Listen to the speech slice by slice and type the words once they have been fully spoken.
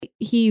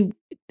he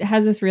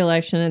has this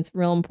re-election. It's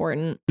real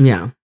important.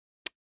 Yeah.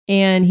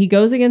 And he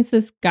goes against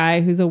this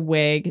guy who's a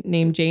Whig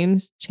named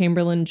James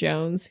Chamberlain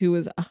Jones, who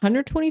was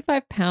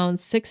 125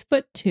 pounds,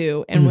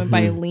 6'2", and went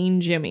by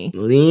Lean Jimmy.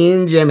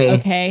 Lean Jimmy.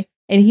 Okay.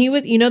 And he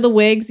was, the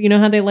Whigs,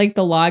 how they like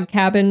the log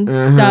cabin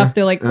stuff?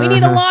 They're like, we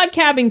need a log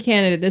cabin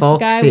candidate. This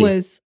guy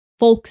was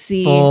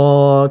folksy.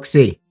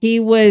 Folksy. He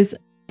was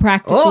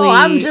practically... Oh,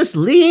 I'm just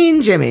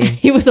Lean Jimmy.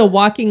 He was a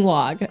walking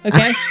log,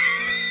 okay?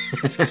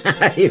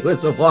 He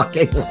was a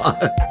walking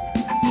log.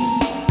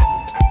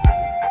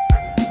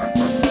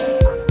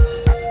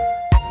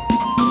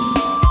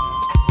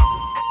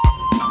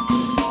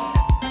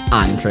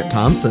 I'm Trent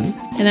Thompson.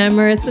 And I'm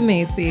Marissa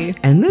Macy.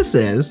 And this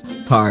is,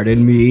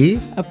 pardon me,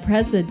 a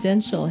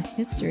presidential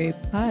history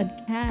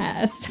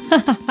podcast.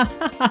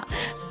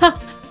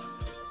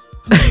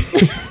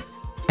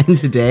 And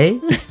today...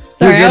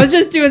 Sorry, I was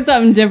just doing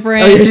something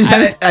different.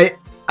 Oh,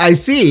 I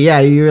see.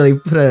 Yeah, you really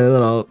put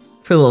a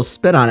little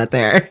spin on it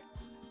there.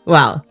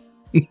 Well,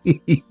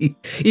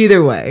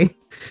 either way,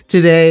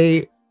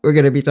 today we're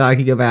going to be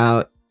talking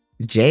about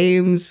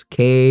James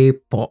K.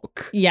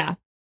 Polk. Yeah.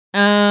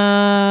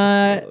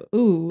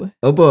 Ooh.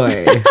 Oh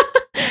boy.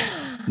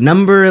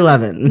 Number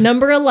 11.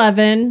 Number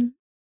 11.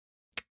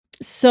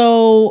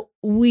 So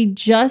we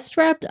just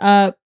wrapped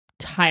up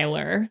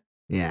Tyler.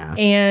 Yeah.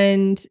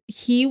 And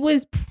he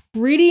was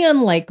pretty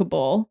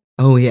unlikable.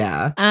 Oh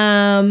yeah.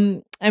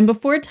 And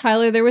before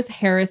Tyler, there was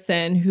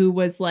Harrison, who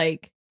was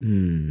like,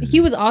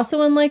 he was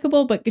also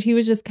unlikable, but he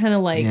was just kind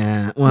of like,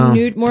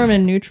 more in a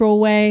neutral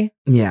way.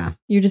 Yeah.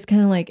 You're just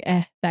kind of like,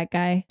 that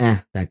guy.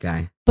 That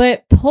guy.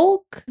 But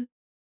Polk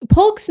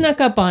snuck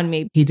up on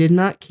me. He did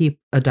not keep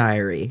a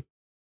diary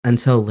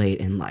until late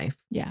in life.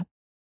 Yeah.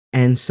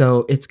 And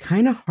so it's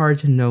kind of hard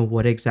to know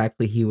what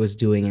exactly he was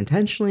doing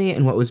intentionally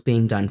and what was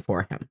being done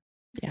for him.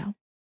 Yeah.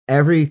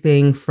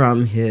 Everything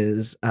from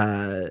his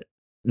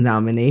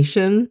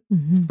nomination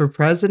for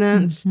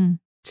president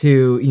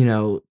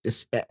to,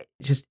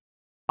 just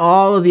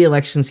all of the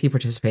elections he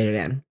participated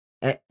in.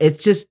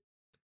 It's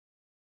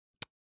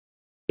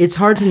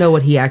hard to know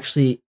what he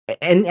actually,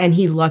 and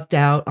he lucked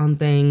out on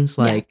things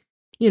like,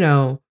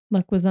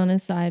 luck was on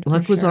his side.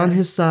 Luck was on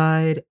his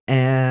side.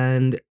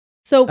 And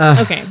so,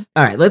 okay.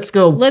 All right, let's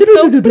go. Let's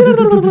go all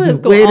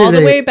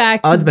the way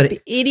back to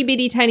itty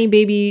bitty tiny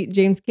baby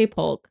James K.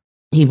 Polk.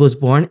 He was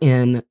born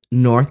in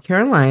North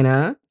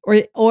Carolina.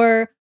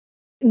 Or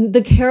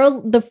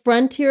the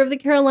frontier of the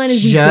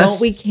Carolinas.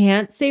 We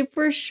can't say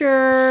for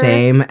sure.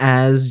 Same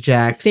as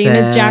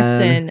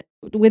Jackson.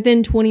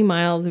 Within 20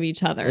 miles of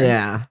each other.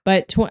 Yeah.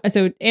 But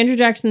so Andrew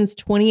Jackson's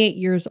 28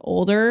 years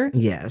older.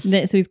 Yes.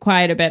 So he's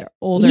quite a bit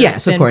older.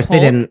 Yes, of course. Polk.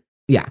 They didn't.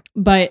 Yeah.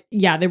 But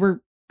yeah, they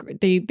were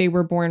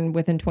born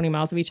within 20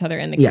 miles of each other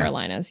in the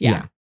Carolinas.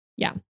 Yeah.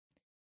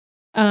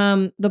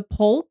 The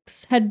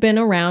Polks had been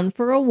around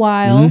for a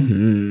while.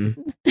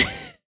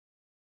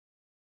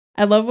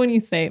 I love when you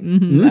say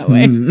that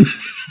way.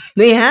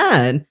 They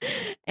had.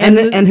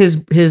 And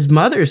his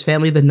mother's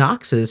family, the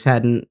Knoxes,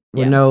 if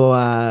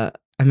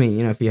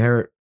you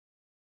heard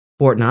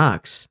Fort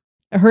Knox.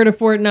 Heard of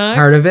Fort Knox?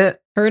 Heard of it?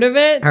 Heard of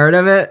it? Heard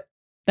of it?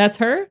 That's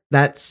her?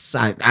 That's,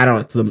 I don't know,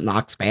 it's the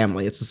Knox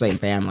family. It's the same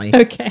family.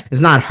 Okay.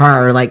 It's not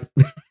her, like,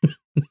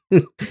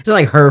 it's not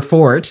like her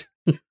fort.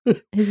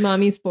 His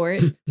mommy's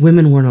fort.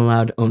 Women weren't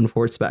allowed to own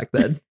forts back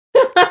then.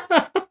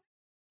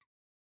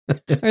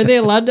 Are they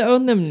allowed to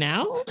own them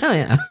now? Oh,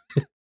 yeah.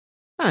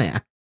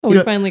 Oh,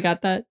 we finally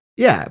got that?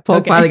 Yeah,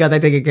 Polk finally got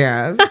that taken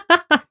care of.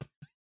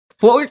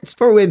 Forts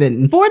for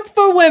women. Forts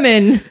for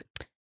women.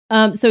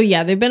 So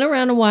yeah, they've been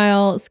around a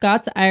while.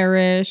 Scots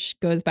Irish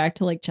goes back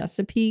to like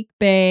Chesapeake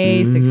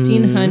Bay,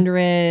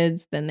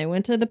 1600s. Then they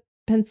went to the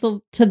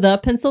Pennsylvania. The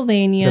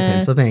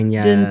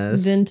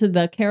Pennsylvanias. Then to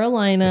the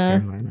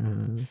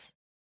Carolinas.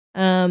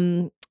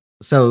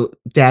 So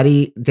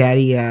Daddy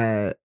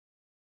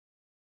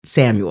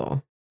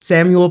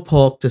Samuel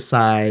Polk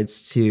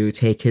decides to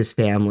take his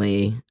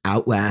family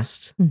out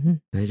west.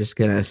 They're just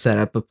gonna set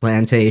up a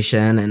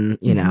plantation and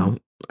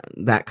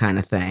that kind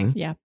of thing.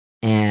 Yeah.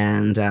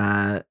 And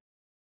well,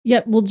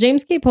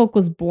 James K. Polk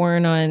was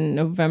born on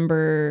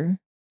November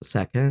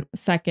 2nd,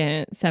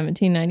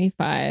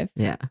 1795.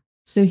 Yeah.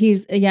 So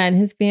and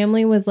his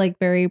family was like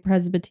very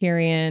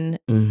Presbyterian.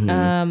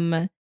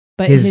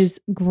 But his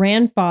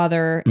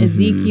grandfather,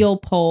 Ezekiel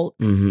Polk,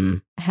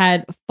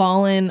 had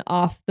fallen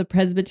off the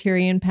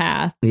Presbyterian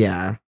path.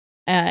 Yeah.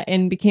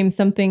 And became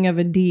something of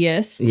a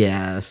deist.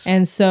 Yes.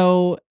 And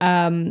so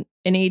in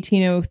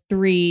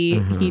 1803,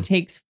 he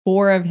takes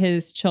 4 of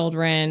his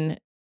children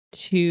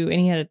and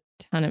he had a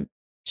ton of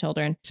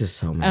children. Just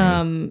so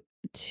many.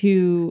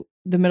 To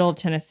the middle of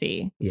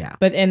Tennessee. Yeah.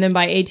 And then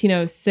by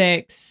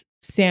 1806,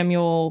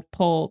 Samuel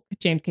Polk,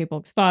 James K.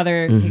 Polk's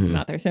father, takes him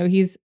out there. So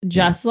he's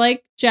just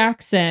like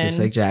Jackson. He's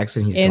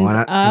going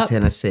out to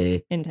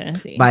Tennessee. In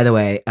Tennessee. By the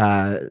way,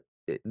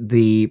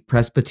 the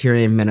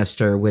Presbyterian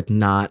minister would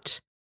not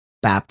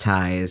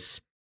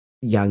baptize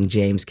young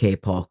James K.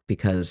 Polk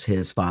because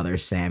his father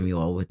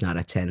Samuel would not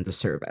attend the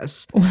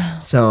service. Wow.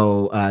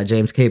 So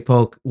James K.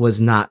 Polk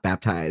was not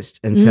baptized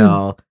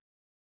until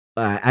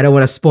I don't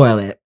want to spoil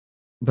it,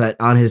 but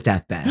on his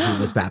deathbed, he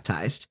was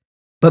baptized.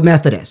 But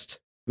Methodist,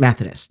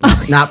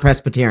 not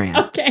Presbyterian.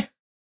 Okay.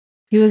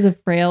 He was a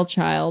frail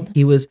child.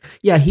 He was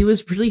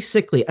really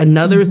sickly.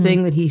 Another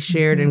thing that he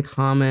shared in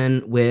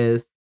common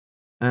with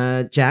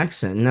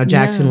Jackson. Now,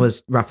 Jackson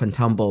was rough and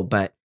tumble,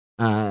 but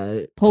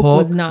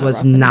Polk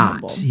was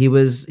not. He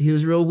was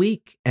real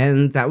weak,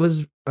 and that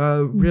was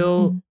a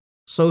real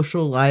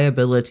social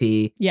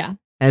liability. Yeah.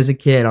 As a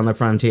kid on the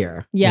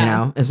frontier. Yeah. You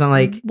know, it's not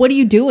like, what are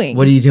you doing?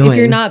 If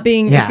you're not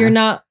if you're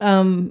not,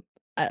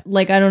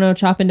 like, I don't know,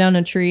 chopping down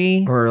a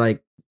tree or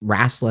like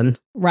wrestling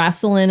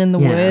in the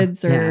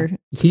woods, or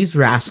he's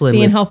wrestling,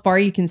 seeing how far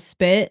you can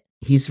spit.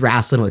 He's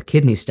wrestling with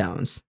kidney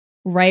stones.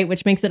 Right.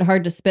 Which makes it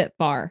hard to spit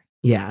far.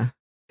 Yeah.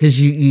 Cause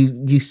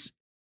you it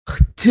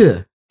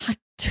hurts.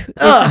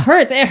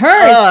 It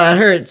hurts. Oh, it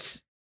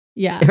hurts.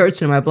 Yeah. It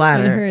hurts in my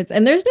bladder. It hurts.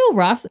 And there's no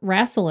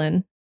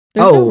wrestling.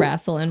 There's no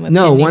wrestling with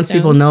no. Kidney Once stones.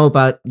 People know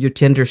about your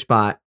Tinder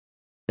spot,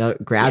 they'll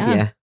grab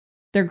you.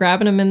 They're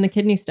grabbing him in the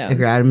kidney stones. They're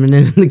grabbing him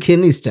in the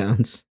kidney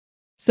stones.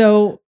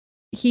 So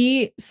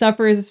he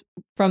suffers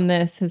from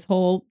this his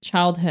whole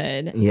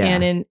childhood. Yeah.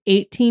 And in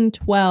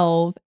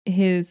 1812,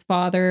 his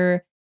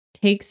father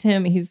takes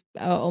him. He's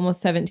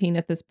almost 17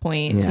 at this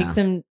point.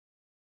 Yeah.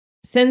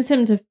 Sends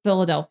him to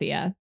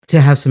Philadelphia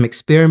to have some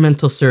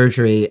experimental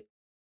surgery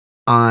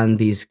on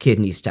these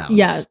kidney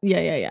stones.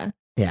 Yeah.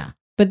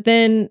 But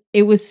then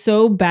it was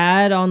so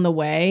bad on the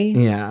way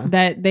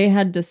that they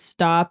had to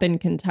stop in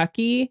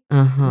Kentucky,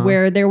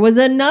 where there was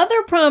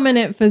another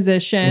prominent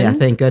physician. Yeah,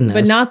 thank goodness.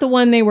 But not the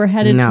one they were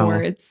headed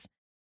towards,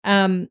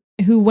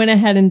 who went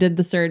ahead and did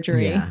the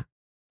surgery. Yeah.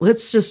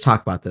 Let's just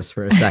talk about this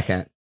for a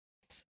second.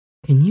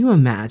 Can you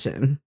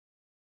imagine,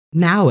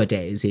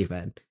 nowadays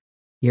even,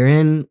 you're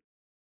in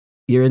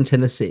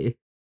Tennessee.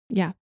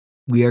 Yeah.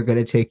 We are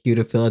going to take you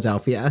to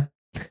Philadelphia.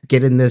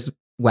 Get in this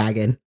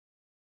wagon.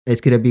 It's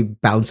going to be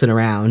bouncing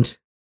around.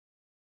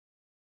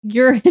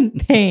 You're in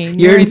pain.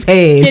 You're in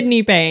pain.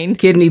 Kidney pain.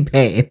 Kidney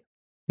pain.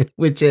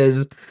 Which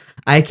is,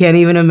 I can't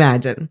even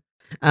imagine.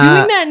 Doing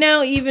that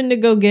now, even to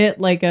go get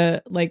like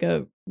a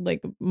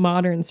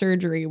modern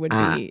surgery would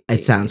be.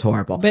 It sounds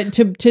horrible. But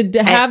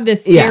to have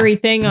this scary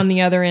thing on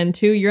the other end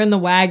too, you're in the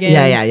wagon.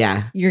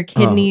 Yeah. Your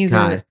kidneys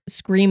are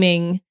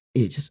screaming.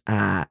 You just,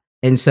 and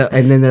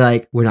then they're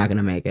like, we're not going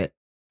to make it.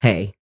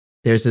 Hey,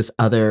 there's this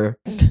other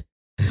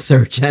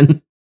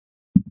surgeon.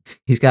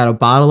 He's got a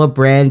bottle of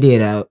brandy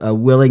and a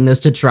willingness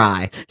to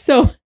try.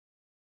 So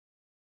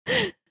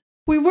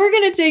we were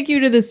going to take you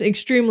to this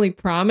extremely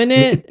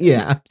prominent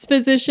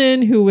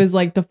physician who was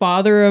like the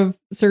father of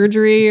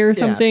surgery or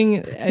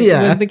something.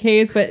 Was the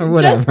case. But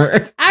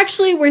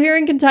actually, we're here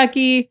in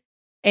Kentucky,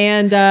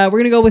 and we're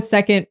going to go with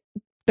second,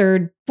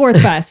 third,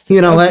 fourth best.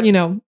 You know what?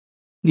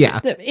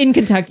 In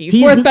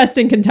Kentucky. Fourth best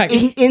in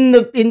Kentucky. In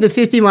the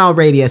 50-mile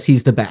radius,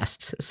 he's the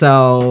best.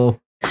 So...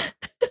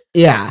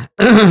 Yeah.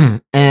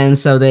 And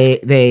so they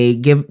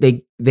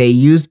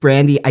use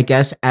brandy, I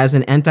guess, as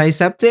an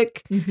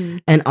antiseptic,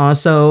 and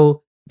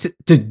also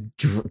to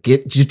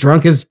get as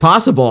drunk as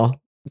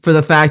possible, for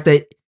the fact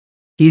that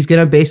he's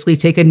going to basically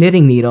take a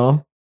knitting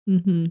needle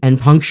and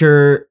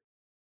puncture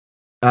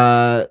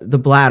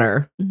the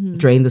bladder,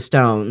 drain the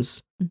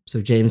stones.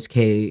 So James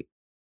K.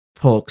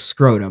 Polk's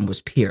scrotum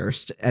was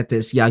pierced at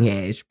this young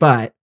age.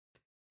 But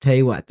tell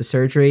you what, the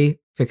surgery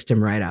fixed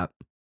him right up.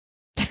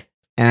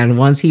 And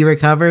once he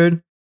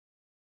recovered,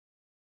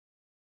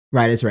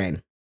 right as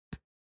rain.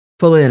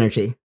 Full of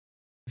energy,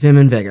 vim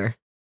and vigor.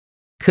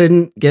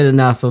 Couldn't get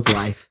enough of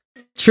life.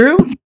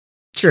 True.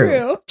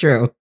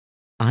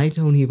 I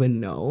don't even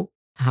know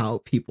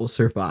how people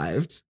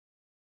survived.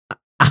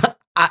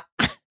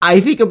 I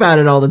think about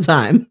it all the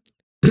time.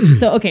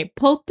 So, okay,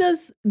 Polk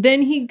does,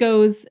 then he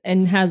goes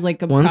and has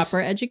like a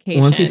proper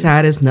education. Once he's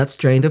had his nuts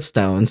drained of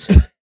stones.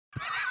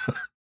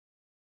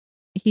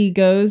 He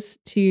goes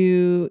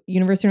to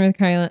University of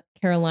North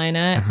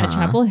Carolina at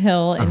Chapel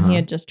Hill, and he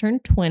had just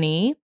turned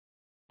 20.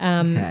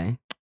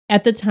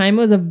 At the time,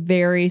 it was a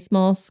very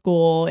small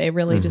school. It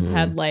really just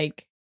had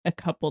like a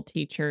couple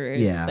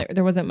teachers. Yeah.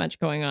 There wasn't much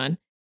going on.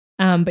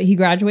 But he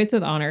graduates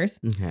with honors.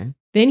 Okay.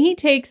 Then he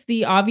takes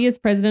the obvious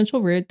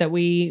presidential route that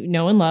we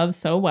know and love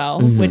so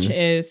well, which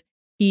is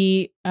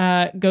he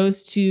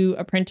goes to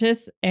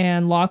apprentice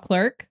and law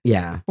clerk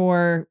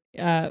for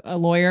a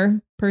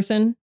lawyer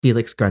person.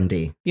 Felix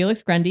Grundy.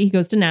 He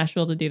goes to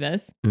Nashville to do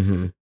this.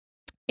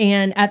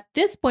 And at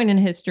this point in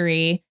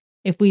history,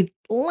 if we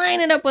line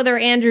it up with our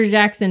Andrew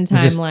Jackson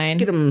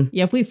timeline,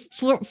 if we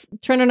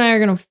Trent and I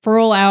are going to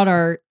furl out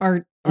our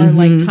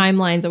like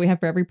timelines that we have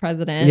for every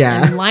president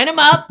and line them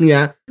up.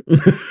 Yeah.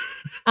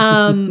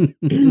 Andrew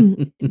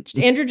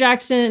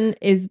Jackson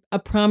is a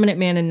prominent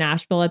man in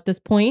Nashville at this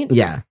point.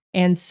 Yeah.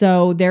 And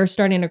so they're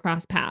starting to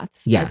cross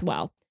paths as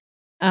well.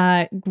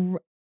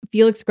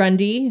 Felix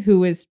Grundy,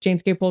 who is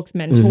James K. Polk's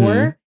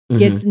mentor,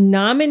 gets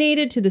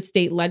nominated to the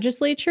state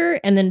legislature,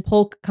 and then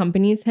Polk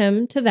accompanies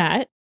him to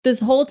that. This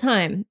whole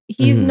time,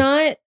 he's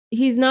not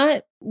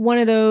one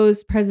of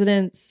those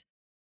presidents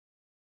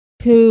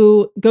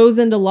who goes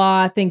into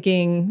law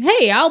thinking,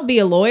 hey, I'll be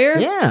a lawyer.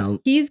 Yeah.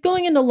 He's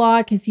going into law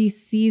because he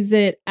sees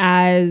it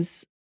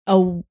as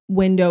a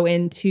window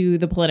into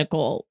the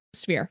political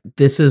sphere.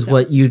 This is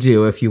what you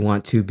do if you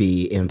want to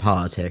be in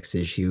politics,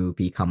 is you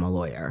become a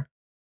lawyer.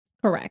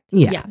 Correct.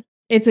 Yeah.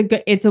 It's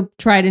a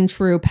tried and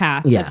true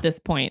path at this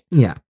point.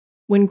 Yeah.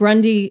 When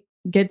Grundy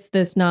gets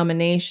this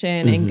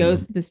nomination and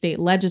goes to the state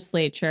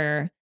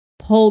legislature,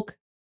 Polk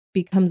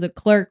becomes a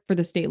clerk for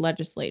the state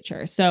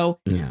legislature. So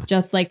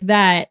just like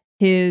that,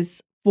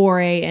 his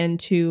foray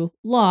into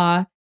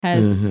law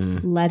has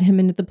led him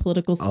into the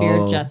political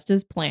sphere just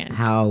as planned.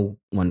 How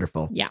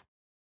wonderful. Yeah.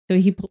 So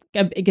he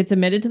gets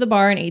admitted to the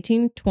bar in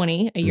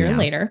 1820, a year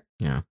later.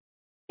 Yeah.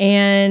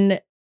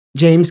 And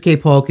James K.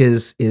 Polk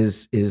is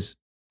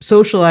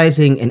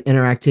socializing and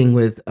interacting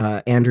with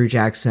Andrew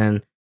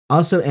Jackson.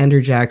 Also,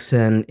 Andrew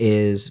Jackson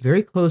is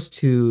very close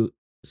to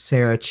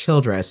Sarah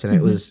Childress, and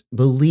it was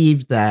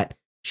believed that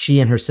she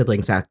and her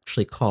siblings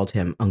actually called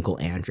him Uncle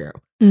Andrew.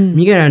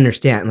 You gotta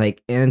understand,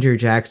 like, Andrew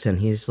Jackson,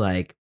 he's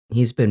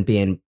been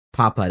being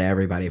papa to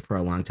everybody for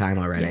a long time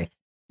already. Yes.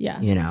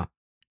 Yeah. You know,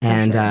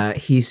 and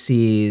he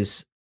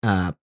sees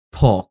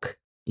Polk,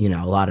 you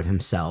know, a lot of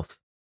himself.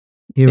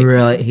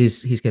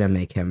 He's gonna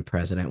make him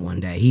president one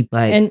day.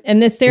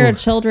 And this Sarah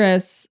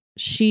Childress,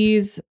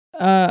 she's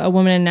a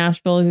woman in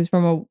Nashville who's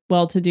from a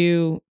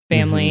well-to-do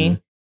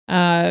family.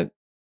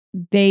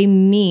 They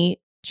meet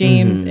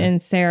James and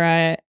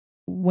Sarah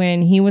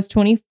when he was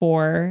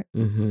 24,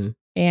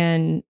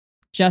 and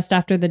just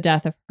after the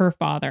death of her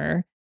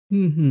father.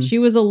 She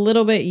was a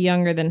little bit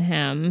younger than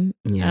him,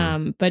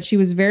 but she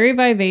was very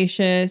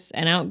vivacious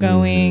and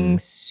outgoing,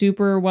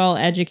 super well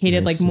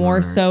educated, like smart.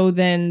 More so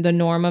than the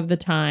norm of the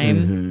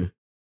time.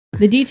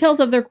 The details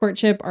of their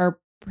courtship are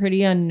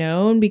pretty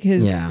unknown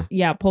because,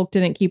 Polk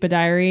didn't keep a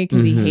diary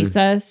because he hates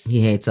us.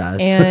 He hates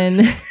us.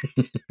 And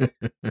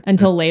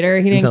until later,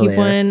 he didn't keep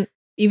one.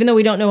 Even though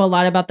we don't know a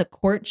lot about the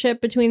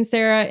courtship between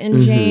Sarah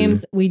and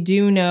James, we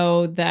do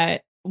know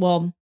that,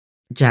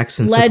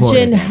 Jackson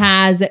legend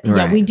has it.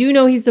 Yeah, we do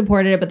know he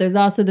supported it, but there's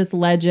also this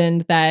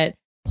legend that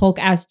Polk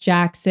asked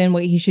Jackson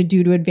what he should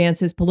do to advance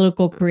his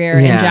political career,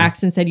 and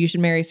Jackson said, you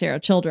should marry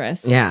Sarah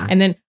Childress. Yeah. And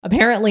then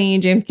apparently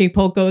James K.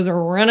 Polk goes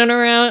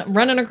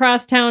running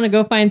across town to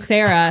go find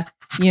Sarah,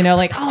 you know,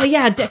 like, oh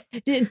yeah,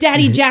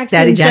 Daddy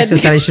Jackson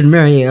said I should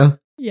marry you.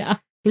 Yeah.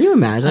 Can you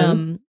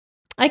imagine?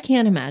 I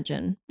can't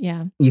imagine.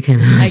 Yeah. You can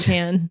imagine. I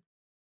can.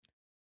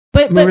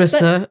 But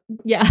Marissa.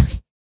 Yeah.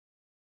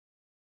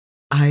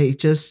 I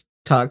just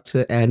talked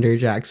to Andrew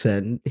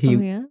Jackson.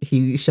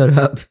 He showed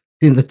up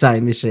in the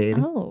time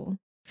machine. Oh.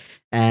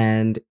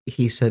 And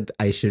he said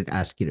I should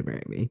ask you to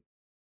marry me.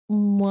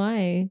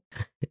 Why?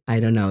 I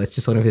don't know. It's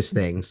just one of his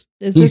things.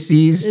 Does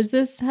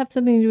this have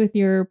something to do with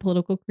your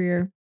political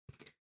career?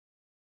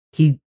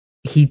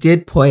 He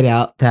did point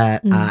out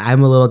that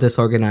I'm a little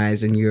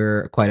disorganized and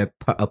you're quite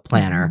a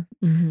planner.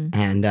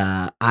 And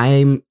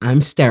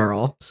I'm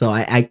sterile,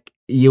 so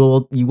you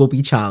will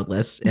be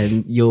childless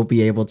and you'll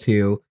be able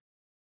to,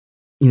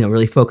 you know,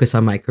 really focus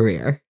on my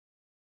career.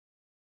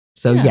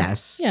 So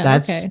yes,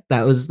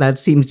 that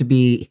seems to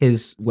be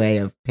his way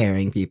of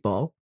pairing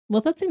people.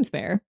 Well, that seems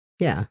fair.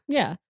 Yeah.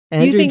 Yeah.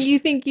 You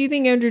think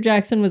Andrew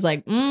Jackson was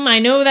like, I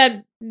know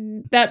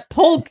that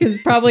Polk is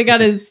probably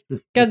gonna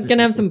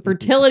have some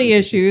fertility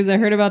issues. I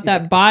heard about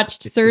that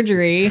botched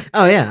surgery.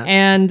 Oh yeah.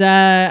 And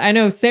I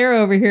know Sarah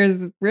over here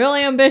is real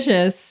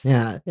ambitious.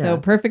 Yeah. So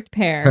perfect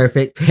pair.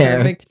 Perfect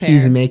pair.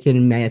 He's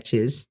making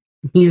matches.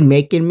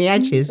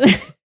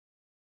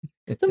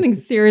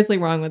 Something's seriously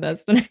wrong with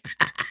us tonight.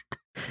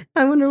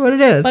 I wonder what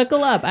it is.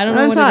 Buckle up. I don't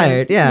know. I'm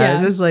tired. Yeah,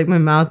 it's just like my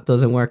mouth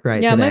doesn't work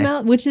right. Yeah, today. my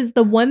mouth, which is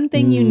the one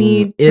thing you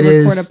need to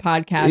record a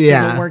podcast, is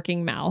a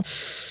working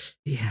mouth.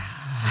 Yeah.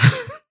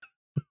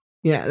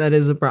 Yeah, that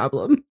is a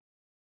problem.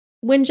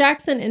 When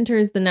Jackson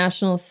enters the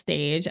national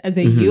stage as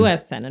a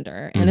U.S.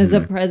 senator and as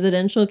a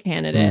presidential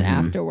candidate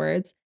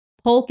afterwards,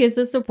 Polk is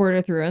a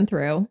supporter through and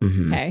through.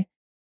 Okay,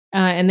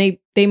 and they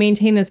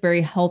maintain this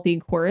very healthy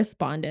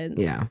correspondence.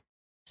 Yeah.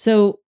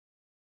 So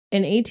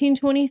in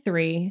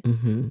 1823,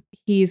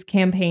 he's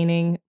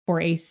campaigning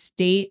for a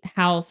state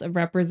House of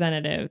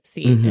Representatives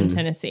seat in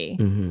Tennessee.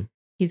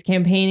 He's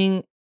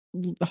campaigning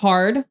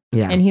hard,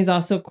 and he's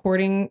also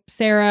courting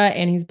Sarah,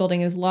 and he's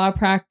building his law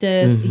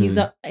practice.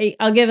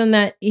 I'll give him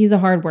that. He's a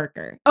hard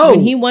worker. Oh,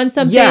 when he wants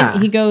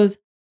something, he goes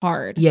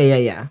hard.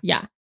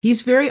 Yeah.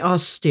 He's very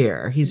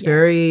austere. He's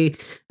very,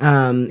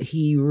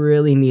 he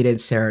really needed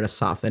Sarah to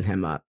soften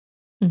him up.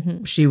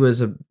 She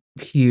was a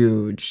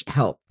huge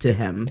help to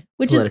him,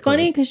 which is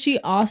funny because she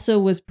also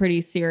was pretty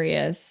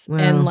serious,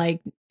 and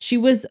like she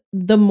was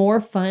the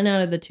more fun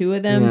out of the two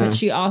of them, but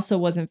she also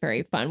wasn't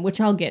very fun, which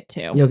I'll get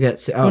to. You'll get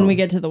to when we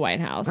get to the White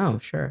House. Oh,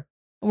 sure.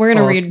 We're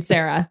gonna read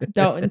Sarah.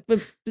 Don't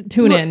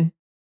tune in.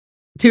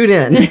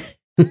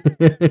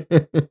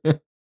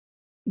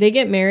 They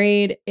get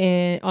married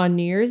on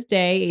New Year's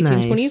Day,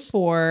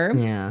 1824.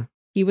 Nice. Yeah.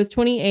 He was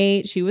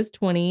 28, she was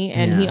 20,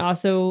 and he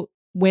also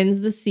wins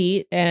the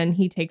seat, and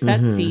he takes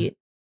that seat.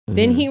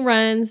 Then he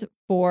runs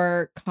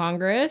for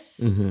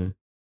Congress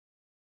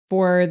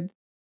for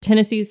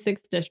Tennessee's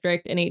 6th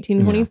district in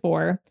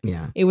 1824.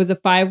 Yeah. It was a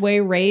 5-way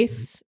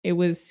race. It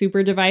was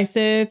super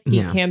divisive.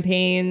 He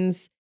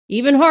campaigns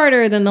even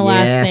harder than the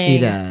last thing. Yes, he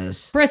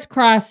does.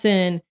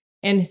 Crisscrossing.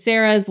 And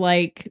Sarah's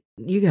like,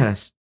 you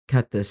gotta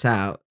cut this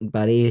out,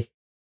 buddy.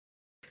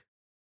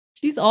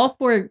 She's all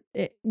for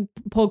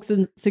Polk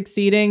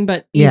succeeding,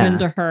 but even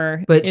to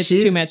her, it's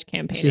too much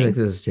campaigning. She's like,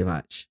 this is too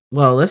much.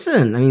 Well,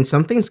 listen, I mean,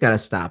 something's got to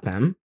stop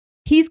him.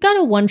 He's got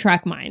a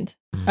one-track mind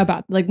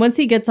about, like, once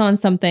he gets on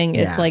something,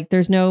 it's like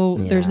there's no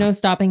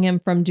stopping him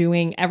from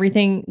doing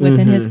everything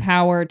within his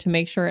power to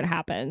make sure it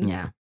happens.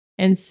 Yeah.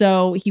 And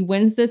so he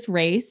wins this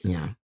race.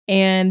 Yeah.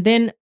 And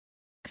then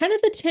kind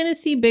of the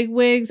Tennessee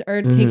bigwigs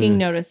are taking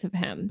notice of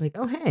him. Like,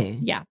 oh, hey.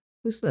 Yeah.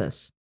 Who's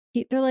this?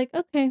 They're like,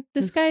 okay,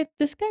 this guy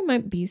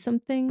might be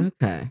something.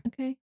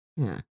 Okay.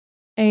 Yeah.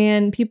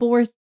 And people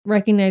were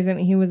recognizing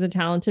that he was a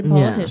talented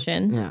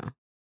politician. Yeah.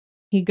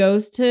 He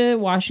goes to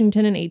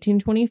Washington in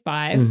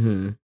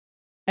 1825.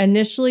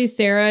 Initially,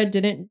 Sarah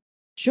didn't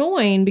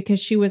join because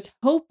she was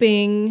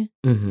hoping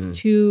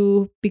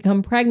to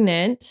become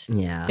pregnant.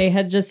 Yeah. They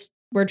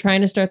were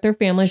trying to start their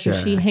family. So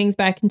she hangs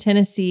back in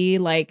Tennessee,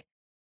 like,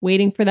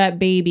 waiting for that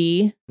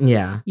baby.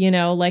 Yeah.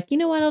 Like, you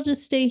know what? I'll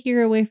just stay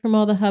here away from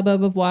all the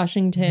hubbub of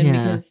Washington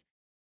because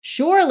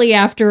surely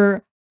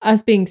after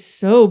us being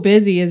so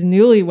busy as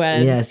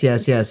newlyweds.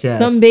 Yes.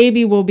 Some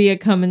baby will be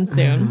coming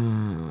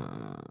soon.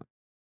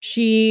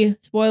 She,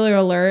 spoiler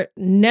alert,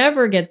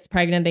 never gets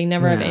pregnant. They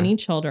never have any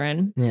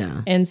children.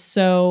 Yeah. And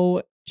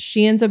so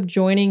she ends up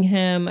joining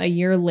him a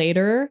year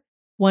later,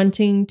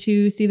 wanting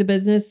to see the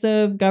business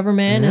of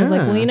government. And I was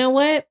like, well, you know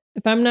what?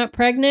 If I'm not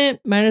pregnant,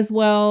 might as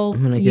well,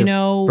 I'm gonna give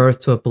birth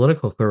to a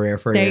political career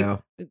for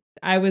you.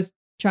 I was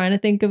trying to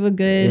think of a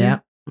good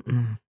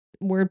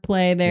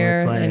wordplay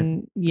there.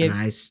 And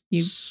you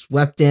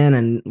swept in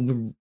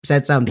and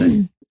said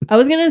something. I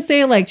was going to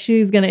say, like,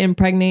 she's going to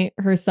impregnate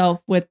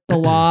herself with the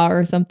law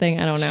or something.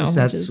 I don't know.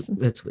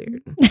 That's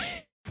weird.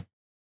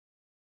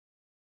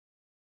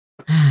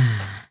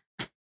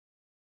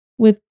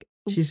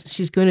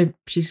 She's going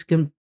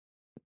to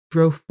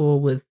grow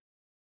full with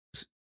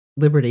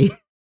liberty.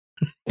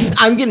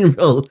 I'm getting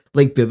real,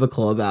 like,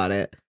 biblical about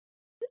it.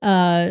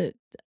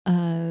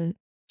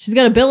 She's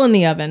got a bill in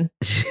the oven.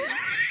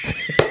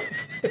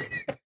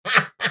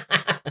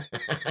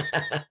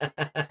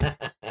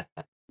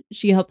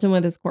 She helped him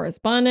with his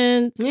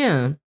correspondence.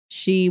 Yeah.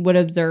 She would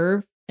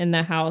observe in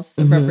the House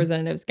of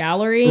Representatives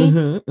gallery.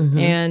 And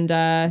and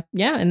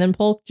then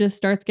Polk just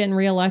starts getting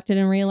reelected.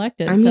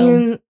 I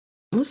mean,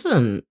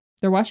 listen.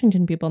 They're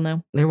Washington people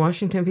now. There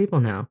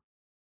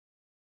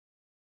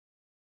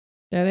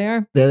they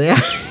are.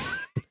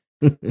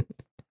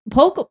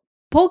 Polk,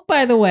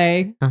 by the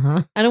way,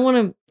 I don't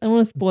want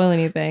to spoil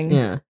anything.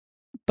 Yeah.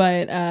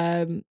 But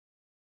I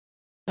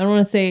don't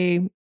want to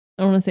say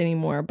any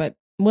more, but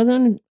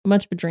wasn't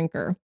much of a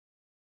drinker.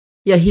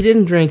 Yeah, he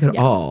didn't drink at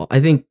all. I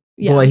think,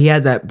 boy, he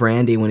had that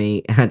brandy when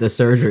he had the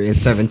surgery at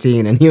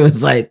 17, and he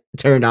was like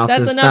turned off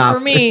the stuff. That's enough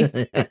for me.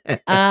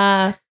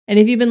 And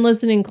if you've been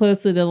listening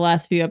closely to the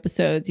last few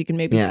episodes, you can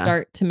maybe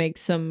start to make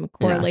some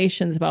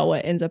correlations about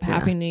what ends up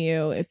happening to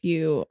you if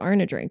you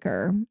aren't a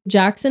drinker.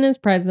 Jackson is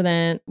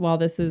president. Well,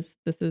 this is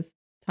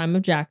time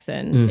of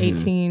Jackson,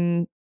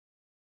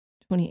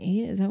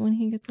 1828. Is that when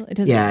he gets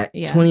elected?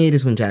 28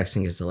 is when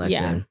Jackson gets elected.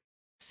 Yeah.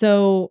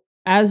 So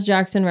as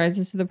Jackson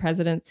rises to the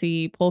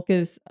presidency, Polk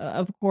is,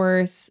 of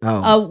course,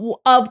 young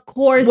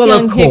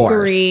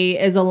Hickory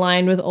is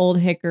aligned with old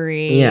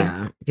Hickory.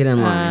 Yeah, get in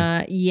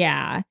line.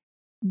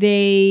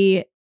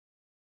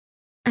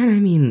 And I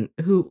mean,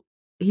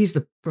 he's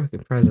the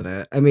freaking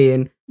president. I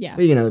mean,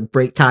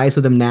 break ties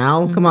with him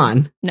now? Come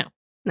on. No.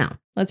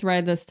 Let's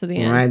ride this to the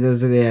end. Ride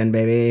this to the end,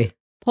 baby.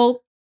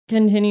 Polk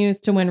continues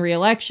to win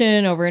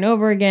re-election over and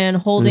over again,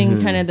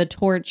 holding kind of the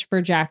torch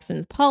for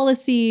Jackson's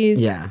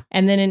policies. Yeah.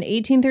 And then in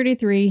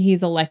 1833,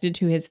 he's elected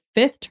to his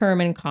 5th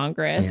term in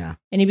Congress. Yeah.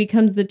 And he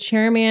becomes the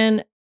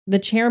chairman. The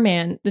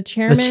chairman.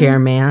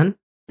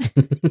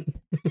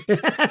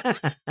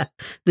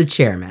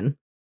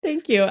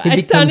 Thank you.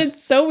 It sounded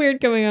so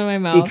weird coming out of my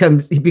mouth. He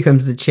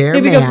becomes the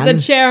chairman. He becomes the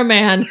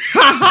chairman.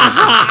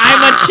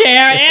 I'm a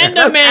chair and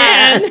a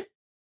man.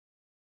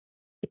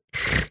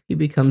 He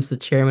becomes the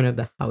chairman of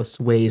the House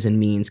Ways and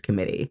Means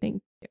Committee.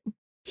 Thank you.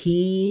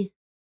 He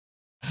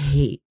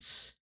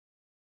hates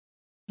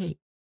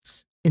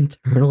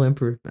internal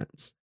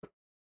improvements.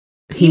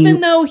 Even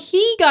though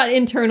he got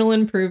internal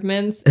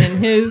improvements in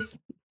his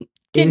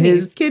kidneys. In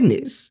his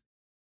kidneys.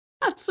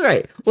 That's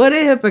right. What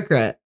a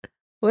hypocrite.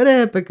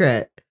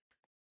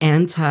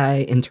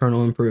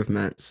 Anti-internal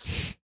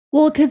improvements.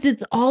 Well, because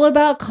it's all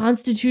about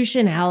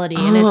constitutionality,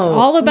 and it's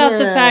all about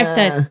the fact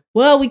that,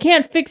 well, we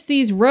can't fix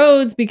these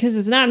roads because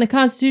it's not in the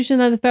Constitution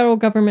that the federal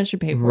government should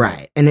pay for.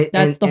 Right. And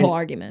that's the whole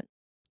argument.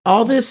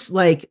 All this,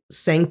 like,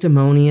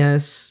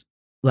 sanctimonious,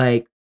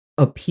 like,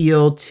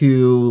 appeal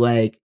to,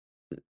 like,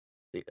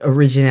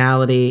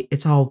 originality,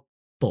 it's all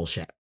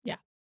bullshit. Yeah.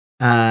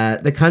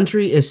 The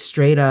country is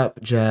straight up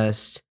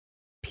just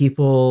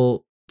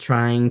people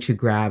trying to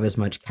grab as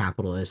much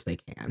capital as they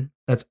can.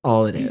 That's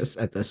all it is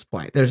at this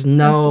point. There's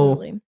no...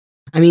 Absolutely.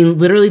 I mean,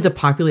 literally the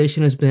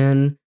population has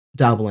been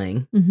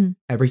doubling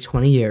every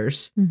 20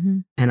 years.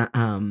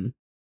 And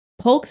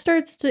Polk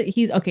starts to...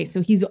 He's up.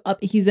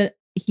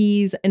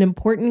 He's an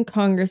important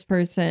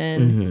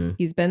congressperson.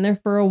 He's been there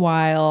for a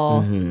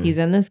while. He's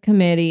in this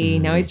committee.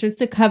 Now he starts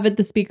to covet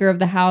the Speaker of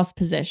the House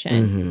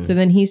position. So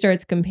then he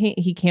starts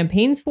he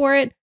campaigns for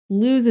it,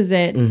 loses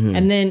it,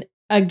 and then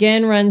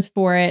again runs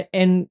for it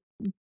and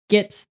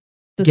gets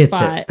the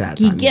spot.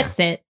 He gets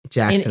it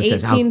Jackson in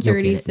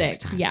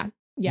 1836. Yeah.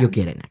 You'll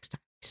get it next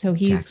time. So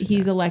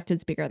he's elected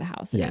Speaker of the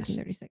House in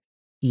 1836.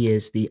 He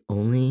is the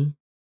only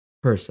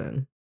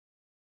person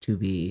to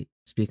be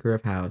Speaker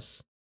of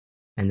House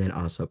and then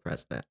also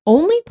president.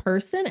 Only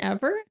person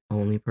ever?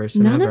 Only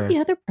person None ever. Of the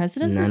other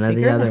presidents None were of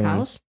Speaker the other of the ones.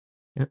 House?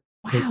 Yep.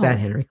 Wow. Take that,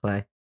 Henry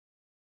Clay.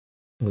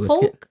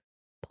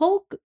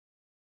 Polk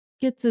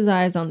gets his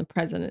eyes on the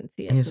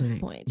presidency at this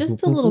point.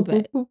 Just a little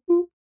bit.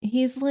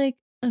 He's like,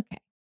 okay,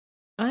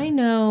 I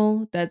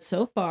know that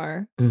so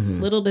far,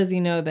 little does he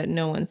know that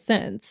no one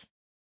since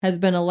has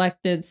been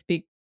elected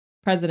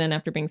president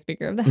after being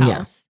Speaker of the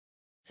House.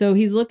 So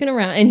he's looking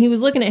around, and he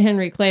was looking at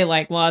Henry Clay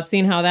like, well, I've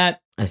seen how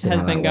that has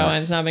been going.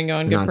 It's not been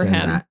going good for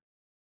him. That.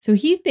 So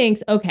he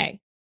thinks, okay,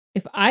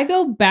 if I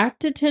go back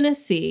to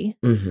Tennessee,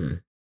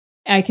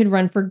 I could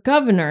run for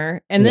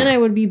governor, and then I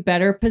would be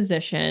better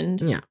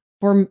positioned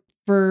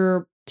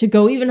for to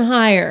go even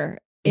higher.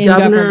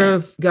 Governor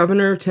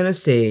of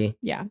Tennessee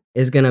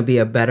is going to be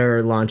a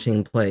better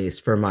launching place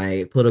for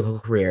my political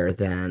career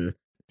than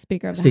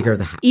Speaker of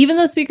the House. Even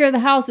though Speaker of the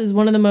House is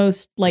one of the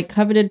most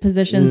coveted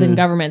positions in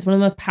government, it's one of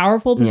the most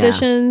powerful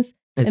positions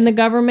in the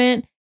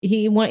government.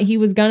 He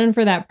was gunning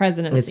for that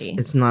presidency.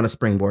 It's not a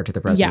springboard to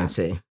the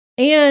presidency.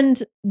 Yeah.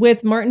 And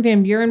with Martin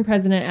Van Buren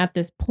president at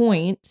this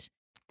point,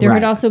 there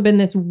had also been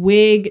this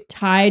Whig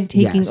tide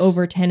taking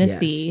over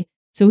Tennessee. Yes.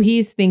 So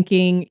he's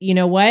thinking, you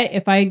know what?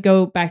 If I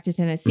go back to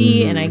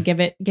Tennessee and I get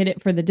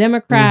it for the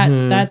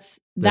Democrats,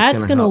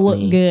 that's going to look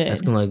good.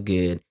 That's going to look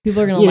good.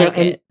 People are going to like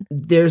it.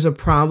 There's a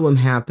problem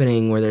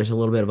happening where there's a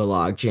little bit of a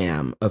log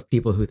jam of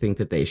people who think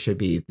that they should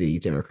be the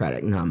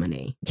Democratic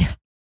nominee. Yeah.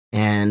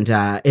 And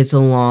it's a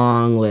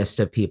long list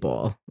of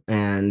people.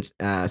 And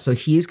so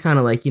he's kind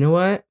of like, you know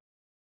what?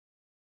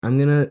 I'm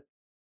going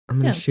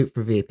to shoot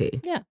for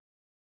VP. Yeah.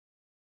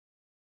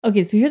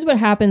 Okay, so here's what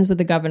happens with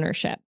the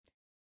governorship.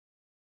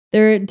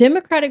 Their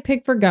Democratic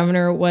pick for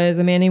governor was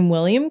a man named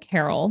William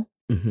Carroll.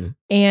 And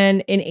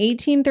in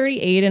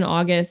 1838, in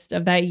August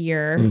of that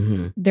year,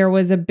 there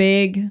was a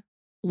big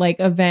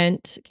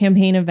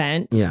campaign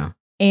event. Yeah.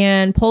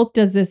 And Polk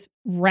does this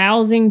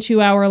rousing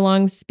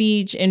 2-hour-long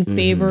speech in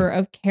favor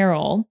of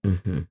Carroll,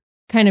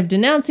 kind of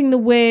denouncing the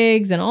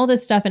Whigs and all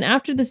this stuff. And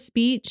after the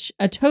speech,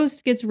 a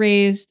toast gets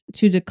raised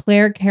to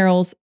declare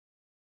Carroll's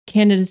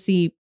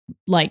candidacy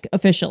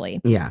officially.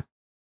 Yeah.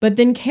 But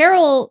then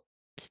Carroll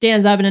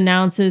stands up and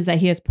announces that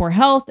he has poor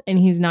health and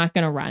he's not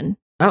going to run.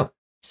 Oh.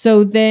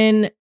 So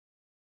then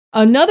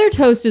another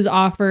toast is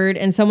offered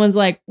and someone's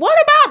like, what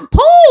about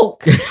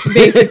Polk?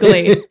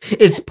 Basically.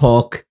 It's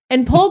Polk.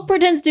 And Polk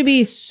pretends to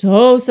be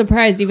so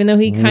surprised, even though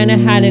he kind of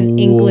had an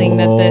inkling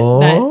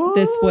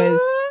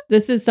that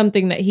this is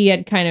something that he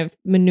had kind of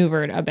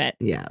maneuvered a bit.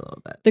 Yeah, a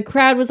little bit. The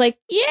crowd was like,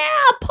 yeah,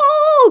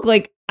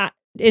 Polk,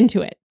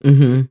 into it.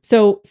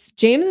 So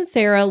James and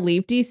Sarah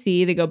leave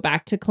DC. They go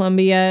back to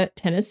Columbia,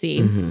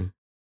 Tennessee.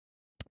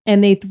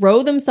 And they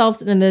throw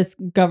themselves into this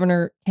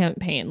governor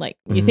campaign.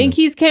 You think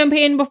he's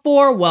campaigned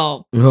before?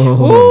 Well, you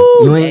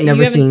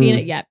haven't seen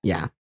it yet.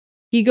 Yeah.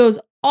 He goes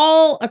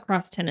all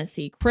across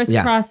Tennessee,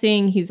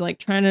 crisscrossing. Yeah. He's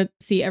trying to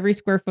see every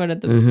square foot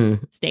of the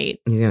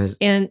state.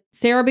 And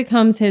Sarah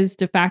becomes his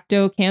de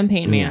facto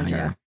campaign manager.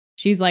 Yeah.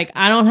 She's like,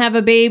 I don't have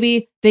a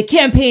baby. The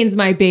campaign's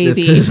my baby.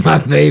 This is my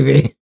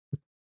baby.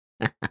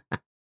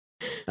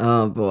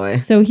 Oh, boy.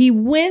 So he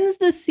wins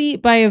the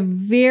seat by a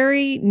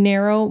very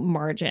narrow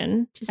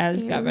margin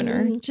as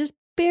governor. Just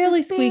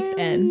barely squeaks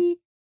in.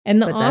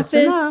 And the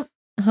office...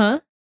 Huh?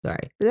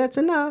 Sorry. But that's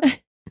enough.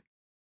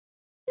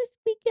 Just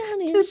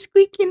squeaking in. Just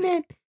squeaking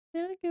in.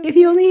 If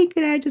he only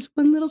could add just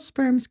one little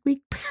sperm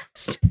squeak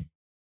past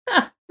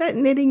that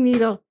knitting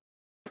needle.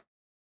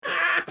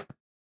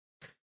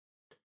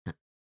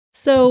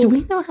 So... Do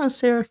we know how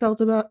Sarah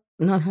felt about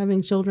not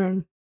having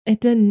children? It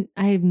didn't...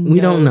 I have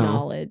no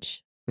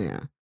knowledge.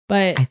 Yeah.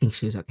 But I think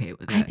she was okay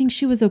with it. I think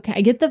she was okay.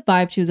 I get the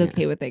vibe she was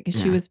okay with it because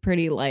she was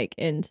pretty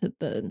into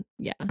the,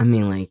 I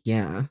mean,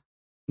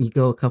 you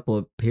go a couple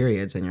of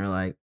periods and you're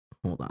like,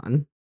 hold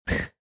on.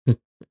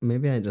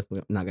 Maybe I'm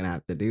not going to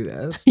have to do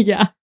this.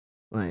 Yeah.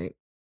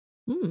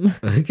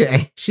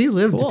 Okay. She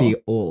lived to be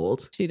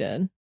old. She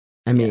did.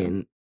 I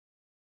mean,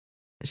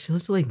 she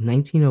lived to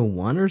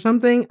 1901 or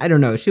something. I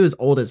don't know. She was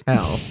old as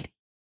hell.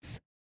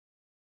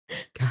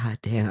 God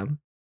damn.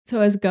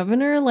 So as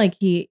governor,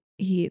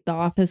 the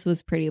office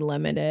was pretty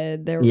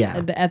limited.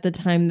 At the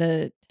time,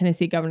 the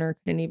Tennessee governor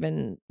couldn't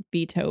even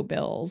veto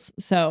bills.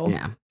 So,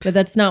 but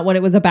that's not what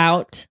it was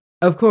about.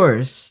 Of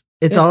course.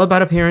 It's all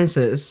about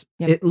appearances.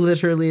 Yep. It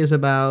literally is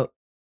about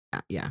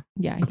Yeah.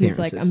 He's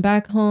like, I'm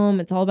back home.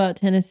 It's all about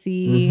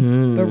Tennessee.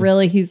 But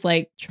really, he's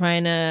like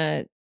trying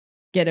to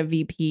get a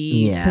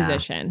VP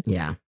position.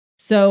 Yeah.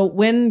 So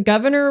when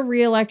governor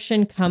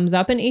re-election comes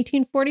up in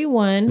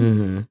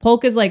 1841,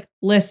 Polk is like,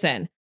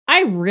 listen,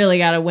 I really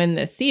got to win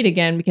this seat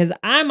again because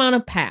I'm on a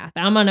path.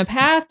 I'm on a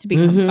path to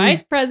become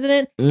vice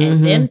president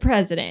and then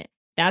president.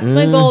 That's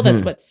my goal.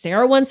 That's what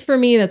Sarah wants for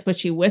me. That's what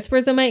she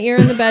whispers in my ear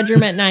in the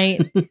bedroom at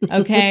night.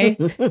 Okay.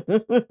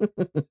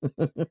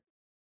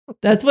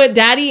 That's what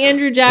Daddy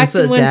Andrew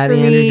Jackson wants for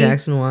me. Andrew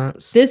Jackson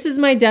wants. This is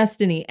my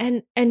destiny.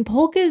 And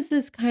Polk is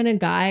this kind of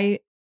guy,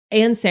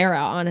 and Sarah,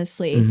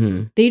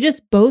 honestly. They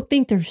just both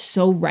think they're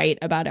so right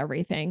about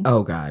everything.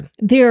 Oh, God.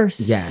 They're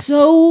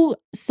so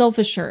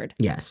self-assured.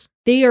 Yes.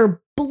 They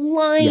are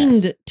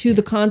blind to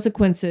the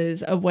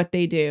consequences of what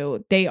they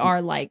do. They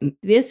are like,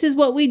 this is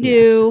what we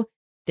do.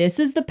 This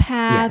is the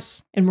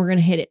path. And we're going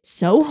to hit it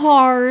so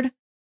hard.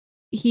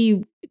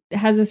 He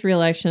has this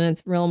re-election.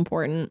 It's real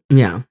important.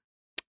 Yeah.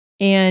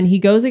 And he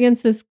goes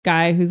against this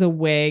guy who's a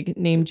Whig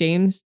named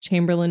James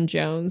Chamberlain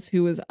Jones,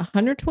 who was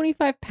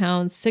 125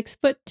 pounds,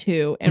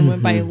 6'2", and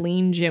went by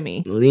Lean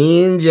Jimmy.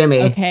 Lean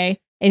Jimmy. Okay.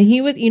 And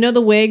he was,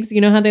 the Whigs, you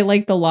know how they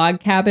like the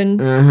log cabin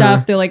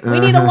stuff? They're like, we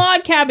need a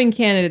log cabin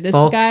candidate. This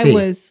guy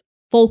was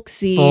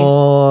folksy.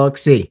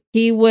 Folksy.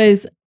 He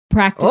was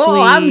practically... Oh,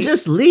 I'm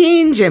just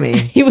Lean Jimmy.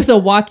 He was a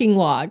walking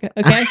log,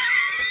 okay?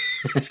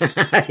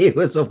 He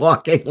was a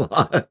walking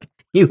log.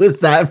 He was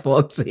that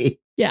folksy.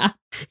 Yeah.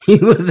 He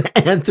was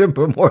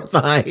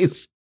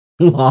anthropomorphized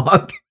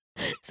log.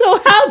 So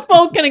how's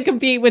Polk going to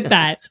compete with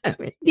that? I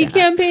mean, he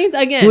campaigns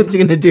again. What's he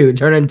going to do?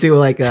 Turn into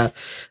like a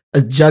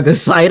jug of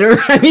cider?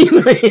 I mean,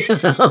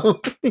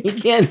 he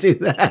can't do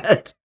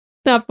that.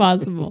 Not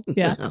possible.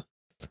 Yeah. No.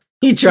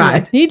 He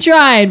tried. He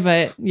tried,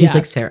 but He's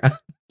like, Sarah,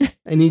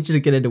 I need you to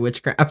get into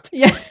witchcraft.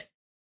 Yeah.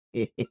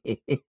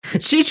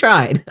 She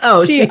tried.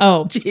 Oh, she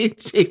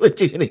would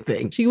do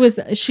anything. She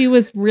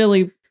was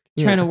really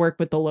trying to work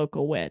with the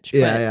local witch.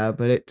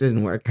 But it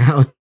didn't work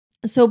out.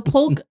 So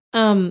Polk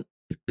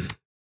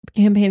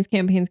campaigns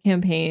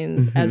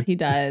as he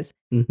does.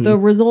 The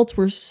results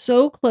were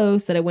so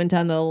close that it went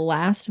down to the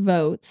last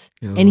votes,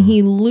 and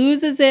he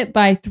loses it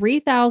by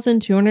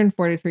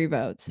 3,243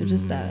 votes. So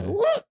just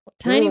a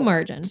tiny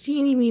margin.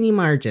 Teeny weeny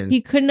margin.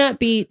 He could not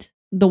beat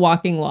the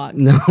walking log.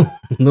 No,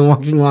 the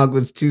walking log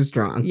was too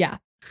strong. Yeah.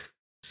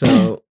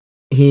 So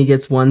he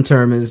gets one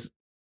term as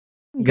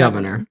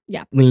governor.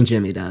 Yeah. Lean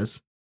Jimmy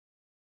does.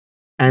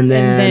 And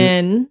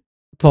then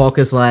Polk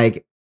is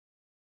like,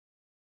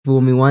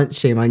 fool me once,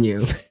 shame on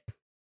you.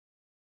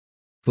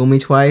 Fool me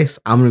twice,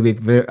 I'm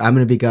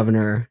gonna be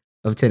governor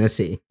of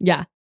Tennessee.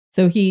 Yeah.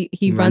 So he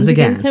runs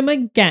against him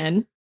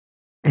again.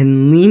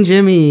 And Lean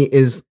Jimmy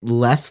is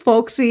less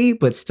folksy,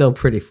 but still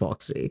pretty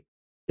folksy,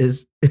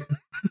 is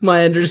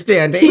my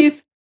understanding.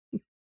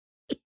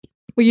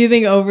 Well, you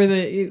think over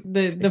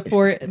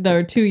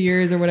the 2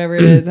 years or whatever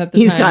it is at the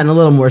he's time. gotten a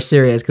little more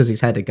serious because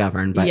he's had to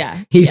govern, but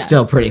he's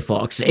still pretty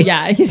folksy.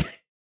 Yeah, he's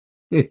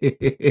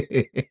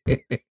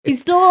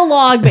still a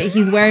log, but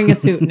he's wearing a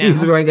suit now.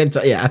 He's wearing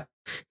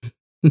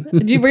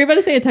Were you about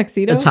to say a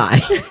tuxedo? A tie.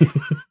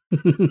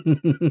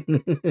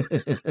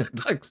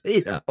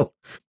 Tuxedo.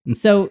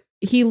 So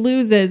he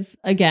loses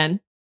again.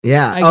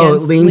 Yeah. Oh,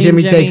 Lean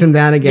Jimmy takes him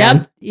down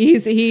again.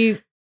 Yep.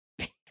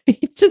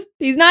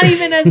 He's not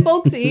even as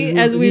folksy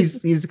as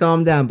he's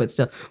calmed down, but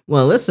still.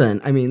 Well,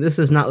 listen, I mean, this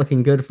is not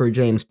looking good for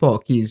James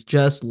Polk. He's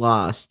just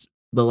lost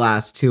the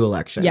last two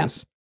elections. Yeah.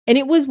 And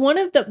it was one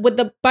of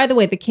by the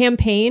way, the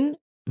campaign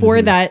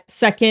for that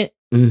second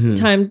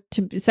time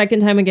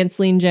against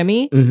Lean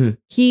Jimmy,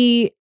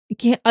 he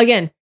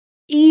again,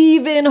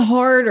 even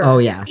harder. Oh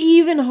yeah.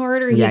 Even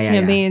harder he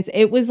campaigns.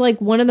 Yeah. It was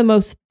like one of the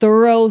most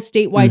thorough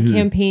statewide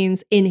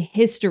campaigns in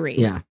history.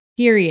 Yeah.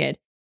 Period.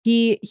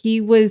 He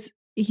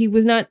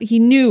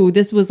knew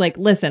this was like,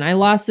 listen, I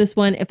lost this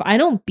one. If I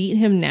don't beat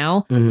him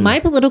now, my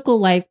political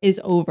life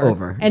is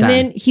over. And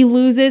then he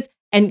loses.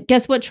 And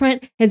guess what,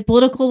 Trent? His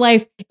political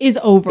life is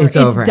over. It's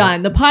over.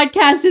 Done. The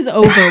podcast is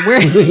over.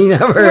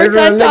 We're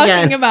done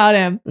talking about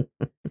him.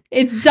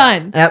 It's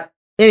done. Yep.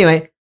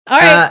 Anyway. All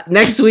right.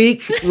 Next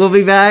week, we'll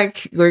be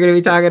back. We're going to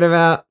be talking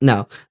about...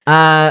 No.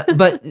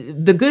 But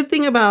the good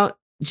thing about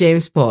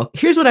James Polk,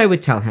 here's what I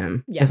would tell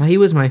him if he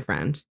was my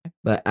friend.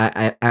 But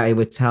I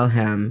would tell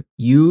him,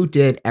 you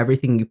did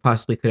everything you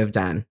possibly could have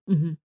done.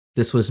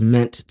 This was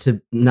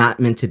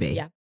not meant to be.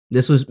 Yeah.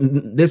 This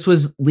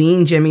was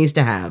Lean Jimmy's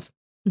to have.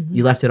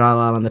 You left it all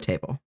out on the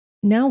table.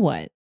 Now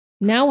what?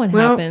 Now what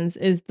happens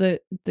is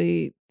the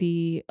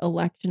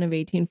election of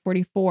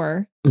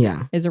 1844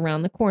 is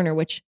around the corner,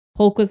 which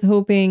Polk was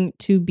hoping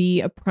to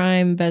be a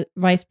prime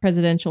vice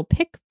presidential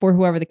pick for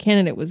whoever the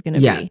candidate was going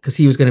to be. Yeah, because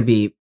he was going to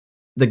be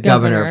the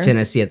governor of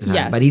Tennessee at the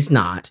time, but he's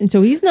not. And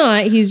so he's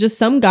not. He's just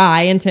some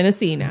guy in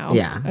Tennessee now.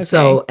 Yeah. Okay?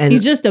 So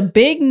he's just a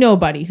big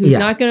nobody who's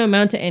not going to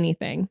amount to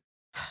anything.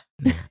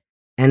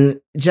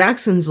 And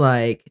Jackson's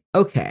like,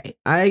 okay,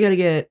 I got to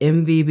get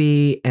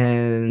MVB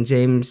and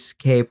James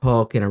K.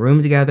 Polk in a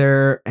room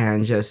together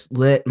and just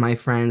let my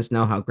friends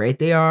know how great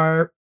they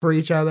are for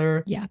each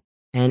other. Yeah.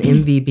 And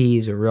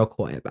MVB's real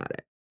coy about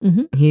it.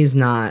 Mm-hmm. He's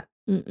not.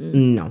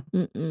 No.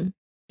 Mm-mm.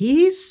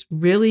 He's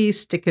really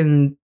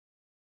sticking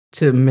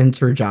to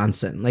Mentor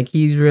Johnson. Like,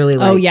 he's really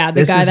like, oh yeah,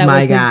 the guy that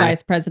was his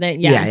vice president.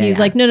 Yeah, he's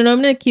like, no, I'm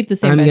going to keep the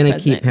same. I'm going to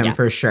keep him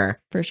for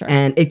sure. For sure.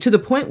 And to the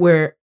point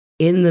where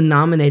in the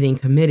nominating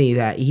committee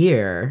that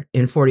year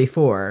in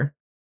 44,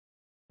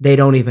 they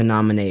don't even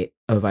nominate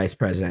a vice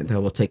president. They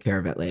will take care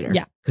of it later.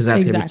 Yeah, because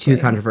that's going to be too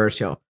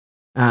controversial.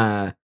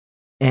 And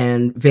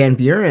Van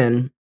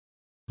Buren,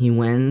 he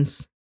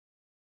wins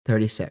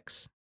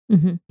 36,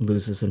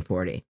 loses in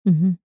 40.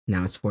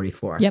 Now it's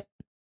 44. Yep.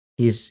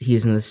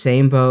 He's in the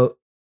same boat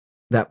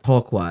that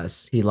Polk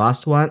was. He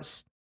lost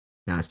once.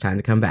 Now it's time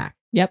to come back.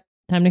 Yep.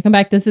 Time to come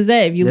back. This is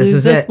it. If you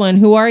lose this one,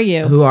 who are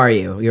you? Who are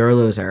you? You're a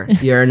loser.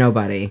 You're a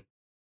nobody.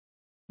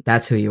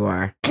 That's who you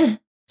are.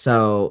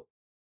 So.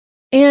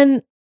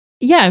 And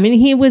yeah, I mean,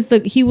 he was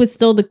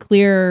still the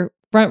clear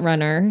front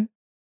runner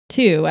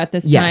too at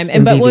this time.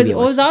 And but what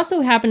was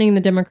also happening in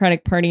the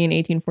Democratic Party in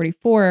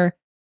 1844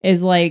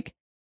 is like,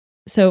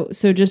 so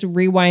just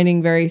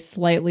rewinding very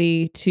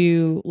slightly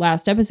to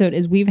last episode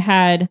is we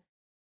had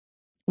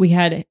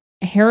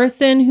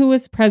Harrison, who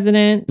was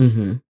president,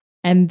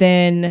 and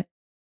then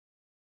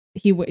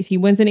he wins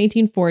in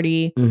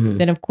 1840.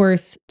 Then of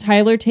course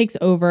Tyler takes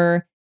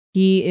over.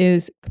 He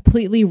is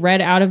completely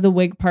read out of the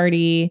Whig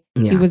Party.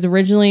 He was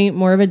originally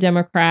more of a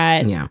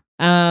Democrat.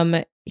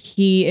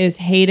 He is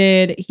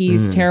hated.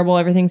 He's terrible.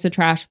 Everything's a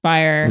trash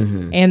fire.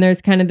 And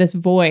there's kind of this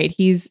void.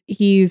 He's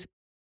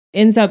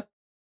ends up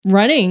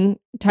running.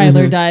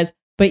 Tyler does,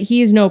 but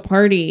he's no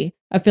party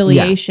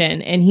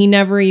affiliation, and he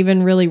never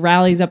even really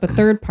rallies up a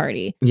third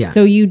party.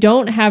 So you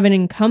don't have an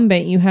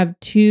incumbent. You have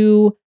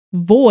two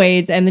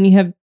voids, and then you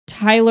have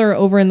Tyler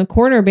over in the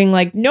corner being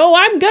like, no,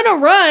 I'm gonna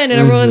run, and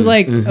everyone's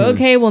like,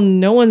 okay, well,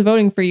 no one's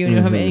voting for you, and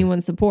you don't have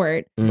anyone's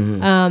support.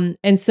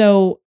 And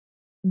so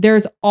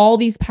there's all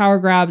these power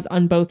grabs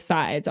on both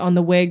sides, on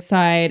the Whig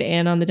side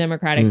and on the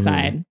Democratic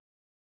side.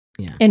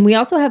 And we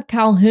also have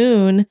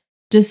Calhoun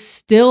just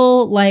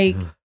still like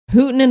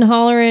hooting and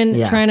hollering,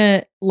 trying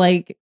to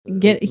like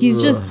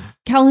he's just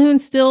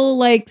Calhoun's still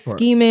like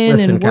scheming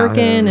and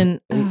working,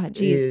 Calhoun. And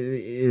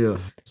geez.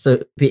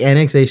 So the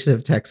annexation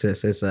of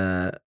Texas is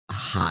a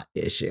hot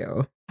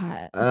issue.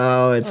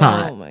 Oh, it's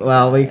hot.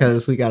 Well,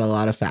 because we got a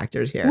lot of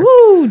factors here.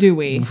 Woo, do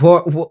we?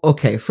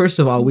 Okay, first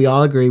of all, we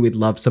all agree we'd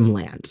love some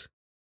land.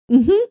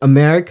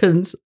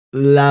 Americans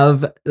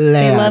love land.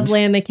 They love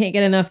land. They can't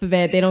get enough of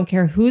it. They don't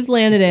care whose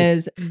land it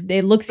is.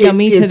 It looks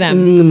yummy to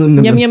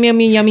them. Yummy, yummy,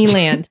 yummy, yummy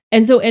land.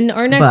 And so in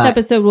our next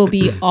episode will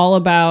be all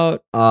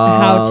about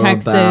how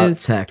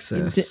Texas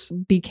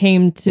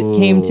came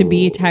to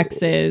be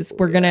Texas.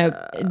 We're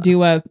gonna do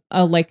was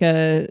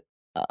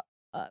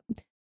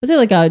it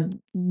like a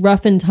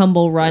rough and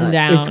tumble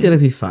rundown? It's gonna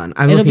be fun.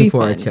 I'm looking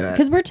forward to it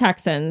because we're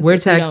Texans. We're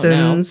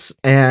Texans,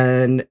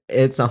 and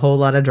it's a whole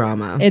lot of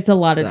drama. It's a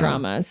lot of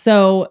drama.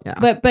 So,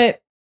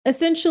 but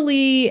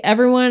essentially,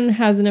 everyone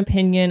has an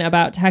opinion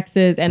about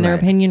Texas, and their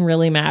opinion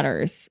really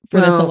matters for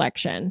this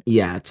election.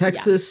 Yeah,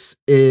 Texas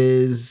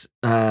is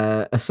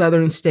a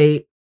southern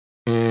state,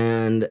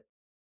 and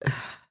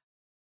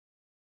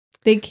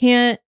they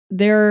can't.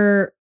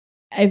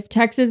 If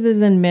Texas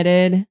is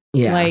admitted,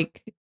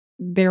 like,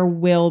 there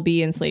will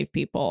be enslaved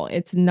people.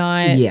 It's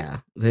not.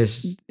 Yeah,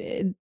 there's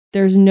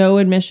no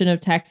admission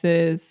of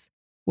Texas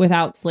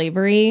without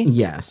slavery.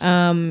 Yes.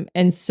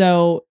 And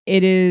so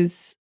it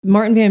is.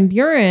 Martin Van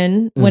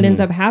Buren, what ends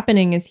up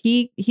happening is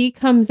he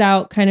comes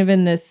out kind of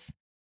in this.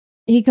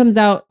 He comes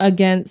out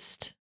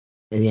against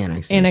the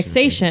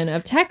annexation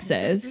of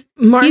Texas.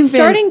 He's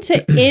starting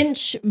to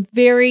inch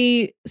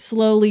very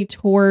slowly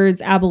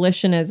towards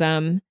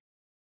abolitionism,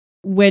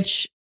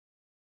 which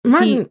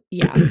Martin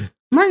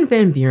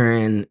Van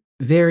Buren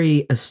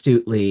very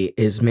astutely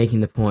is making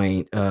the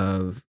point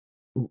of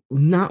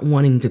not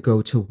wanting to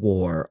go to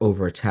war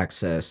over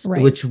Texas,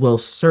 which will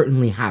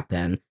certainly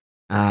happen,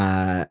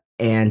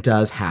 and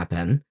does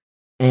happen.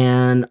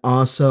 And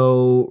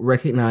also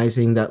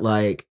recognizing that,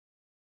 like,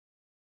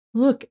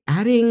 look,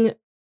 adding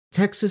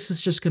Texas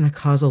is just going to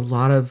cause a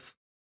lot of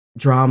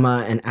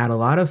drama and add a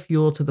lot of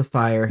fuel to the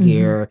fire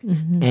here.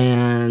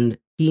 And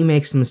he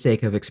makes the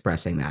mistake of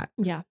expressing that.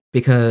 Yeah.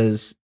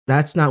 Because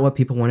that's not what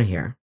people want to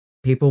hear.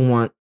 People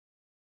want,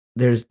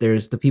 there's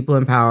the people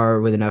in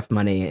power with enough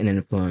money and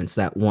influence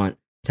that want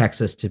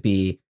Texas to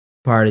be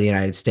part of the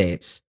United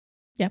States.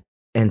 Yep.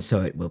 And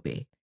so it will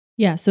be.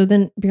 Yeah. So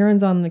then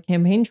Buren's on the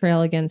campaign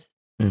trail against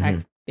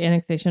the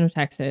annexation of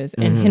Texas,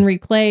 and Henry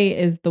Clay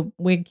is the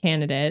Whig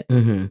candidate,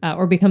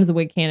 or becomes the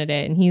Whig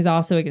candidate, and he's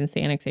also against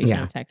the annexation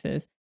of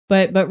Texas.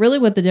 But really,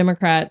 what the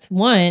Democrats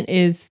want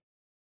is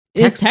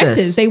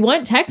Texas. They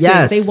want Texas.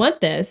 Yes. They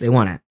want this. They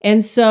want it.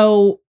 And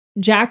so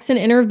Jackson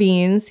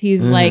intervenes.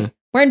 He's like,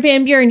 Martin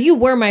Van Buren, you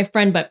were my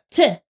friend, but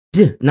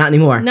not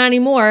anymore. Not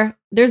anymore.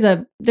 There's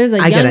a I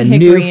young got a Hickory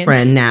new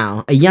friend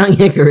now. A young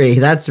Hickory.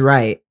 That's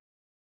right.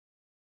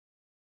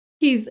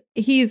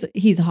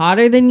 He's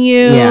hotter than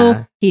you.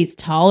 Yeah. He's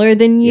taller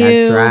than you.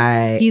 That's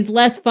right. He's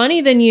less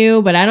funny than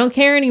you, but I don't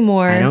care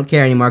anymore. I don't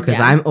care anymore because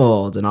I'm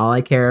old and all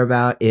I care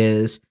about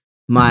is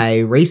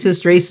my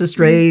racist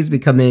rays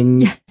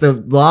becoming the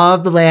law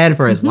of the land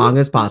for as long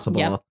as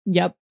possible.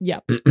 Yep.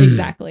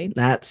 Exactly.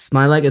 That's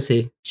my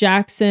legacy.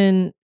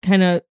 Jackson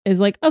kind of is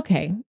like,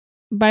 okay,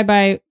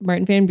 bye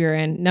Martin Van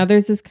Buren. Now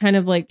there's this kind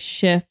of like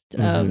shift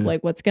of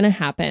like what's going to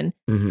happen.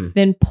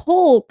 Then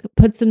Polk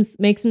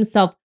makes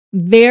himself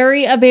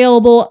very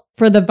available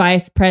for the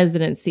vice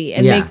presidency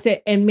and makes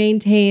it and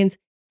maintains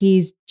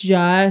he's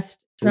just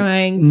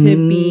trying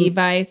to be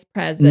vice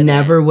president.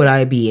 Never would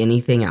I be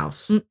anything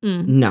else.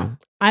 No.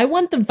 I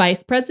want the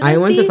vice presidency. I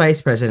want the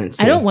vice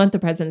presidency. I don't want the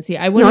presidency.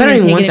 I wouldn't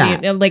even take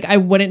it if you, I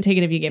wouldn't take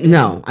it if you gave me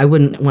No, I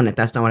wouldn't want it.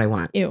 That's not what I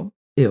want. Ew.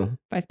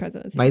 Vice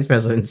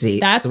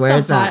presidency. That's where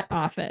it's hot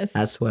office.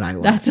 That's what I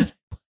want.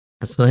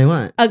 That's what I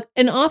want.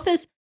 An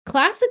office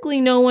classically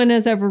no one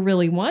has ever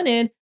really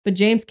wanted, but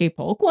James K.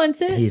 Polk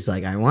wants it. He's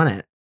like, I want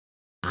it.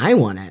 I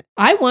want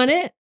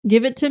it.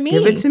 Give it to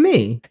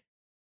me.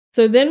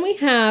 So then we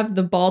have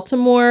the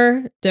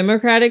Baltimore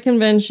Democratic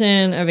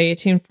Convention of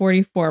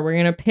 1844. We're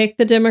going to pick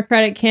the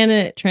Democratic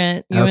candidate,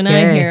 Trent. You and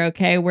I here,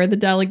 okay? We're the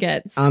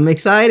delegates. I'm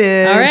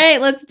excited. All right,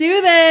 let's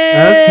do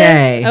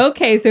this.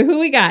 Okay, so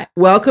who we got?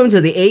 Welcome to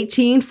the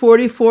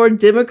 1844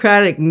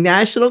 Democratic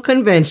National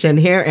Convention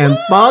here in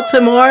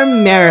Baltimore,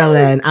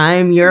 Maryland.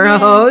 I'm your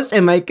host,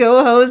 and my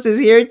co-host is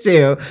here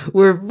too.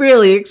 We're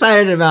really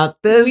excited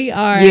about this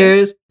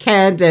year's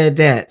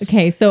candidates.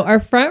 Okay, so our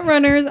front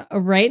runners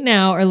right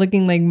now are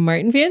looking like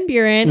Martin Van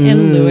Buren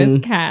and Lewis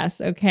Cass,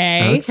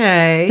 okay?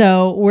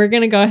 So we're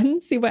going to go ahead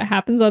and see what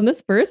happens on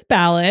this first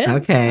ballot.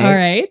 Okay. All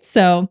right,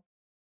 so...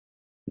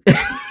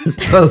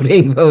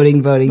 voting. And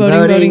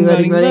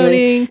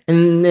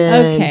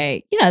then...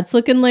 Okay, yeah, it's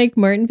looking like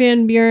Martin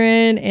Van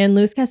Buren and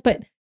Lewis Cass,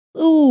 but,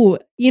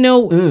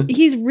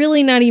 he's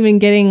really not even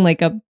getting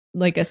like a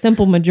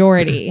simple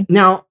majority.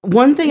 Now,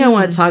 one thing I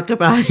want to talk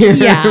about here,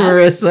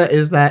 Marissa,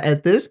 is that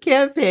at this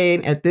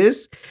campaign, at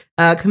this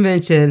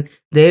convention,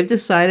 they've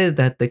decided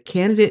that the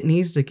candidate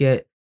needs to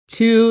get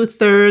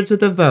 2/3 of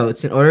the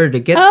votes in order to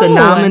get the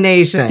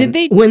nomination.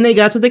 When they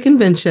got to the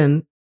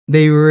convention,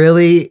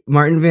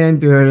 Martin Van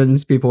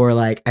Buren's people were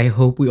like, I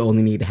hope we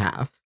only need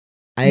half.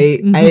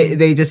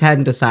 They just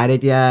hadn't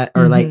decided yet,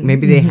 or like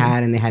maybe they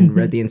had and they hadn't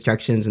read the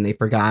instructions and they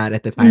forgot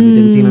at the time. It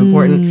didn't seem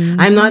important.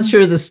 I'm not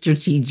sure the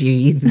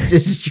strategy.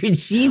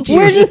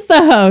 We're just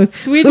the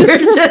hosts. We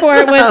just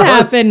report what's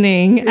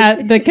happening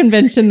at the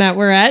convention that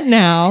we're at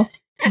now.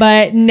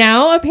 But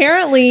now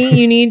apparently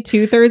you need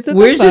 2/3 of the vote.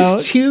 We're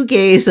just two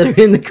gays that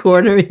are in the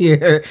corner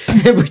here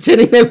and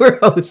pretending that we're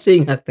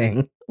hosting a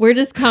thing. We're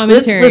just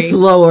commentary. Let's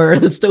lower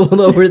this.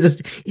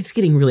 It's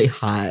getting really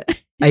hot.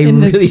 In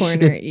this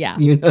corner, yeah.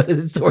 You know,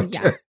 it's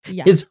torture.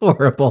 Yeah. It's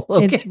horrible.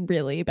 Okay. It's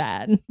really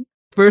bad.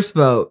 First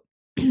vote.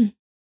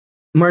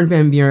 Martin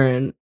Van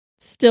Buren.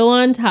 Still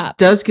on top.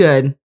 Does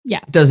good. Yeah.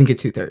 Doesn't get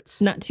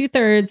 2/3. Not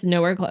 2/3,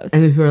 nowhere close.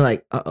 And people are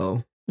like,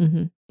 uh-oh.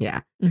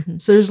 Yeah.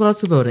 So there's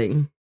lots of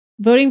voting.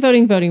 Voting.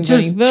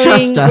 Trust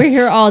us. We're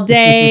here all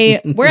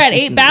day. We're at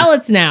 8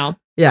 ballots now.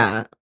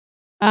 Yeah.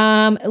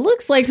 It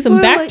looks like people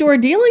some backdoor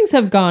dealings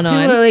have gone on.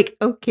 People are like,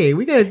 okay,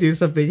 we got to do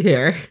something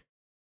here.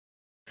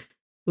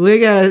 We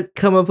got to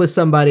come up with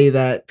somebody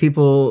that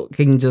people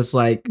can just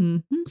like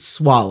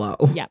swallow.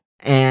 Yeah.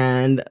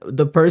 And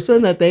the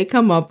person that they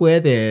come up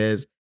with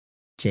is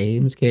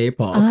James K.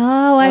 Polk.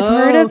 Oh, I've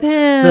heard of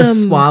him. The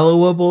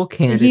swallowable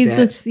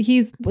candidate.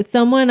 He's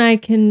someone I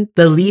can...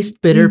 The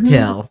least bitter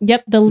pill.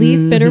 Yep, the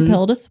least bitter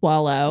pill to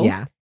swallow.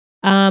 Yeah.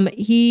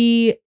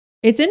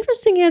 It's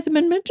interesting he hasn't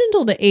been mentioned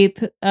till the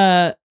 8th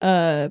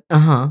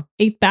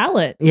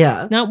ballot.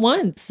 Yeah. Not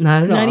once.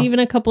 Not at all. Not even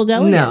a couple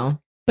delegates. No.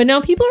 But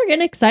now people are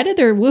getting excited.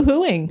 They're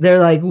woohooing. They're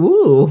like,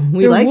 woo,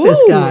 we like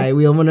this guy.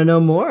 We want to know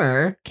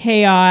more.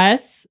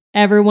 Chaos.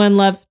 Everyone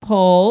loves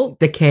Polk.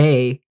 The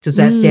K. Does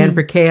that stand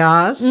for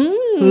chaos?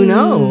 Who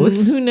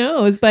knows?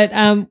 But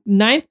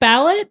 9th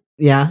ballot.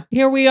 Yeah.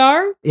 Here we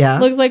are. Yeah.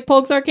 Looks like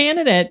Polk's our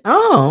candidate.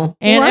 Oh.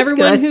 And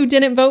everyone who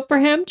didn't vote for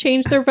him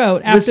changed their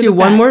vote. Let's do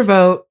one more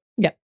vote.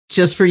 Yep.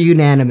 Just for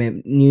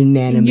unanimity.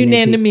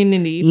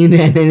 Unanimity.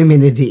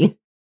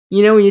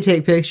 You know when you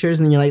take pictures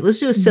and then you're like,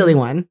 let's do a silly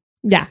one.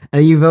 Yeah.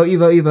 And you vote,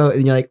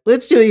 and you're like,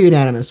 let's do a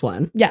unanimous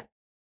one. Yeah.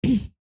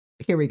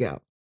 Here we go.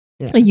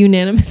 Yeah. A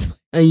unanimous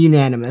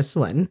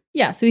one.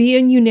 Yeah, so he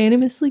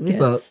unanimously gets.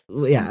 Vote.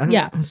 Yeah.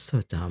 Yeah. That's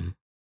so dumb.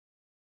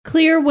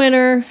 Clear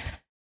winner.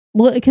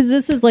 Well, because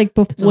this is like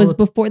was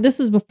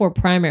before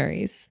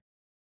primaries.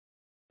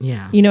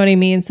 Yeah. You know what I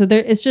mean? So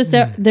it's just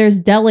there's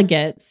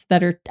delegates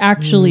that are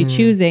actually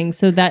choosing.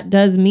 So that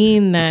does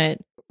mean that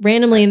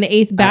randomly in the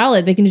 8th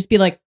ballot, they can just be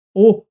like,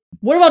 oh,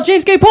 what about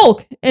James K.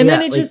 Polk? And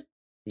then it just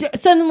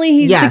suddenly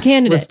he's the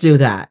candidate. Let's do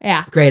that.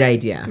 Yeah. Great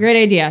idea.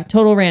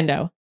 Total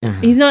rando.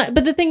 He's not,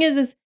 but the thing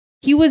is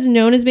he was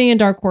known as being a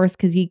dark horse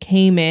because he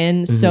came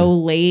in so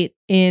late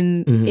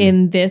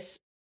in this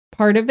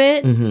part of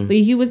it, but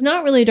he was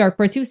not really a dark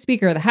horse. He was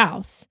Speaker of the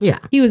House. Yeah.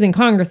 He was in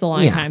Congress a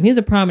long time. He was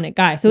a prominent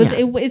guy. So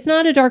it's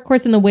not a dark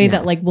horse in the way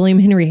that like William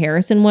Henry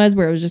Harrison was,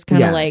 where it was just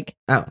kind of like,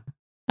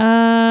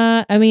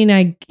 I mean,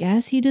 I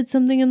guess he did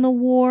something in the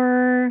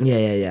war.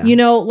 Yeah. You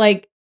know,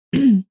 like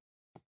he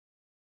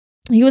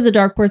was a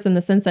dark horse in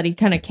the sense that he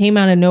kind of came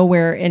out of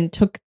nowhere and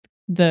took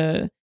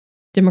the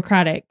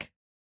Democratic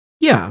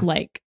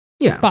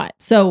spot.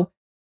 So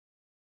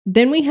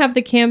then we have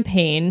the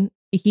campaign.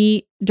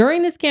 He,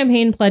 during this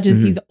campaign,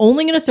 pledges he's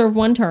only going to serve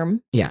one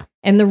term. Yeah.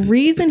 And the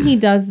reason he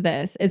does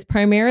this is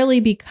primarily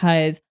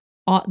because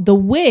the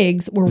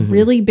Whigs were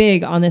really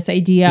big on this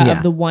idea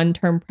of the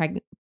one-term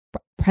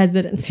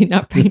presidency,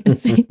 not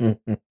pregnancy.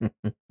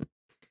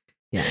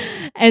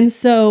 And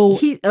so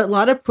a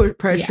lot of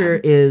pressure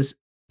is,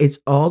 it's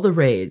all the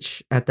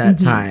rage at that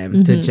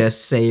time to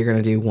just say you're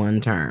going to do one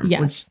term.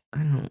 Yes.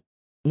 Which,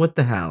 what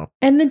the hell?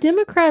 And the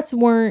Democrats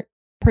weren't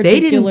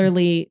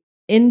particularly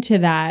into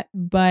that,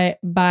 but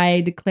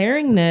by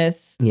declaring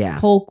this,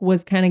 Polk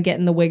was kind of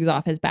getting the Whigs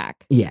off his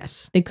back.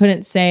 Yes. They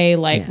couldn't say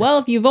like, well,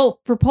 if you vote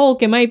for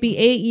Polk, it might be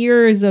 8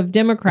 years of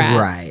Democrats.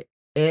 Right.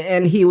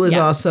 And he was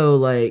also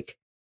like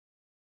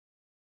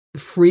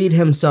freed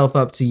himself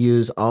up to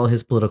use all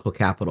his political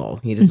capital.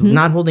 He is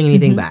not holding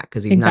anything back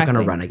because he's not going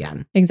to run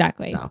again.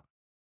 Exactly. So.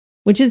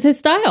 Which is his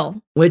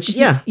style. Which,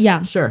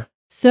 sure.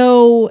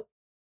 So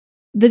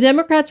the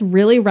Democrats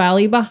really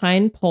rally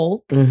behind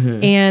Polk,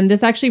 and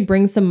this actually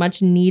brings some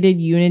much needed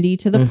unity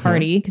to the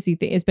party because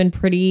it's been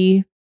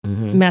pretty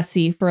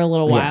messy for a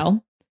little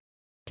while.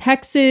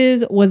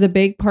 Texas was a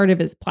big part of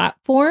his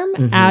platform,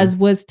 as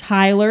was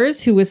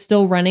Tyler's, who was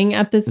still running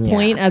at this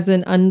point as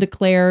an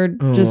undeclared,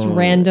 just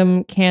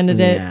random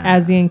candidate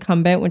as the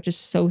incumbent, which is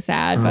so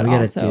sad. But we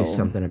gotta also do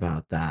something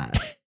about that.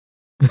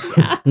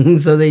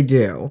 So they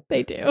do.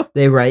 They do.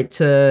 They write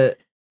to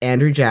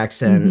Andrew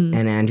Jackson,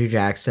 and Andrew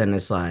Jackson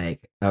is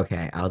like,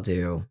 okay, I'll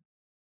do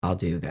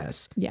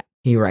this. Yeah.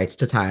 He writes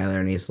to Tyler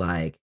and he's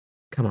like,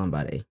 come on,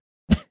 buddy.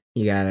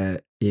 You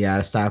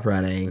gotta stop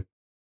running.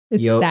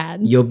 It's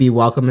sad. You'll be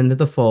welcome into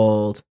the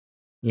fold.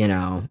 You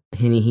know,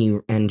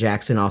 and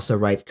Jackson also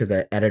writes to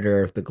the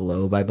editor of the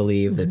Globe, I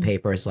believe. The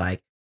paper is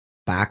like,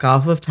 back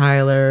off of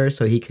Tyler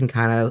so he can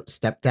kind of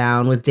step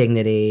down with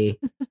dignity.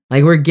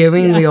 Like, we're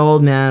giving the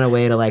old man a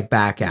way to like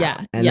back out.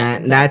 Yeah.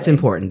 And that's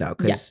important though,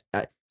 because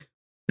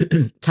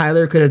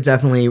Tyler could have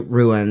definitely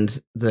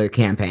ruined the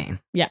campaign.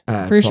 Yeah,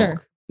 for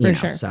sure.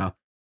 So,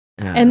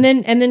 and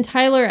then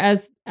Tyler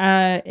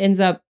ends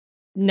up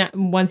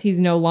once he's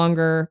no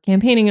longer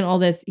campaigning and all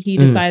this, he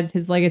decides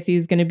his legacy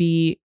is going to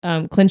be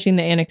clinching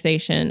the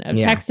annexation of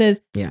Texas,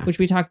 which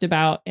we talked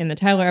about in the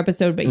Tyler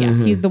episode. But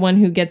yes, he's the one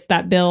who gets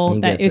that bill.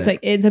 Like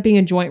ends up being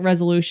a joint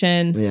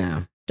resolution.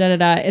 Yeah,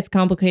 It's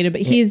complicated, but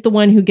he's the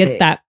one who gets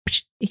that.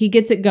 He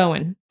gets it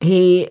going.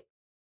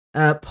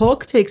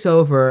 Polk takes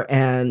over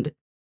and.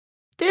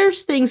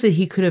 There's things that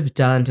he could have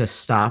done to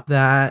stop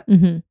that,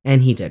 and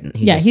he didn't.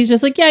 He's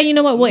just like, you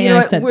know what?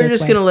 We're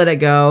just going to let it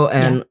go,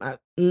 and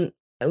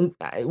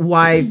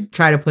why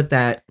try to put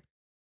that,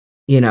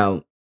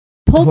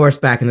 horse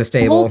back in the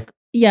stable?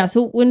 Polk,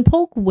 so when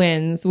Polk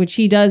wins, which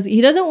he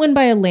doesn't win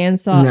by a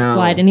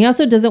landslide, and he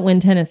also doesn't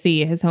win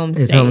Tennessee, his home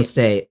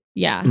state.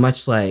 Yeah.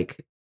 Much like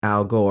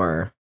Al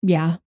Gore.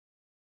 Yeah.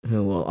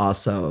 Who will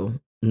also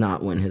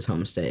not win his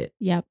home state.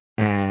 Yep.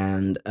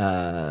 And,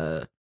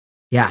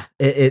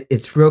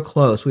 it's real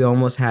close. We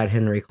almost had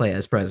Henry Clay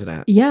as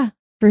president. Yeah,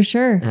 for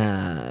sure.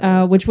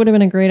 Which would have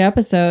been a great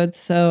episode.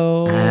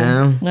 So,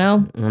 well,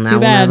 now we'll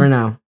never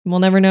know. We'll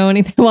never know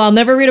anything. Well, I'll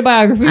never read a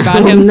biography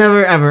about him.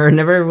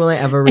 Never will I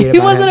ever read about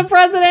him. He wasn't a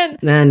president.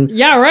 Then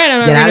yeah, right.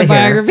 I'm not reading a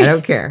biography. I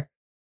don't care.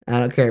 I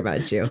don't care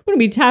about you. I'm gonna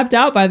be tapped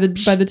out by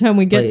the time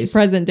we get to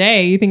present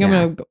day. You think I'm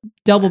gonna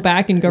go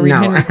back and go read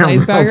Henry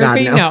Clay's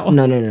biography? God,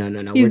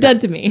 no. He's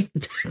dead to me.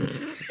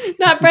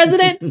 Not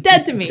president.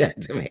 Dead to me.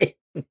 Dead to me.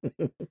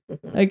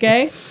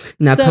 Okay.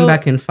 Now come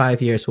back in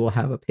 5 years. We'll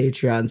have a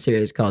Patreon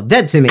series called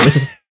 "Dead to Me."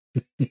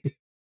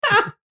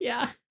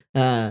 Yeah.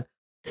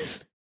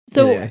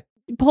 So anyway.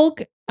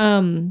 Polk.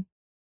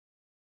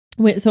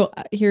 Wait. So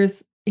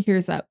here's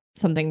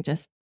something.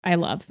 Just I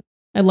love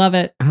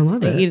it.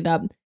 I eat it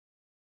up.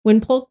 When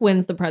Polk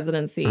wins the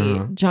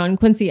presidency, John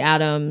Quincy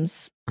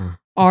Adams,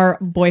 our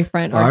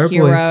boyfriend, our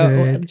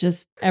hero,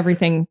 just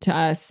everything to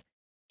us,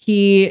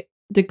 he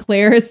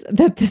declares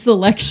that this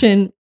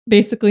election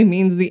basically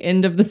means the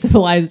end of the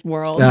civilized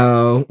world.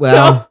 Oh,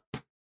 well.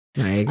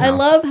 There you go. I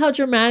love how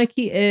dramatic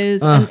he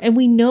is. And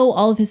we know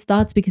all of his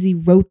thoughts because he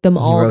wrote them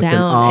all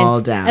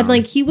down. And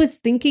like he was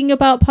thinking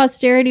about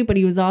posterity, but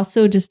he was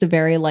also just a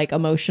very like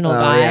emotional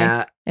guy.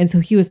 Yeah. And so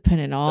he was putting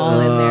it all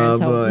in there. And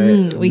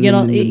so we get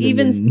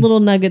even little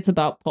nuggets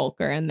about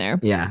Polk are in there.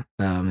 Yeah.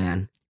 Oh,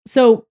 man.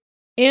 So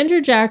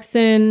Andrew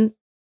Jackson,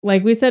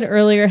 like we said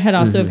earlier, had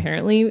also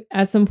apparently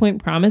at some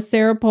point promised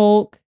Sarah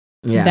Polk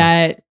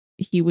that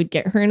he would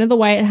get her into the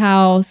White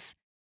House.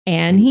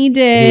 And he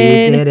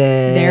did. He did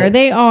it. There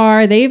they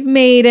are. They've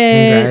made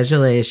it.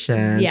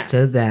 Congratulations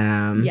to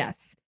them.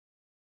 Yes.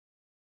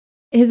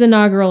 His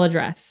inaugural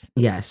address.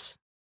 Yes.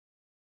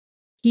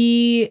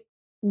 he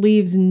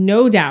leaves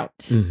no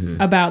doubt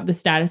about the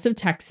status of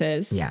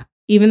Texas. Yeah.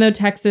 Even though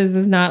Texas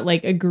is not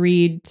like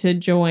agreed to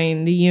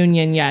join the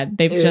Union yet,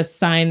 they've just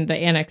signed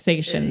the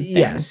annexation thing.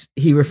 Yes,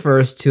 he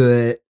refers to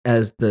it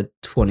as the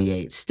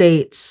 28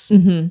 states,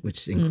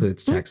 which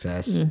includes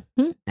Texas.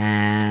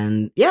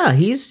 And yeah,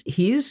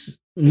 he's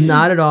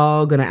not at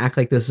all going to act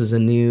like this is a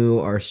new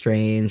or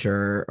strange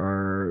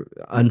or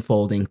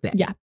unfolding thing.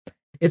 Yeah.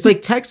 It's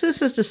like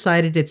Texas has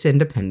decided it's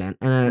independent.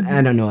 And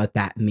I don't know what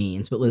that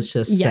means, but let's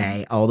just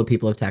say all the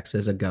people of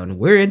Texas are going,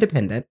 we're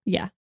independent.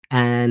 Yeah.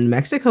 And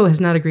Mexico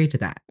has not agreed to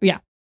that. Yeah.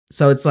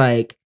 So it's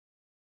like,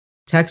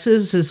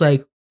 Texas is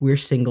like, we're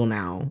single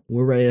now.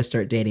 We're ready to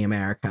start dating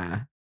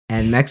America.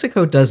 And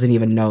Mexico doesn't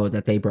even know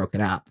that they broke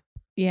it up.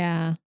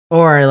 Yeah.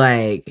 Or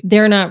like...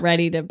 They're not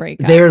ready to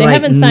break up. They like,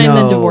 haven't signed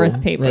the divorce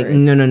papers. Like,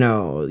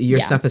 no.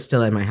 Your stuff is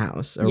still in my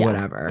house or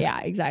whatever.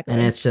 Yeah, exactly.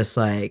 And it's just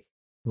like...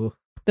 Oof.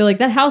 They're like,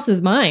 that house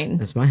is mine.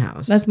 That's my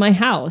house. That's my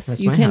house.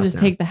 That's you can't just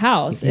take the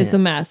house. It's a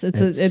mess.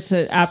 It's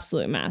an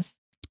absolute mess.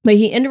 But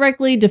he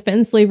indirectly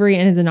defends slavery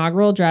in his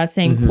inaugural address,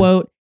 saying,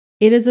 quote,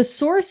 "It is a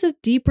source of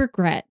deep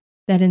regret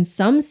that in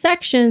some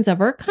sections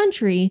of our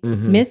country,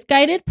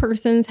 misguided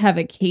persons have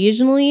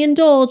occasionally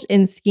indulged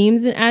in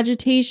schemes and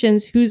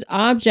agitations whose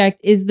object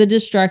is the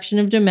destruction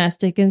of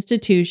domestic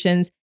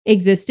institutions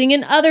existing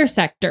in other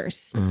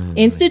sectors.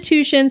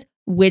 Institutions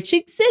which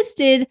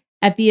existed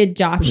at the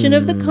adoption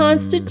of the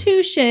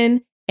Constitution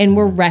and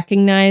were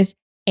recognized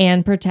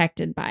and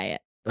protected by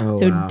it."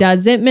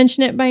 Doesn't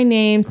mention it by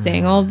name,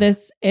 saying all of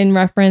this in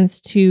reference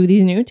to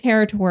these new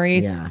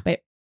territories. Yeah.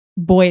 But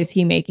boy, is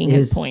he making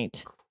his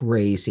point.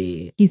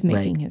 Crazy. He's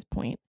making his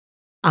point.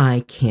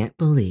 I can't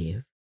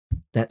believe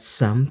that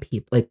some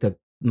people, like the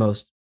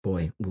most,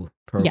 pearl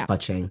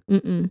clutching.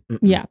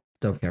 Yeah.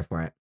 Don't care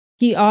for it.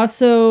 He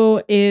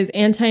also is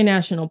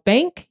anti-national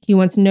bank. He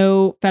wants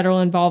no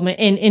federal involvement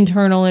in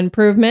internal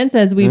improvements,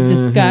 as we've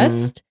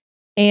discussed.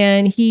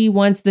 And he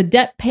wants the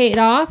debt paid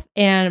off,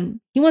 and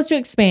he wants to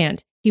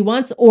expand. He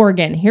wants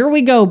Oregon. Here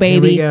we go,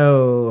 baby. Here we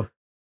go.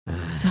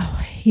 So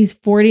he's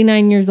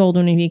 49 years old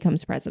when he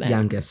becomes president.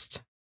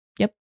 Youngest.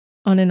 Yep.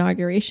 On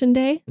Inauguration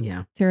Day.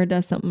 Yeah. Sarah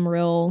does something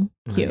real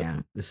cute. Oh, yeah.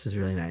 This is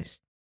really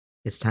nice.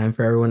 It's time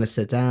for everyone to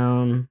sit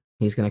down.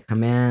 He's going to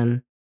come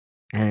in.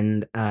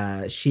 And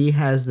she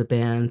has the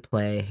band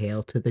play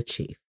Hail to the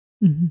Chief.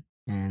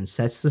 And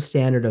sets the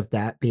standard of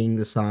that being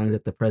the song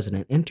that the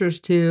president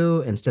enters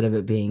to instead of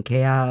it being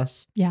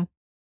chaos. Yeah.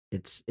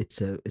 It's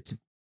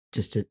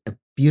just a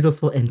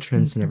beautiful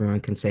entrance and everyone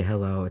can say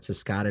hello. It's a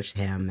Scottish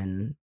hymn.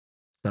 And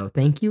so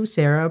thank you,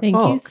 Sarah. Thank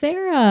Polk, you,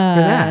 Sarah.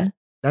 for that.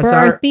 That's for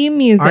our theme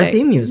music. Our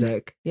theme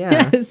music.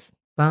 Yeah. Yes.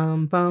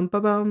 Bum, bum,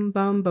 ba, bum,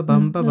 bum, ba,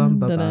 bum, ba, bum,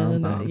 ba,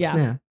 bum, bum.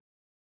 Yeah.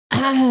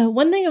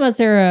 One thing about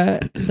Sarah,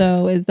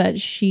 though, is that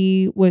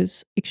she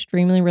was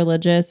extremely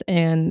religious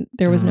and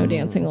there was no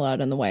dancing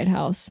allowed in the White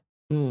House.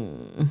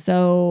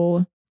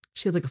 So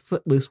she had like a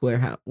footloose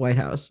White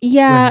House.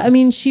 Yeah. I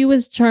mean, she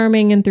was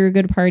charming and threw a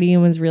good party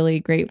and was really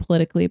great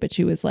politically, but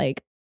she was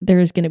like,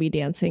 there's going to be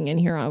dancing in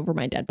here over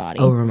my dead body.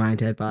 Over my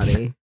dead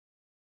body.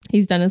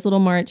 He's done his little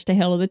march to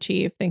Hail to the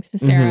Chief, thanks to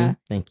Sarah.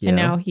 Thank you. And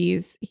now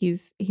he's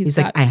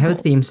like, I have a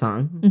theme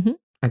song.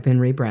 I've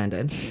been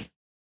rebranded.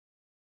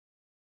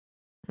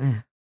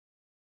 Yeah.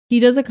 He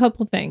does a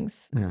couple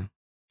things. Yeah.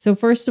 So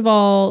first of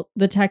all,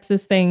 the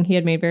Texas thing he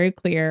had made very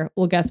clear.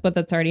 Well, guess what?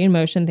 That's already in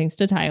motion thanks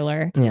to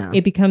Tyler. Yeah.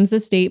 It becomes a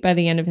state by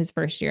the end of his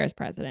first year as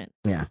president.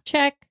 Yeah.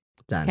 Check.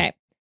 Done. Okay.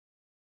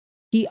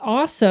 He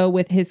also,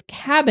 with his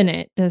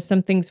cabinet, does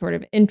something sort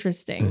of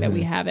interesting that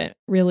we haven't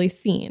really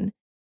seen.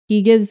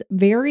 He gives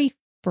very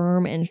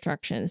firm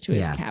instructions to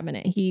his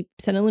cabinet. He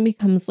suddenly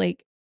becomes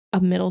like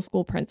a middle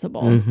school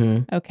principal.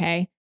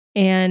 Okay.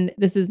 And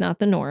this is not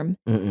the norm.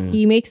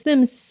 He makes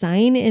them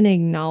sign an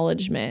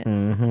acknowledgement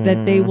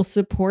that they will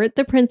support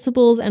the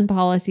principles and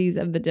policies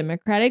of the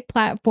Democratic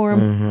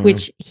platform,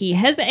 which he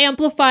has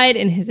amplified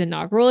in his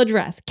inaugural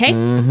address. Okay.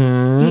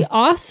 He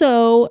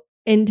also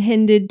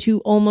intended to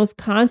almost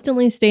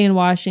constantly stay in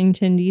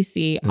Washington,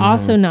 D.C.,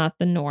 also not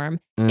the norm.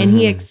 And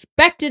he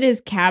expected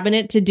his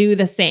cabinet to do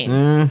the same.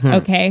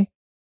 Okay.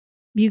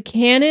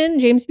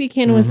 James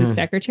Buchanan was the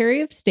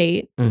Secretary of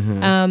State.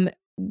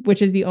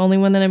 Which is the only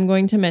one that I'm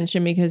going to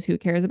mention because who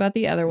cares about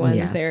the other ones?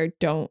 Yes.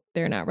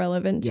 They're not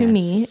relevant to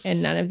me,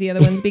 and none of the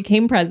other ones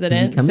became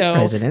president. so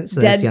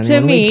dead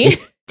to me.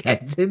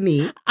 Dead to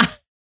me.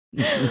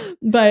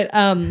 But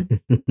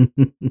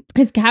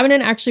his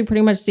cabinet actually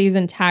pretty much stays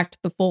intact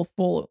the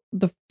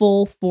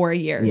full 4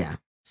 years. Yeah.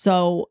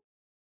 So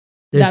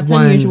that's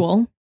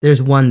unusual.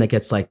 There's one that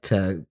gets like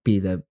to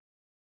be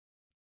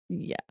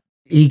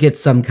he gets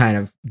some kind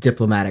of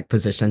diplomatic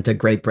position to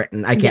Great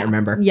Britain. I can't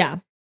remember. Yeah.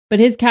 But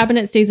his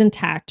cabinet stays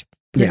intact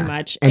pretty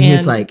much. And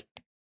he's like,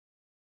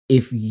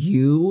 if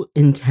you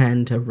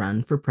intend to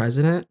run for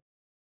president,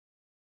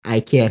 I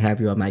can't have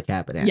you on my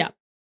cabinet. Yeah.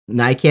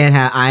 And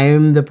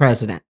I'm the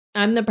president.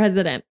 I'm the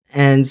president.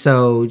 And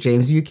so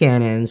James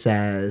Buchanan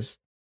says,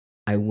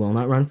 I will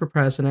not run for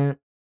president.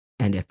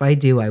 And if I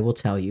do, I will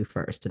tell you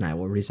first and I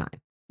will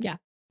resign. Yeah.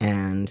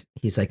 And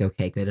he's like,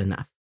 okay, good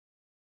enough.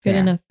 Good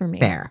enough for me.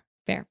 Fair.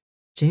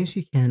 James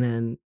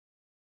Buchanan,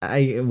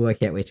 I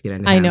can't wait to get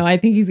into him. I know. I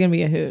think he's gonna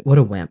be a hoot. What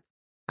a wimp.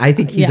 I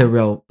think he's a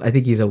real. I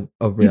think he's a real.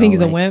 You think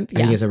he's a wimp? I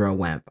think he's a real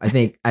wimp. I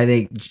think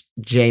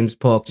James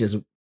Polk just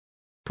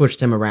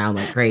pushed him around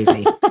like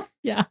crazy.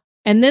 Yeah.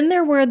 And then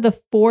there were the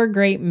 4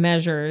 great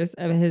measures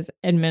of his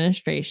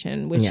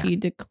administration, which he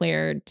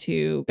declared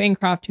to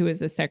Bancroft, who is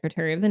the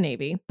Secretary of the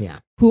Navy. Yeah.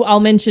 Who I'll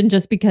mention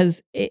just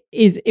because it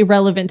is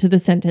irrelevant to the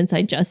sentence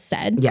I just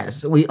said.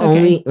 Yes. We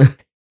only.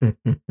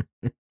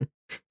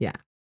 Yeah.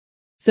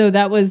 So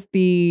that was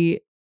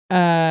the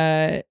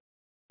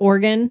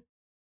Oregon.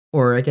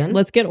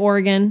 Let's get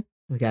Oregon.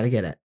 We got to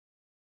get it.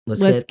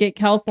 Let's get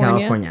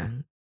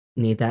California.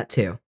 Need that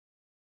too.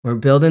 We're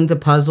building the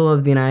puzzle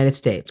of the United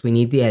States. We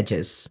need the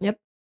edges. Yep.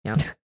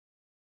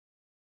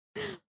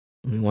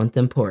 We want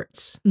them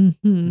ports.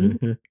 Mm-hmm.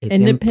 Mm-hmm. It's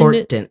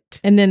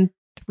important. And then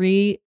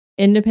 3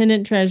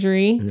 independent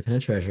treasury.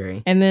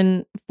 And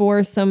then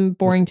 4 some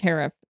boring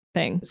tariff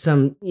thing.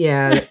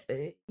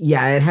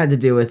 It had to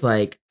do with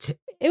like...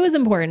 it was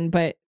important,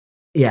 but...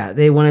 Yeah,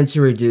 they wanted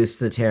to reduce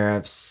the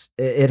tariffs.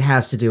 It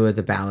has to do with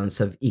the balance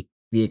of the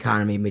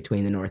economy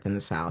between the North and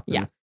the South.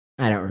 Yeah.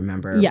 I don't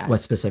remember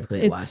what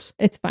specifically it was.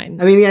 It's fine.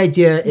 I mean, the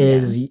idea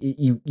is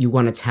you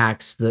want to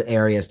tax the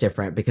areas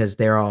different because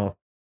they're all,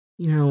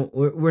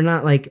 we're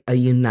not like a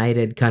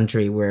united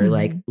country. We're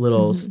like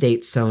little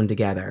states sewn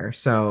together.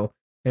 So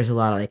there's a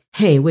lot of like,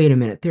 hey, wait a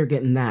minute, they're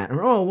getting that.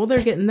 Or, oh, well,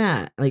 they're getting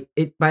that. Like,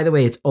 by the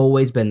way, it's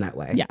always been that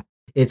way. Yeah.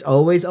 It's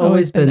always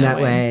been that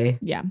way.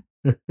 Yeah.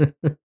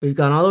 We've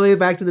gone all the way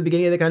back to the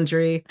beginning of the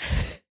country.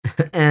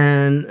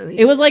 And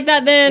it was like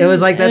that then. It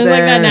was like that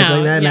then. It's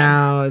like that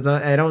now.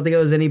 I don't think it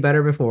was any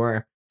better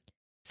before.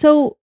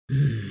 So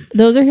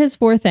those are his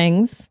 4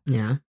 things.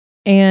 Yeah.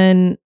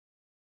 And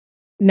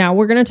now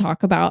we're going to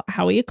talk about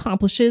how he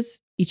accomplishes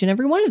each and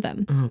every one of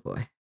them. Oh,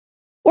 boy.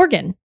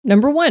 Oregon,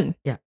 number 1.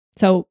 Yeah.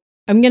 So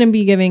I'm going to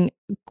be giving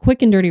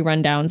quick and dirty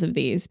rundowns of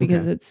these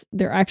because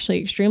they're actually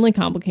extremely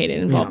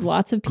complicated, involve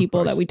lots of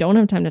people that we don't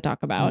have time to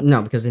talk about.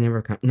 No, because none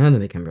of them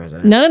become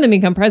president. None of them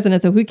become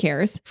president, so who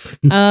cares?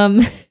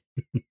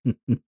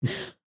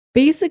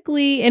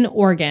 Basically, in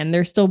Oregon,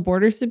 there's still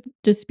border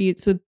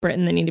disputes with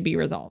Britain that need to be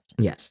resolved.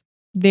 Yes.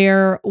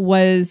 There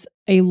was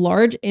a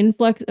large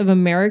influx of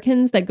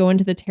Americans that go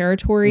into the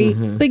territory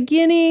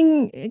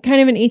beginning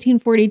kind of in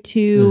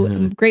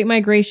 1842. Great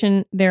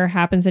Migration there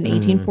happens in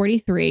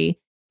 1843.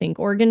 Think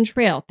Oregon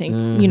Trail. Think,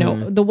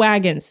 the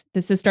wagons.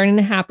 This is starting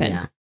to happen.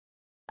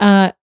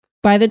 Yeah.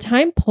 By the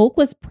time Polk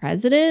was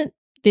president,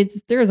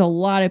 there's a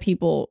lot of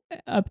people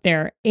up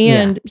there,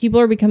 and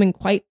people are becoming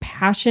quite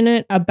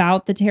passionate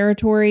about the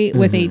territory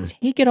with a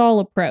take-it-all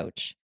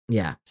approach.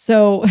 Yeah.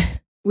 So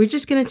we're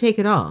just going to take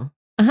it all.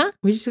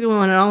 We just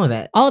want all of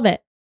it. All of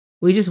it.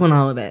 We just want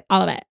all of it.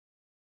 All of it.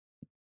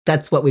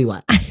 That's what we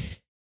want.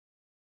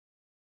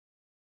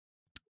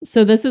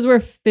 So this is where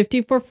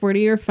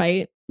 5440 or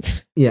fight.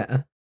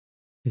 Yeah.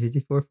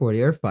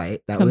 5440 or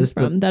fight. That was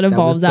that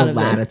evolves out of the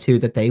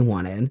latitude that they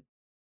wanted.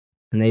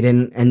 And they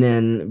didn't. And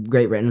then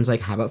Great Britain's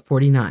like, how about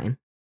 49?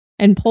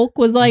 And Polk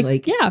was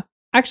like, yeah.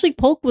 Actually,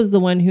 Polk was the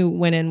one who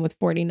went in with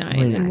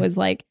 49 and was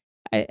like,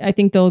 I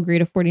think they'll agree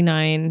to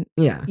 49.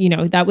 Yeah.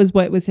 That was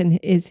what was in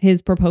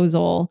his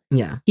proposal.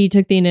 Yeah. He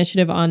took the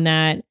initiative on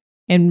that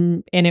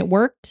and it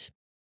worked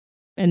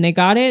and they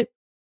got it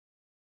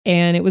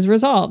and it was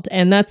resolved.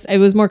 And it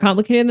was more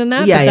complicated than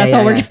that. But that's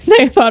all we're going to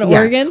say about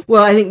Oregon.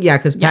 Well, I think,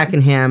 because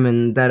Pakenham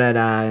and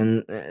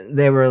and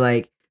they were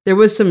like, there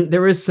was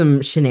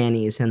some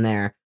shenanigans in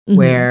there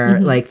where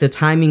like the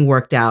timing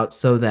worked out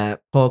so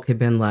that Polk had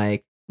been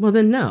like, well,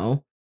 then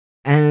no.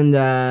 And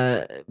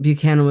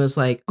Buchanan was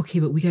like, okay,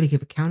 but we got to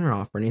give a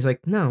counteroffer. And he's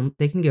like, no,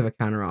 they can give a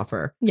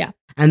counteroffer. Yeah.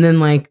 And then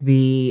like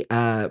the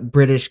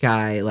British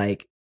guy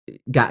like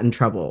got in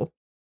trouble.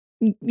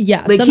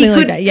 Yeah, like, something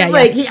like that. Yeah,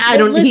 like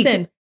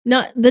listen.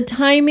 Not the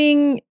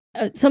timing.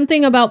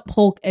 Something about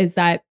Polk is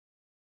that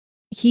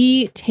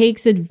he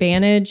takes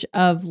advantage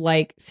of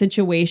like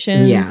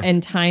situations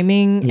and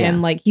timing,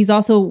 and like he's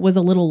also was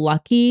a little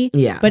lucky.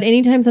 Yeah. But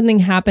anytime something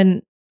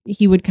happened,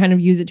 he would kind of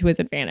use it to his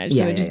advantage.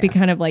 So it would just be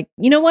kind of like,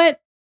 you know what?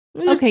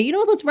 Okay, you know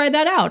what? Let's ride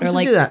that out, or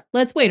like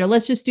let's wait, or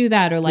let's just do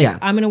that, or like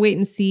I'm gonna wait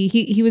and see.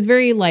 He was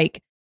very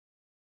like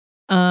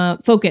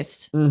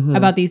focused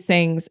about these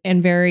things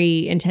and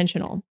very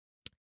intentional.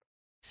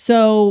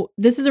 So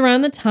this is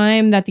around the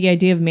time that the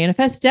idea of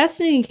manifest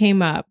destiny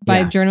came up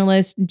by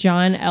journalist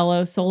John L.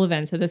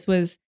 O'Sullivan. So this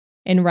was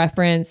in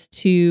reference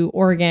to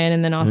Oregon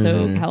and then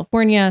also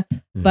California.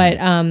 But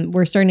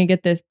we're starting to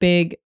get this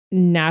big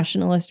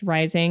nationalist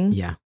rising.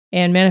 Yeah.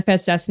 And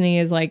manifest destiny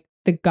is like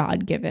the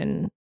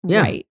God-given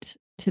right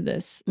to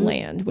this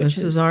land. Which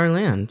this is our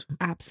land.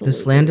 Absolutely.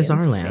 This land is insane.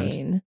 our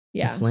land.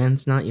 Yeah. This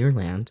land's not your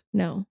land.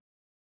 No.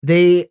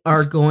 They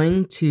are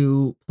going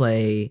to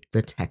play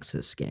the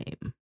Texas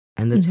game.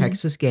 And the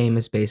Texas game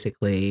is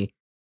basically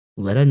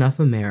let enough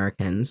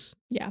Americans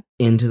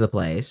into the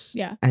place.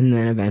 Yeah. And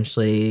then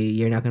eventually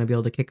you're not going to be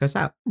able to kick us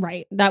out.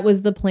 Right. That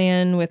was the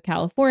plan with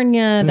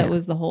California. That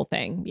was the whole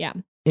thing. Yeah.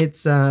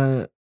 It's,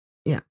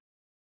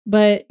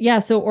 But yeah,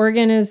 so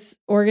Oregon's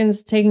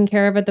taken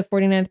care of at the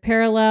 49th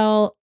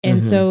parallel.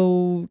 And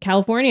so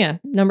California,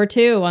 number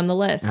 2 on the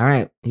list. All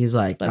right. He's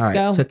like, Let's all right,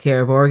 go. Took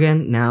care of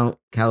Oregon. Now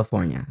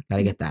California. Got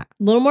to get that.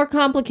 A little more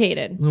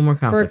complicated.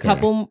 For a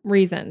couple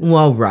reasons.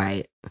 Well,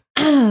 right.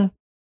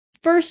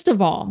 First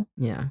of all,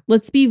 yeah.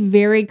 Let's be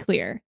very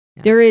clear.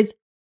 Yeah. There is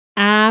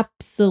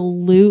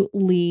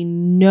absolutely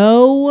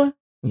no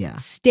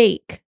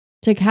stake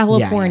to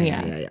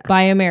California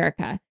by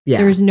America. Yeah.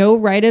 There's no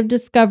right of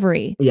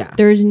discovery. Yeah.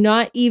 There's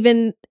not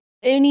even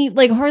any,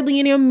 like hardly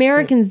any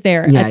Americans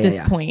there at this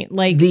point.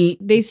 Like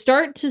they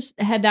start to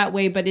head that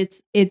way, but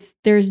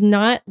there's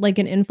not like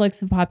an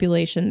influx of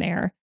population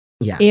there.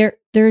 Yeah.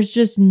 There's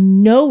just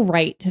no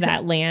right to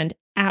that land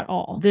at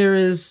all. There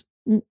is,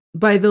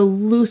 by the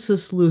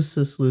loosest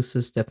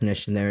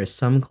definition, there is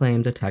some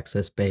claim to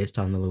Texas based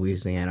on the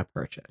Louisiana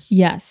Purchase.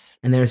 Yes.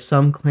 And there's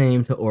some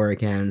claim to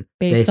Oregon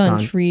based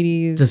on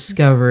treaties,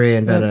 discovery,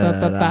 and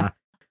But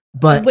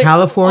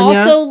California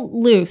also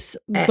loose,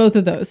 both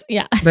of those.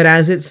 Yeah. But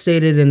as it's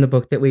stated in the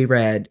book that we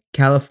read,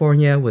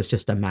 California was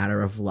just a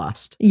matter of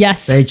lust.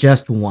 Yes. They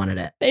just wanted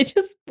it.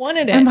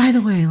 And by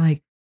the way,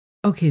 like,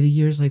 okay, the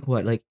year's like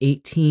what, like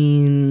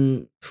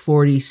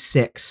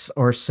 1846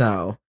 or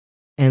so.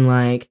 And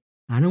like,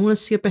 I don't want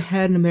to skip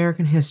ahead in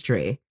American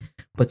history,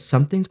 but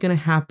something's going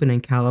to happen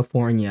in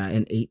California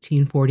in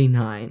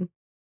 1849.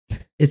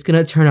 It's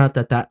going to turn out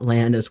that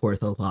land is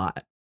worth a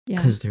lot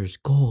because there's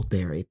gold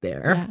buried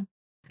there. Yeah.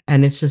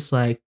 And it's just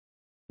like,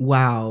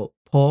 wow,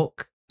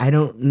 Polk, I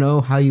don't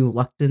know how you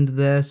lucked into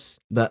this,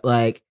 but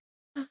like,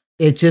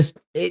 it just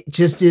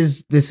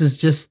is, this is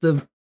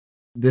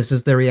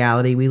the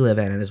reality we live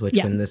in, and is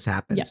when this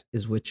happens,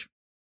 is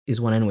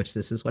one in which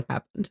this is what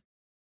happened.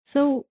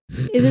 So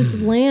this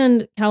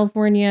land,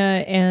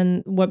 California,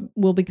 and what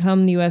will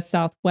become the U.S.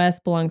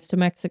 Southwest belongs to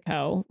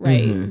Mexico,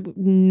 right?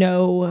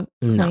 No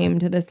claim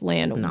to this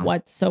land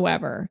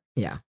whatsoever.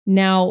 Yeah.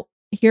 Now,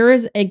 here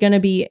is going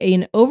to be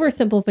an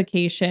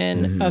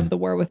oversimplification of the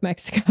war with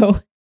Mexico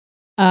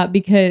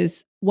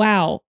because,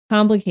 wow,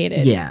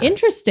 complicated. Yeah.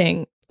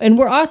 Interesting. And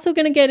we're also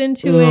going to get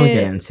into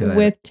it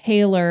with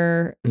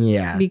Taylor.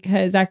 Yeah.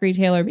 Zachary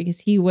Taylor, because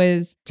he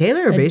was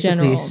Taylor basically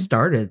general.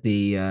 Started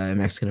the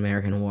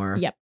Mexican-American War.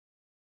 Yep.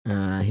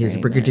 He's a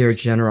brigadier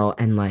general,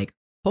 and like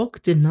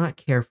Polk did not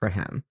care for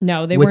him.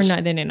 No, they were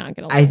not. They did not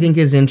get along. I think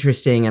is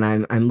interesting,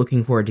 and I'm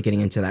looking forward to getting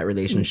into that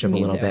relationship a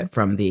little bit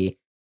from the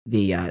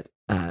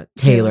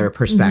Taylor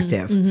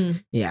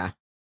perspective. Yeah.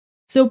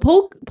 So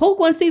Polk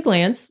wants these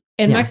lands,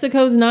 and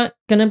Mexico's not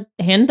going to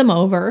hand them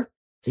over.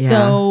 Yeah.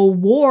 So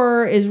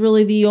war is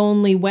really the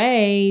only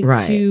way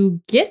to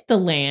get the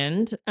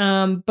land.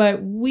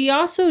 But we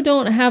also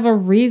don't have a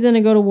reason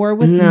to go to war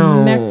with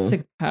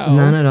Mexico.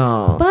 None at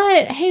all.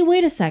 But hey,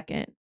 wait a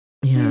second.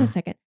 Yeah. Wait a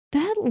second.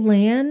 That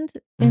land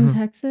in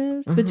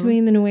Texas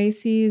between the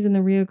Nueces and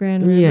the Rio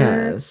Grande River.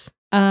 Yes.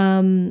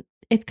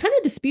 It's kind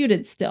of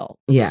disputed still.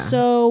 Yeah.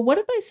 So what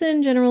if I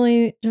send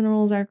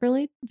General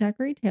Zachary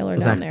Taylor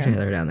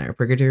down there?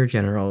 Brigadier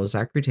General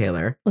Zachary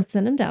Taylor. Let's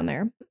send him down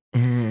there.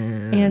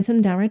 And send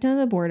him down right down to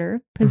the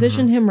border.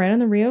 Position him right on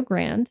the Rio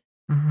Grande.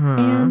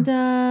 And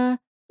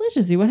let's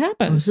just see what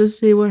happens. Let's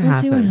see what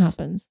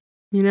happens.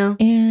 You know?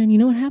 And you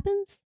know what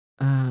happens?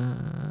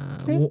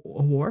 A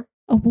war?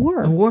 A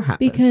war. A war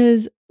happens.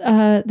 Because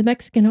the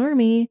Mexican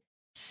army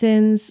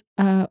sends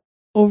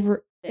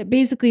over...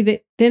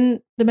 Basically,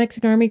 then the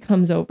Mexican army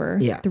comes over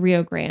the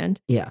Rio Grande.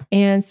 Yeah.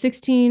 And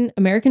 16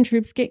 American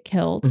troops get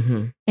killed.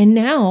 And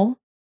now,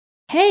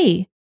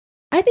 hey,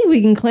 I think we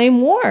can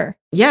claim war.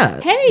 Yeah.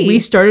 Hey. We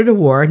started a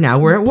war. Now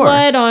we're at war.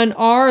 Blood on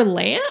our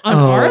land?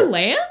 Our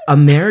land?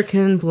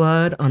 American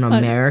blood on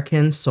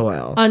American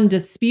soil.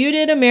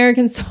 Undisputed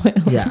American soil.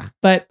 Yeah.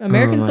 But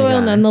American soil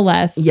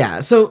nonetheless. Yeah.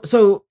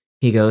 So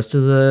he goes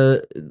to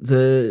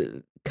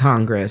the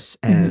Congress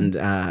and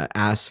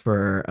asks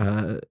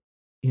for,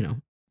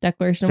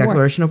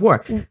 Declaration of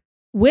War.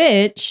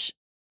 Which,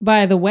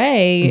 by the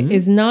way,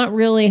 is not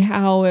really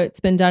how it's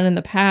been done in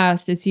the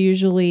past. It's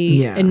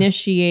usually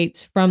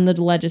initiates from the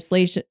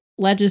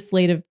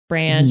legislative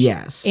branch.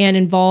 Yes. And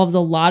involves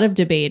a lot of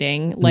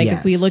debating. Like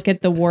if we look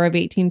at the War of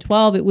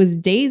 1812, it was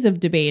days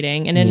of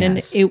debating. And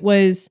it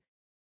was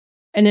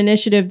an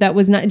initiative that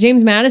was not...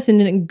 James Madison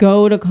didn't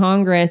go to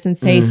Congress and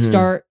say,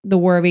 start the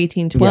War of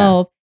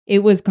 1812. Yeah. It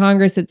was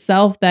Congress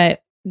itself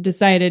that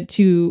decided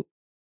to...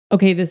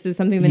 Okay, this is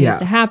something that needs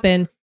to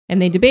happen,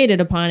 and they debated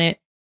upon it.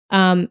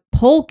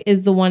 Polk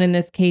is the one in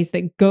this case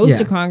that goes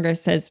to Congress,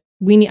 says,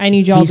 I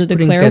need y'all to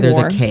declare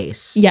war. The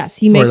case. Yes,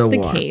 he makes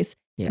the case.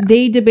 Yeah.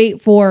 They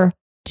debate for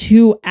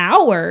 2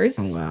 hours,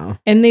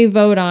 and they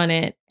vote on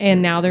it,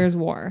 and now there's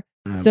war.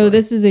 So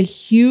this is a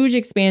huge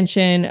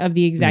expansion of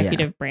the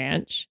executive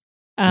branch.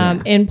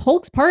 And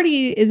Polk's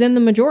party is in the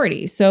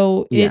majority.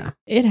 So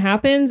it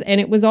happens,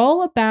 and it was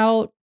all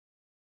about...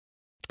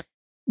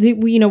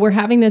 we're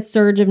having this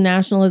surge of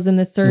nationalism,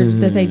 this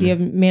idea of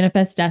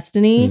manifest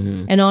destiny.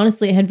 And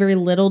honestly, it had very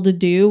little to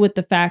do with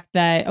the fact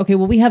that, okay,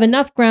 well, we have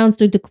enough grounds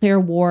to declare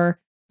war,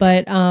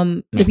 but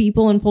the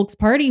people in Polk's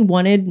party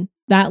wanted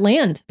that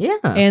land. Yeah,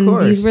 and of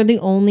course. These were the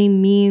only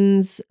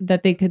means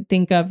that they could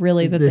think of,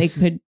 really, that they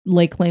could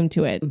lay claim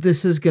to it.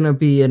 This is going to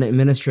be an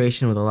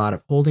administration with a lot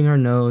of holding our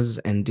nose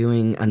and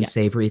doing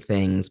unsavory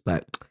things,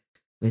 but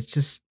it's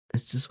just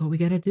what we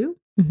got to do.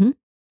 Mm-hmm.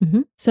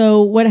 Mm-hmm.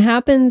 So what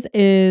happens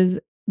is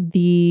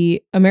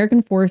the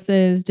American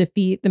forces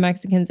defeat the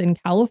Mexicans in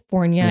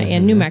California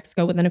and New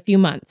Mexico within a few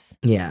months.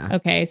 Yeah.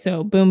 Okay,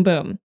 so boom,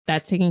 boom.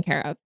 That's taken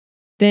care of.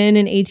 Then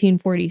in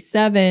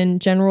 1847,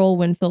 General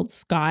Winfield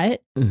Scott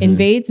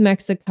invades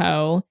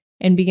Mexico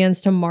and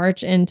begins to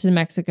march into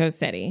Mexico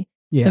City.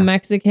 Yeah. The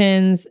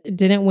Mexicans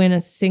didn't win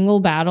a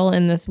single battle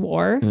in this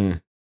war.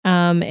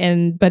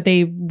 But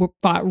they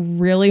fought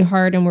really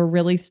hard and were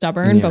really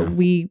stubborn, but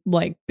we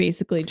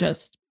basically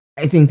just...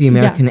 I think the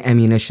American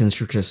ammunitions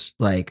were just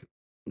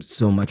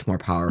so much more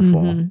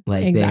powerful.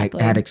 They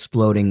had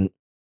exploding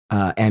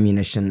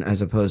ammunition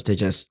as opposed to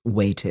just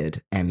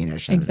weighted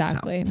ammunition.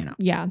 Exactly. So,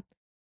 yeah.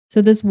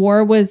 So this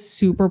war was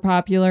super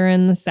popular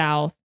in the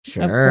South,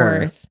 of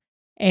course,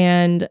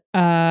 and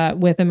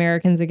with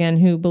Americans, again,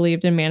 who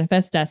believed in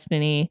manifest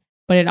destiny.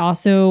 But it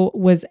also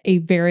was a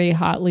very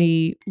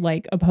hotly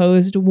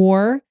opposed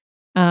war,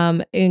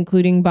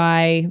 including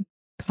by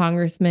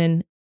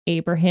Congressman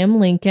Abraham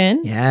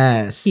Lincoln.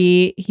 Yes.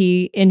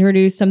 He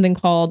introduced something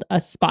called a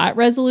spot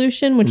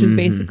resolution, which was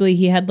basically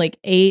he had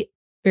 8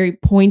 very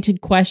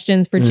pointed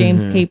questions for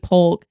James K.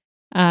 Polk,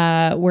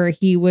 where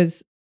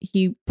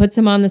he puts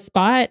him on the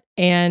spot,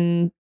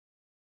 and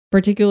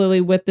particularly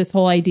with this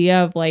whole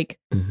idea of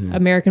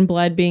American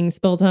blood being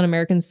spilt on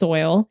American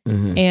soil.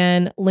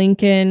 And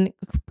Lincoln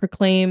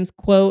proclaims,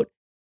 quote,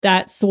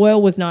 that soil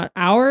was not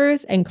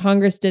ours and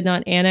Congress did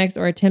not annex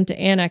or attempt to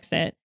annex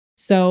it.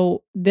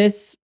 So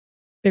there's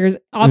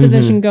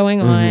opposition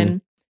going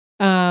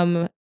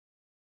on.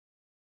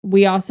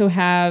 We also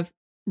have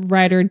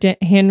writer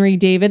Henry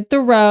David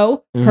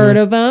Thoreau, heard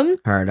of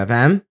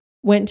him.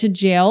 Went to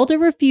jail to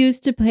refuse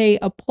to pay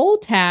a poll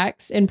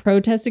tax in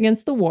protest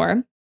against the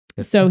war.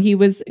 So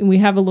we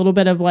have a little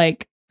bit of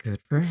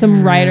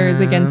some writers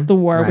against the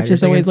war, which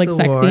is always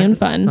sexy and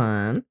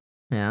fun.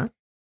 Yeah.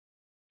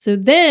 So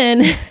then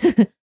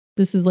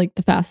this is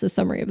the fastest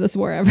summary of this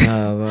war ever.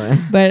 Oh boy.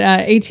 But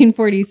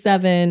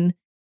 1847,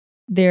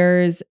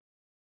 there's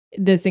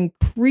this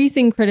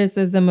increasing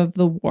criticism of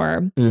the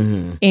war,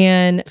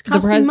 and it's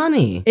costing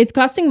money. It's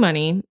costing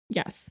money,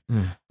 yes.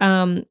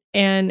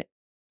 And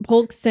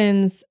Polk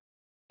sends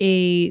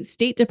a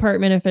State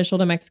Department official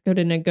to Mexico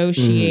to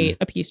negotiate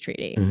a peace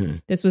treaty.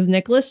 This was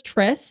Nicholas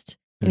Trist,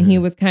 and he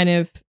was kind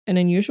of an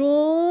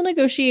unusual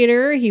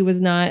negotiator. He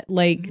was not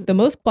the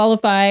most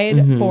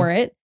qualified for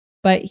it,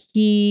 but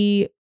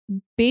he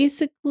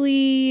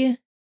basically...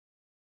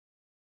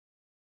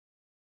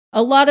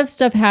 A lot of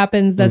stuff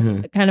happens that's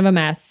kind of a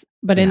mess,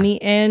 but in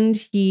the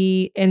end,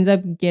 he ends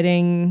up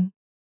getting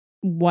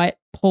what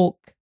Polk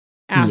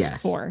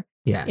asked for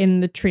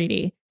in the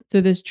treaty. So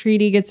this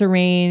treaty gets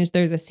arranged.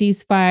 There's a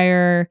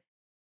ceasefire,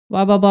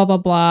 blah, blah, blah, blah,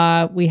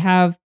 blah. We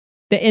have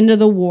the end of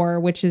the war,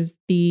 which is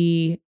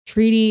the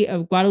Treaty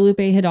of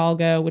Guadalupe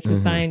Hidalgo, which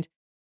was signed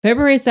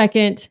February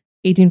 2nd,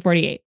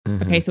 1848.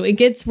 Okay, so it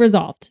gets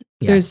resolved.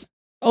 There's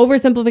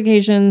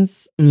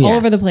oversimplifications all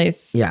over the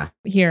place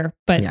here,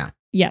 but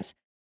yes.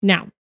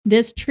 Now,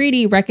 this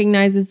treaty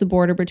recognizes the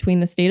border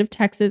between the state of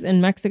Texas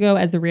and Mexico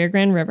as the Rio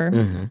Grande River.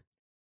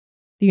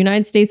 The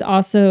United States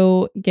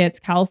also gets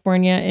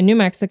California and New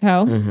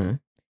Mexico.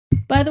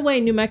 By the way,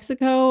 New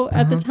Mexico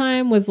at the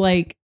time was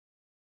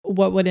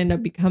what would end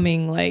up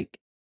becoming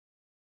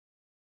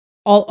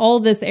all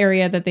this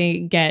area that they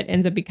get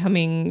ends up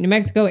becoming New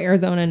Mexico,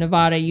 Arizona,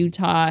 Nevada,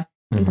 Utah,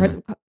 and parts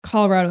of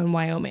Colorado and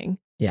Wyoming.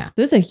 Yeah. So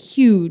this is a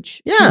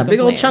huge big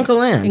old chunk of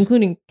land.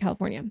 Including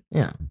California.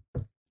 Yeah.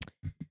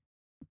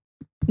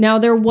 Now,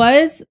 there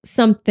was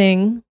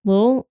something,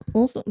 little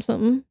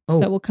something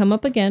that will come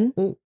up again.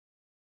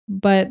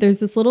 But there's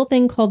this little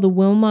thing called the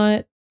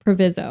Wilmot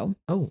Proviso.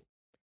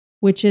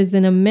 Which is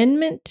an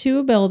amendment to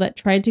a bill that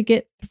tried to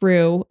get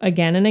through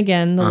again and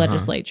again the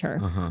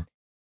legislature.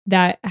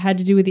 That had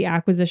to do with the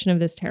acquisition of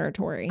this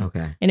territory.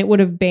 Okay. And it would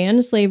have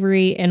banned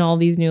slavery in all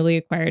these newly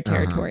acquired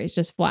territories,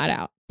 just flat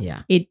out.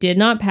 Yeah. It did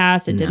not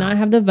pass. It did not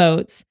have the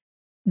votes,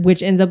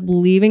 which ends up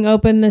leaving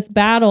open this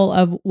battle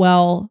of,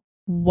 well,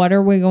 what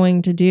are we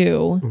going to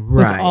do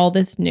with all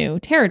this new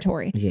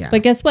territory? Yeah.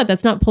 But guess what?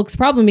 That's not Polk's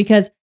problem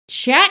because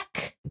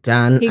check.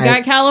 Done. He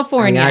got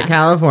California. I got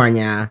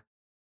California.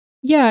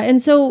 Yeah.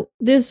 And so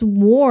this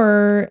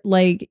war,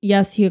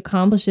 yes, he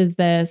accomplishes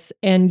this.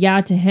 And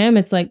to him,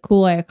 it's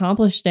cool, I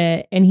accomplished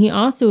it. And he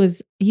also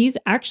he's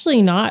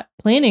actually not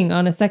planning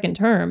on a second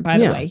term, by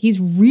the way. He's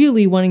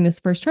really wanting this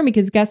first term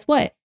because guess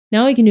what?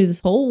 Now he can do this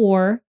whole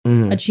war,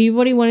 achieve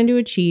what he wanted to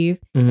achieve,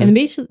 and then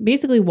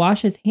basically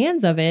wash his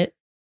hands of it.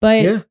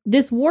 But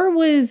this war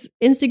was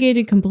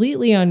instigated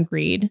completely on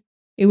greed.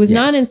 It was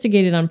not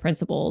instigated on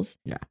principles.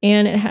 Yeah.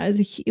 And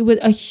it was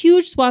a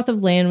huge swath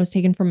of land was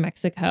taken from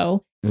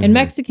Mexico. And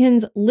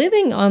Mexicans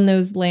living on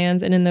those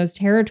lands and in those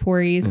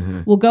territories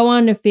will go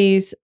on to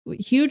face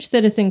huge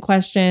citizen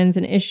questions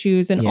and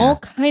issues and all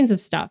kinds of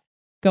stuff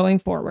going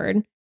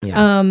forward.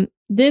 Yeah.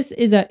 This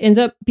ends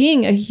up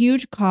being a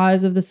huge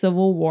cause of the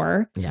Civil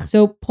War. Yeah.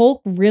 So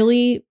Polk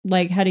really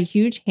had a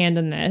huge hand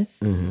in this.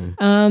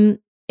 Mm-hmm.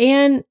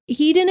 And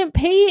he didn't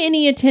pay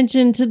any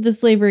attention to the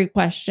slavery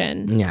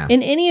question. Yeah.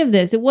 In any of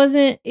this. It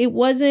wasn't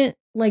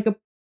like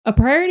a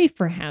priority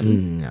for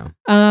him. No.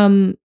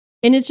 And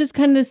it's just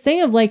kind of this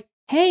thing of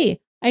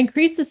hey, I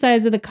increased the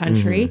size of the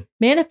country,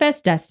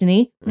 manifest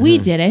destiny. We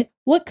did it.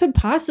 What could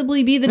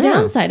possibly be the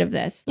downside of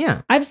this?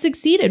 Yeah. I've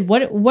succeeded.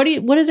 What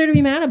is there to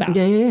be mad about?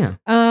 Yeah.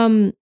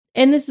 And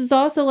this is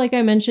also, like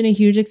I mentioned, a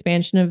huge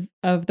expansion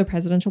of the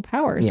presidential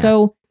power. Yeah.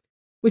 So,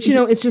 which,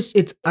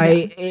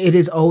 it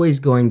is always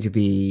going to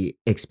be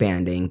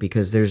expanding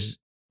because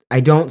I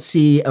don't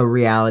see a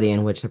reality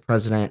in which the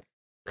president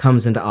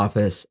comes into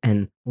office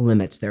and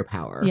limits their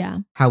power. Yeah.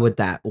 How would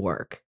that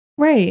work?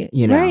 Right.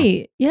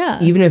 Right. Yeah.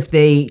 Even if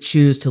they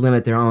choose to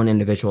limit their own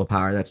individual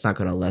power, that's not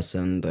going to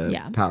lessen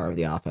the power of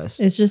the office.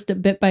 It's just a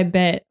bit by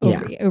bit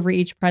over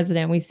each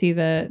president. We see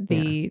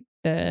the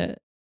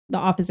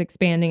office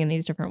expanding in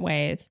these different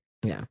ways.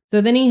 Yeah.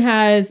 So then he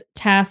has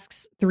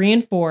tasks 3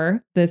 and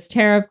 4, this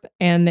tariff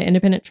and the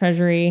independent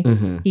treasury.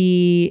 Mm-hmm.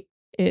 He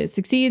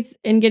succeeds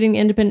in getting the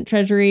independent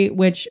treasury,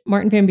 which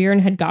Martin Van Buren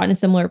had gotten a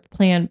similar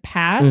plan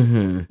passed.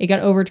 Mm-hmm. It got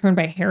overturned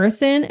by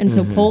Harrison. And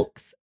so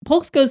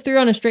Polk's goes through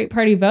on a straight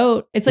party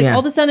vote. It's all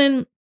of a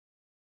sudden,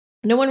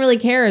 no one really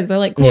cares. They're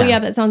like, cool, yeah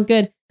that sounds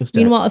good.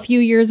 Meanwhile, a few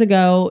years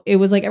ago, it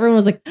was everyone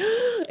was like,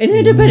 an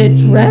independent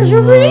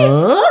treasury?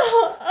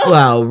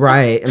 Well,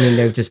 right. I mean,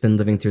 they've just been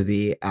living through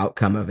the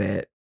outcome of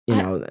it.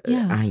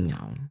 I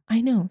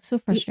know. So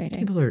frustrating.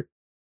 People are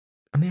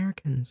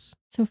Americans.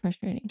 So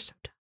frustrating. So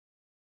tough.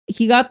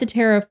 He got the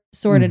tariff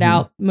sorted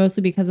out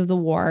mostly because of the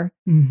war,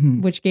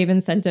 which gave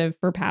incentive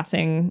for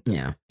passing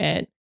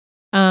it.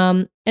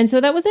 And so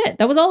that was it.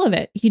 That was all of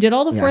it. He did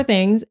all the 4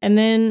 things. And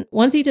then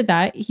once he did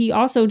that, he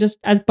also just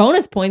as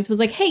bonus points was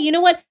like, hey, you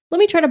know what? Let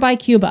me try to buy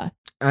Cuba.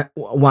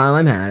 While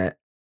I'm at it,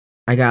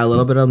 I got a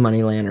little bit of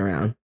money laying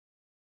around.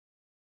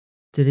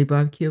 Did he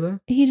buy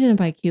Cuba? He didn't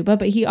buy Cuba,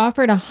 but he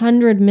offered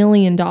 $100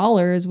 million,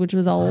 which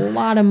was a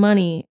lot of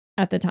money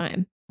at the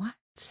time.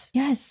 What?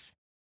 Yes.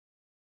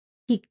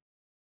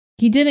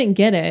 He didn't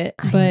get it,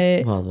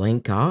 but well,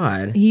 thank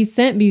God. He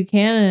sent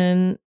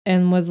Buchanan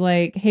and was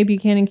like, "Hey,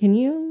 Buchanan, can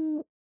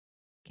you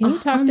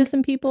talk to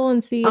some people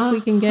and see if we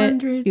can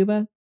get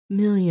Cuba?"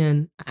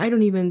 Million.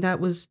 It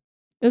was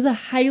a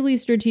highly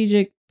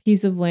strategic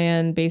piece of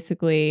land,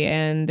 basically,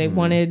 and they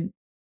wanted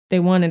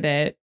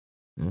it.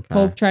 Okay.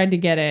 Polk tried to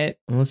get it.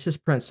 Well, let's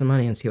just print some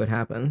money and see what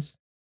happens.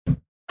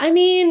 I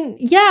mean,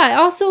 yeah.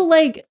 Also,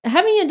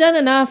 haven't you done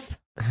enough?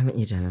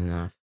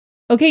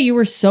 Okay, you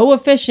were so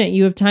efficient.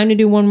 You have time to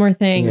do one more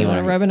thing. You want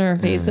to rub in our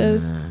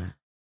faces?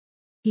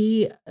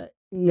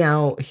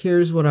 Now,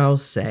 here's what I'll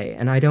say.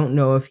 And I don't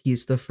know if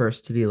he's the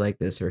first to be like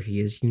this or he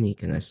is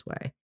unique in this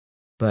way.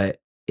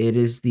 But it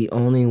is the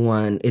only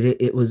one.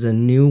 It was a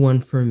new one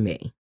for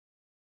me.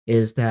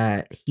 Is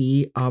that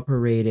he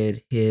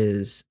operated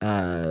his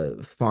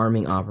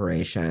farming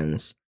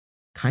operations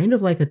kind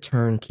of like a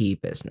turnkey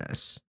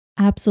business.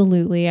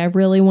 Absolutely. I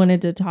really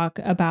wanted to talk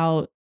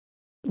about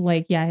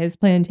his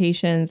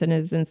plantations and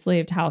his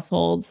enslaved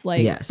households,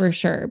 for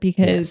sure,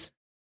 because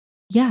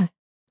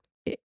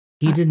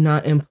he did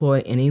not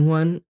employ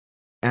anyone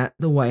at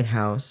the White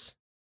House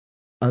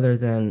other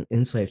than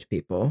enslaved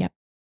people.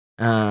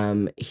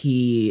 Yep.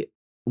 He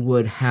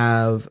would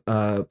have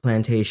a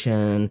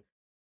plantation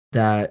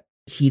that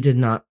he did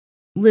not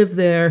live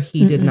there.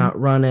 He did not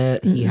run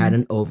it. He had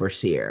an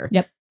overseer.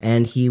 Yep.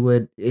 And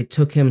it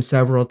took him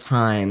several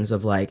times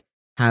of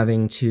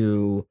having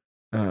to,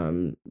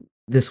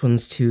 this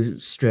one's too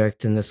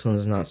strict and this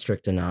one's not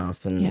strict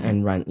enough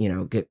and run,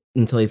 get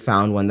until he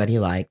found one that he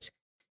liked.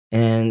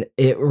 And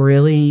it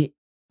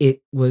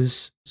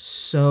was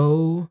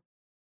so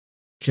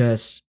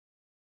just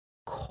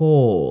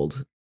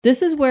cold.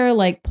 This is where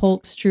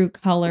Polk's true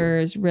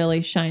colors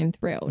really shine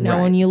through.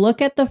 Now, when you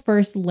look at the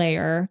first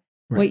layer,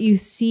 what you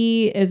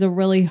see is a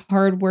really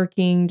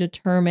hardworking,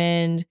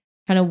 determined,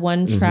 kind of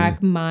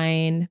one-track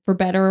mind, for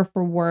better or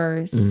for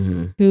worse,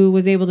 who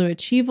was able to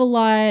achieve a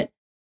lot,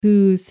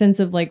 whose sense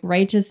of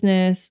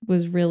righteousness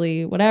was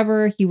really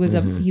whatever. He was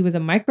a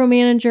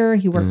micromanager.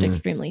 He worked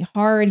extremely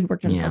hard. He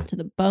worked himself to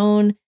the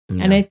bone.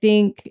 Yeah. And I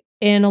think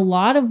in a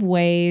lot of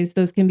ways,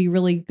 those can be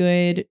really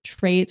good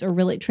traits, or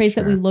really traits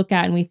that we look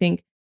at and we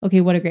think, okay,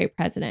 what a great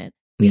president.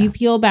 But you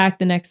peel back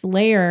the next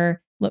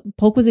layer. Look,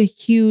 Polk was a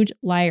huge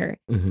liar,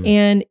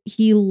 and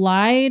he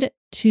lied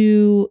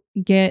to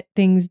get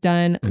things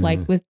done,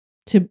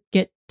 to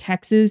get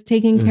Texas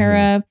taken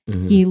care of.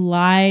 He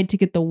lied to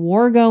get the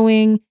war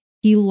going.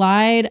 He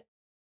lied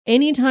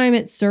anytime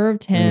it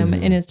served him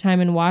in his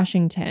time in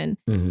Washington.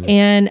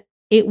 And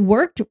it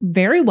worked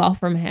very well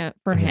for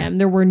him.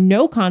 There were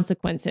no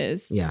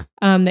consequences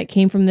that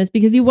came from this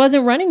because he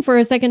wasn't running for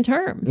a second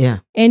term. Yeah.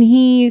 And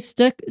he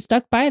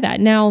stuck by that.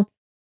 Now,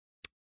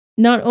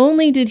 not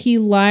only did he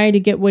lie to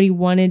get what he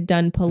wanted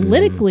done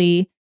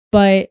politically,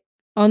 but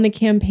on the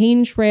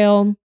campaign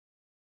trail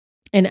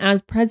and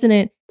as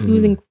president, he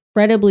was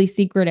incredibly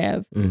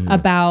secretive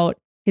about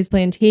his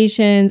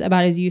plantations,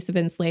 about his use of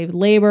enslaved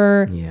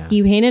labor. Yeah.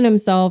 He painted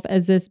himself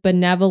as this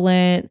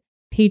benevolent,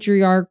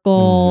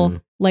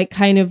 patriarchal, like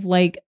kind of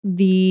like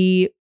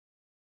the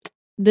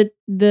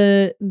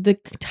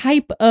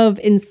type of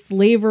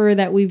enslaver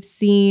that we've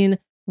seen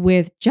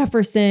with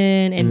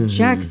Jefferson and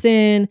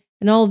Jackson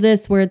and all of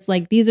this, where it's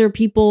like, these are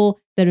people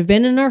that have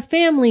been in our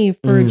family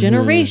for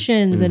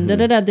generations and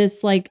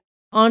this like,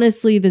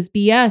 honestly, this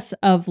BS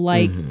of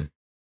like,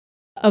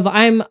 of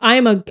I'm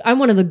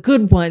one of the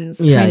good ones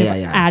kind of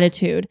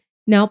attitude.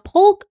 Now,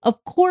 Polk,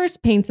 of course,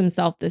 paints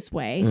himself this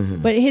way,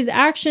 but his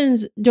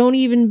actions don't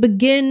even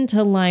begin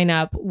to line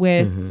up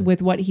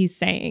with what he's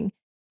saying.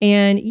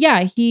 And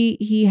yeah,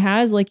 he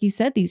has, like you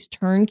said, these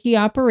turnkey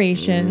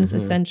operations,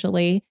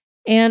 essentially.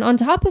 And on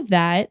top of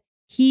that,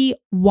 he,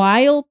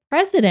 while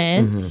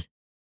president,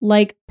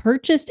 like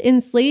purchased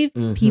enslaved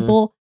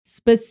people,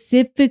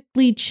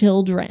 specifically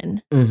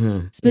children.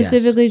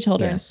 Specifically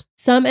children. Yes.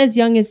 Some as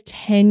young as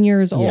 10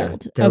 years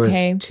old. There was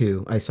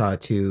 2. I saw a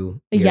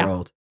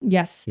 2-year-old.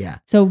 Yes. Yeah.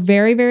 So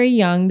very, very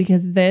young,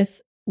 because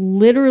this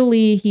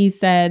literally, he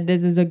said,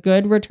 this is a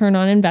good return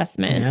on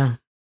investment.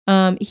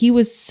 Yeah. He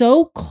was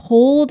so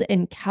cold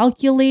and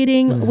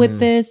calculating with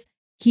this.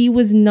 He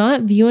was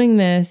not viewing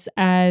this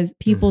as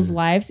people's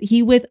lives.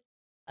 He, with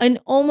in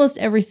almost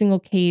every single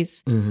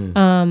case,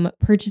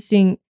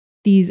 purchasing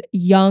these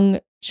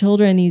young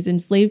children, these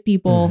enslaved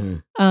people,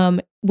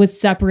 was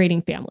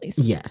separating families.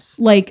 Yes.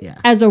 Like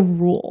as a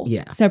rule,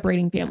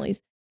 separating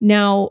families.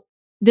 Now,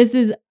 this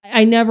is,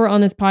 I never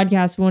on this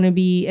podcast want to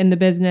be in the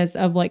business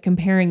of like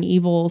comparing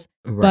evils,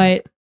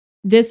 but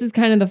this is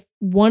kind of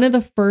one of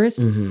the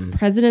first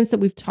presidents that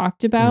we've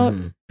talked about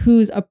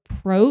whose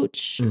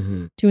approach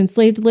to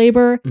enslaved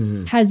labor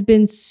has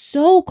been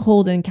so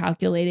cold and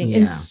calculating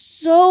and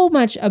so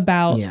much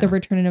about the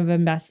return of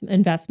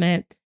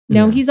investment.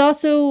 Now, he's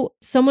also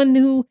someone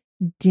who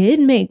did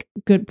make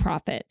good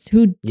profits,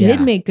 who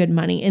did make good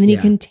money, and then he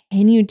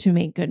continued to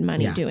make good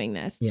money doing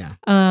this.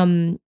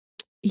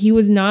 He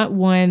was not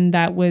one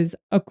that was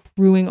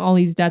accruing all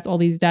these debts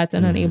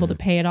and unable to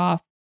pay it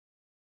off.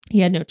 He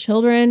had no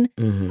children.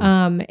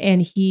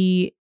 And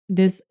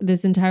this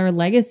entire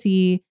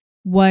legacy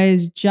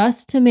was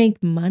just to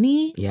make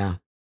money. Yeah.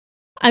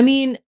 I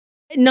mean,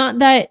 not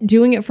that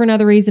doing it for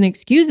another reason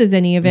excuses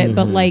any of it,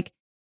 but like,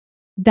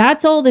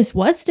 that's all this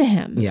was to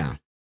him. Yeah.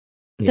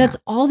 That's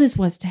all this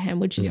was to him,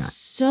 which is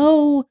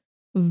so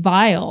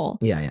vile.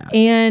 Yeah.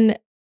 And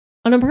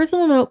on a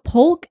personal note,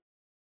 Polk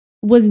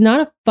was not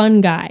a fun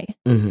guy.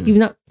 He was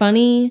not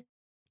funny.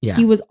 Yeah.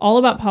 He was all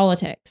about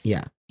politics.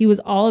 Yeah. He was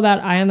all about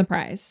eye on the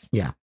prize.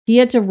 Yeah. He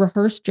had to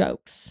rehearse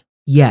jokes.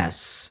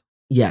 Yes.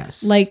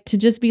 Like to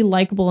just be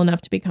likable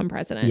enough to become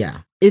president.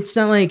 Yeah. It's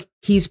not like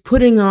he's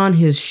putting on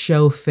his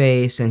show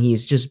face and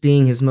he's just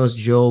being his most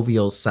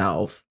jovial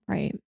self.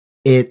 Right.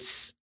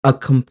 It's a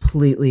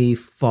completely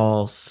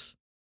false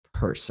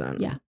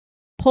person. Yeah.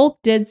 Polk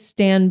did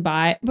stand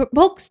by, but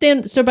Polk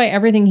stood by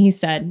everything he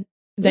said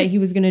that he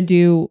was going to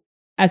do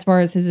as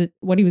far as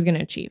what he was going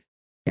to achieve.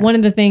 Yeah. One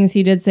of the things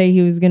he did say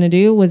he was going to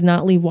do was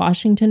not leave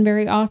Washington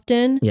very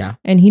often. Yeah.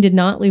 And he did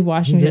not leave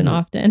Washington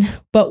often.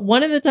 But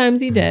one of the times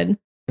he did.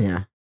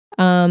 Yeah.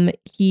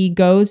 He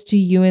goes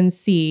to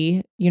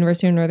UNC,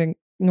 University of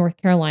North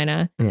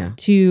Carolina,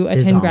 to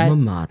attend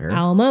his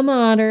alma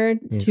mater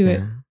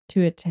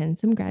to attend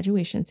some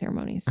graduation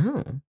ceremonies.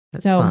 Oh,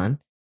 that's fun.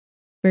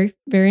 Very,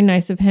 very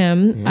nice of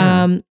him.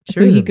 Yeah.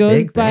 So he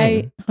goes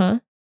by,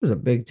 It was a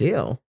big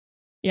deal.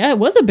 Yeah, it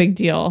was a big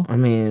deal. I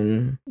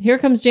mean, here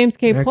comes James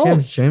K. Polk. Here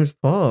comes James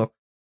Polk.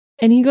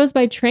 And he goes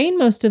by train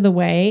most of the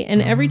way.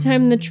 And every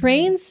time the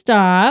train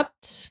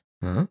stopped,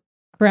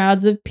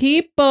 crowds of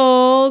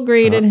people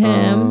greeted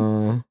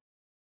him.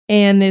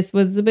 And this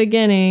was the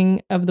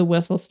beginning of the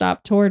whistle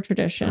stop tour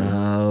tradition.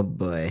 Oh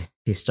boy.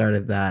 He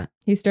started that.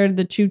 He started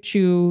the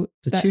choo-choo.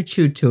 The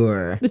choo-choo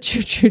tour. The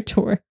choo-choo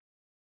tour.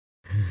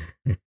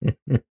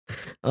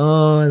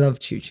 Oh, I love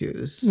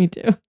choo-choos. Me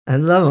too. I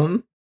love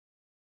them.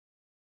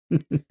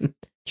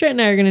 Trent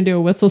and I are going to do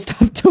a whistle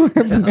stop tour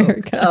of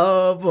America.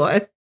 Oh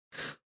boy.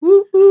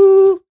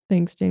 Woo-hoo.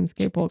 Thanks, James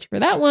K. Polk, for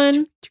that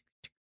one.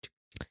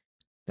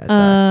 That's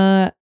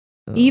us.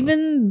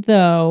 Even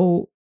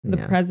though the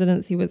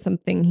presidency was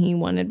something he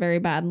wanted very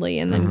badly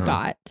and then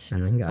got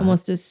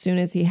almost as soon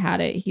as he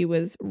had it, he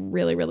was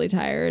really, really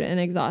tired and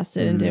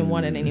exhausted and didn't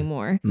want it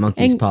anymore.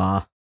 Monkey's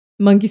paw,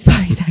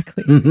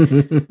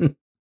 exactly.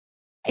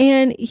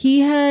 And he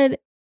had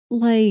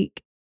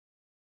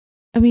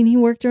he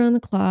worked around the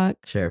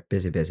clock. Sure.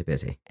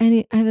 Busy.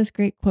 And I have this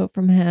great quote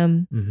from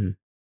him,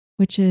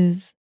 which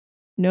is,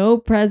 "No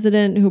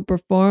president who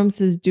performs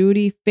his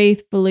duty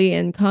faithfully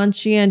and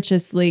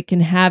conscientiously can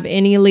have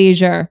any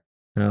leisure.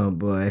 Oh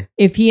boy.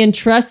 If he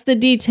entrusts the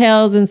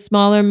details and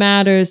smaller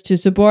matters to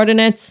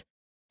subordinates,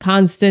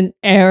 constant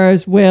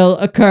errors will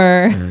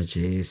occur." Oh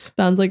jeez.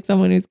 Sounds like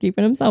someone who's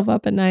keeping himself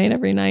up at night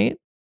every night.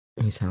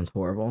 He sounds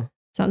horrible.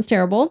 Sounds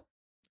terrible.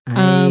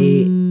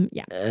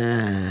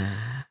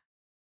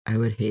 I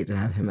would hate to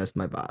have him as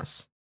my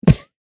boss.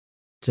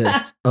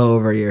 Just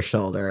over your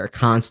shoulder,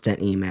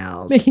 constant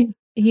emails.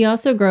 He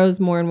also grows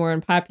more and more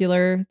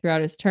unpopular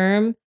throughout his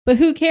term. But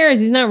who cares?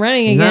 He's not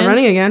running again. Not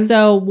running again.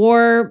 So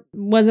war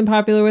wasn't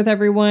popular with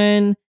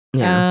everyone.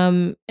 Yeah.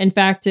 In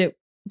fact, it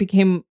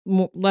became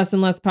less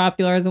and less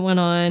popular as it went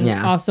on.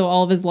 Yeah. Also,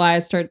 all of his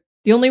lies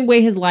the only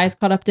way his lies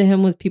caught up to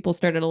him was people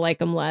started to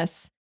like him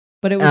less.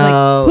 But it was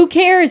like, who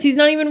cares? He's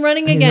not even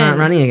running again. He's not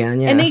running again,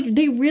 yeah. And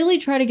they really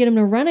try to get him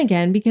to run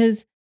again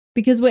because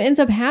what ends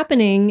up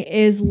happening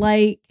is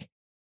like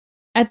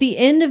at the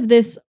end of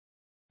this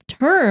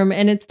term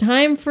and it's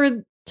time for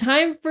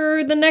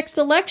the next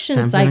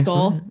election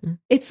cycle.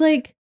 It's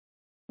like,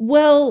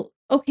 well,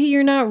 okay,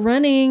 you're not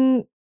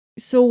running.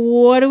 So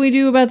what do we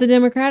do about the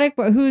Democratic?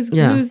 Who's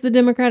the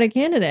Democratic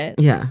candidate?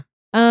 Yeah.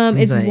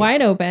 It's like,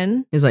 wide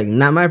open. He's like,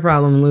 not my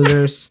problem,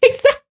 losers.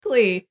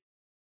 Exactly.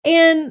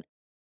 And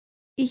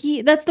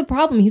that's the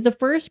problem. He's the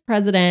first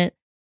president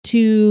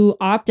to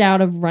opt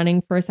out of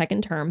running for a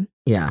second term.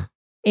 Yeah.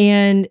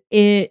 And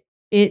it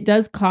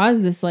does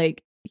cause this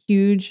like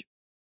huge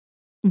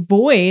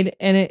void,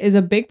 and it is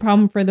a big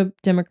problem for the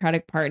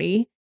Democratic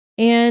Party.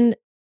 And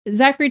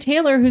Zachary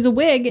Taylor, who's a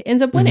Whig,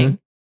 ends up winning.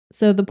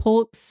 So the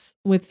Polks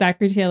with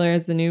Zachary Taylor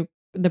as the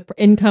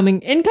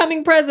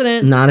incoming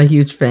president. Not a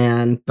huge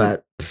fan,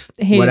 but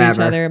hated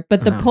whatever. each other.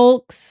 But the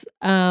Polks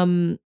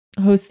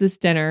host this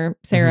dinner.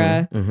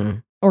 Sarah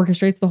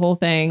orchestrates the whole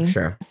thing.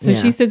 Sure. So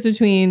she sits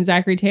between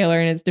Zachary Taylor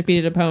and his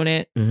defeated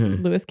opponent,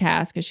 Lewis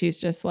Cass, because she's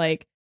just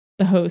like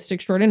the host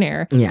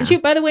extraordinaire. Yeah. And she,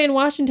 by the way, in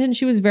Washington,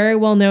 she was very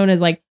well known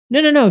as like,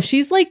 no.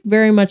 She's like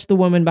very much the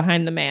woman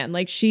behind the man.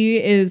 Like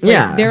she is,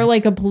 like, they're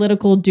like a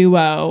political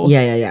duo.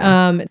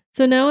 Yeah.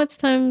 So now it's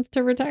time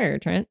to retire,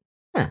 Trent.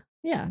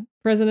 Yeah.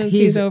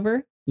 Presidency's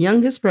over.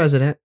 Youngest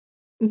president.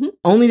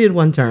 Only did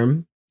one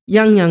term.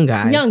 Young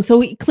guy. Young.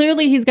 So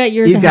clearly he's got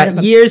years ahead of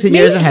him. Years and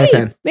years ahead of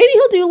him. Maybe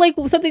he'll do like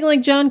something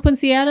like John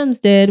Quincy Adams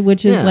did,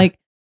 which is like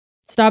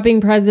stop being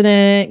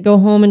president, go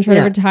home and try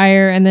to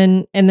retire, and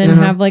then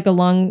have like a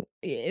long,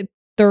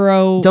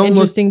 thorough,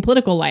 interesting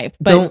political life.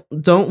 But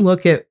don't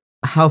look at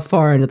how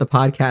far into the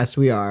podcast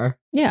we are.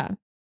 Yeah.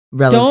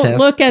 Relative. Don't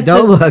look at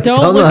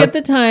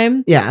the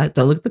time. Yeah,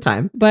 don't look at the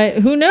time. But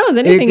who knows?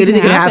 Anything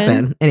could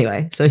happen.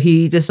 Anyway, so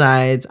he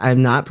decides,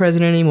 I'm not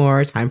president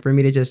anymore. Time for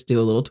me to just do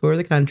a little tour of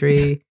the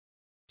country,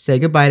 say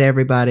goodbye to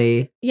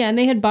everybody. Yeah, and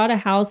they had bought a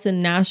house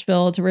in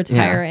Nashville to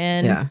retire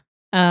in.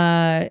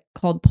 Yeah.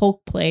 Called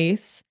Polk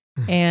Place.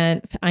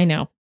 And I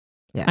know.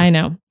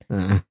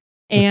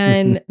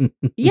 And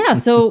yeah,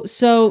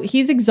 so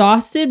he's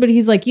exhausted, but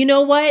he's like, you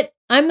know what?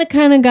 I'm the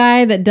kind of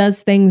guy that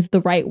does things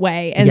the right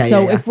way. And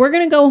if we're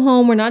going to go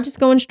home, we're not just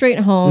going straight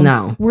home.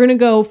 No. We're going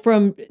to go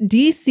from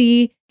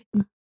DC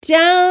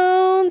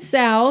down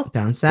south.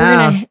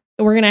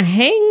 We're going to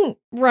hang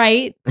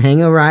right.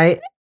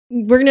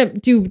 We're going to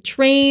do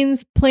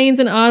trains, planes,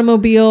 and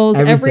automobiles.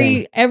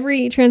 Everything.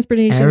 Every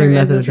transportation. Every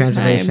method of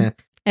transportation.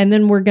 And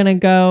then we're going to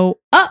go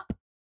up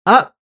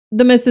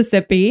the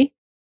Mississippi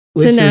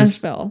to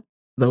Nashville.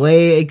 The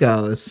way it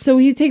goes. So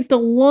he takes the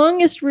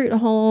longest route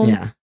home.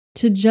 Yeah.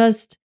 To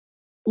just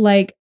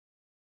like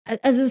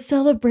as a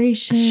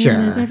celebration,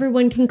 as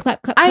everyone can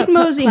clap. I'd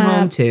mosey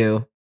home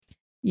too.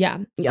 Yeah.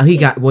 He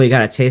got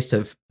a taste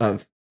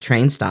of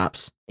train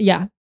stops.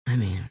 Yeah. I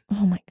mean,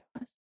 oh my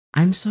gosh.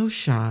 I'm so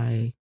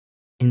shy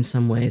in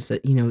some ways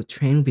that,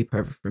 train would be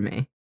perfect for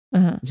me.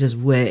 Just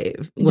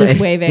waving.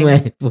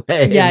 Wave.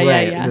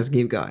 Yeah. Just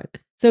keep going.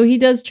 So he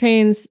does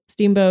trains,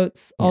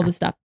 steamboats, all the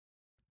stuff.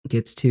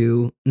 Gets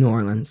to New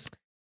Orleans.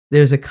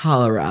 There's a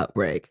cholera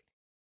outbreak.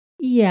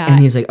 Yeah. And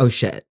he's like, oh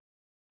shit.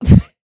 I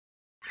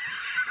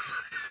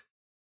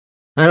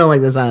don't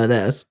like the sound of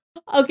this.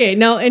 Okay,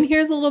 now, and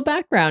here's a little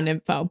background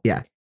info.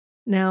 Yeah.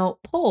 Now,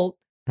 Polk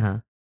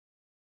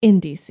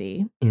in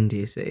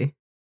DC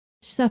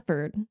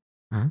suffered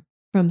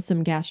from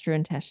some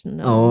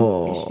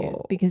gastrointestinal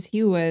issues because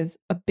he was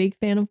a big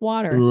fan of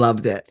water.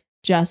 Loved it.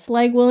 Just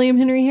like William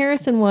Henry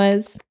Harrison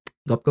was.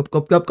 Gulp, gulp,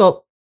 gulp, gulp,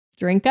 gulp.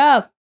 Drink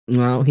up.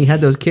 Well, he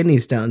had those kidney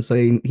stones, so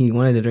he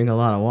wanted to drink a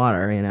lot of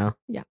water,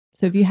 Yeah.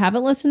 So if you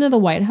haven't listened to the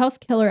White House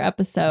Killer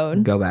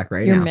episode, go back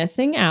right now. You're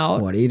missing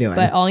out. What are you doing?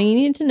 But all you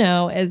need to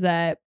know is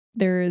that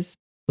there's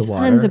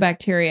tons of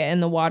bacteria in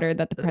the water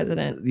that the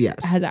president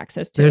has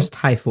access to. There's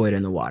typhoid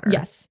in the water.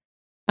 Yes.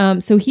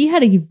 So he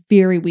had a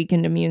very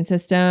weakened immune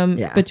system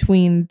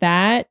between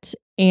that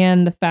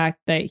and the fact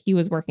that he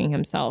was working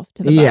himself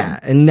to the bone. Yeah,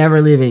 and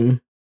never leaving.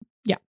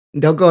 Yeah.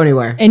 Don't go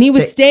anywhere. And he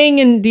was staying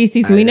in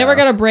DC, so he never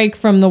got a break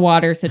from the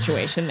water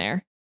situation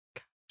there.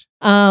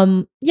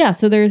 Yeah,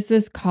 so there's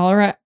this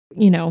cholera,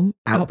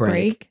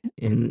 outbreak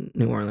in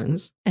New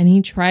Orleans. And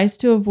he tries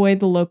to avoid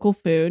the local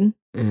food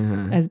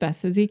as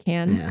best as he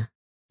can. Yeah.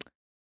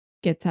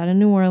 Gets out of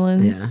New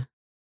Orleans. Yeah.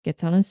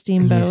 Gets on a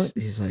steamboat.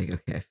 He's like,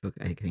 okay,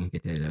 I think I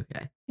did it.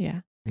 Okay.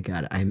 Yeah. I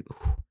got it.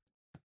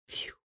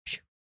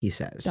 He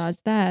says.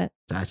 Dodge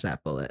that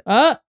bullet.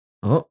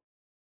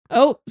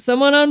 Oh,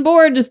 someone on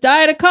board just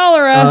died of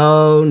cholera.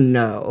 Oh,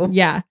 no.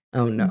 Yeah.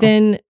 Oh, no.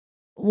 Then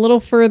a little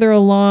further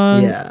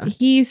along,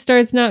 he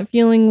starts not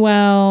feeling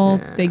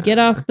well. They get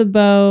off the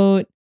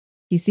boat.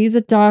 He sees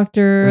a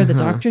doctor. The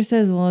doctor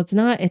says, well, it's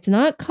not cholera. It's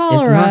not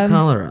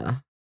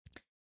cholera.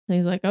 So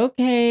he's like,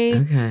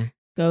 okay.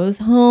 Goes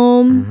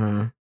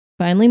home.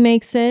 Finally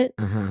makes it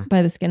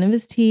by the skin of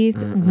his teeth,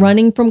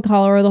 running from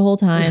cholera the whole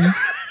time.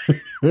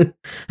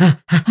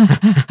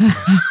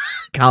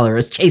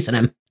 Cholera's chasing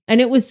him. And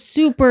it was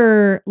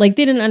super, like,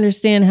 they didn't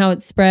understand how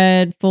it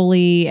spread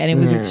fully, and it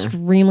was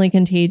extremely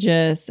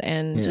contagious,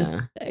 and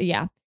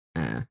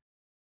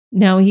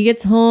Now he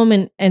gets home,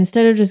 and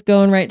instead of just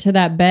going right to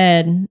that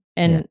bed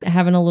and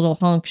having a little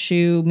honk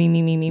shoe,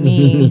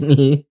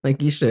 me,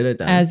 like you should have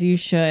done. As you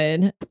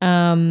should.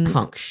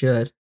 Honk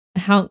should.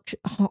 Honk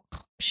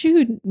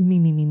should,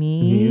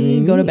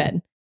 me, go to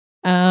bed.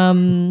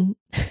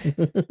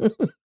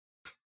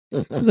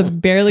 It's a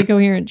barely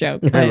coherent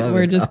joke, but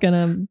we're just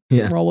gonna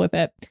roll with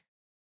it.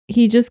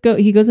 He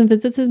goes and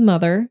visits his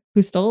mother,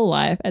 who's still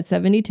alive at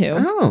 72.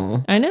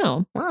 Oh, I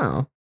know.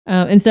 Wow.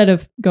 Instead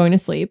of going to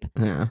sleep.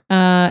 Yeah.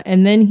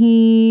 And then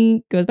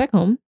he goes back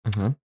home.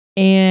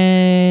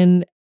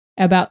 And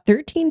about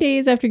 13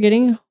 days after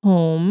getting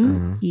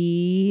home,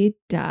 he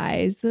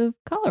dies of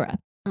cholera.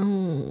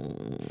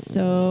 Oh.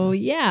 So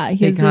yeah,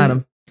 they got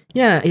him.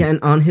 Yeah, and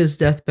on his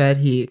deathbed,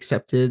 he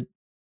accepted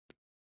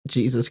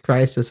Jesus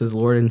Christ as his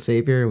Lord and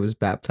Savior, was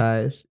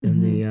baptized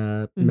in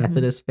the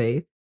Methodist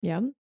faith.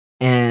 Yeah.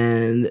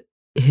 And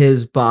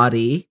his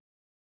body,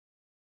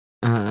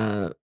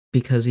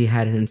 because he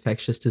had an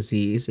infectious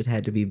disease, it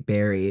had to be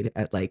buried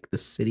at like the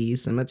city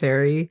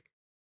cemetery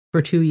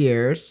for 2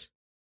 years.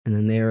 And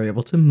then they were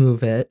able to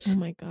move it. Oh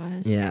my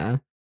gosh. Yeah.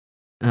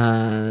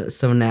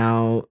 So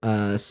now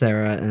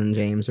Sarah and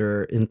James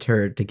are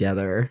interred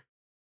together.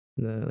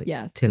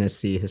 The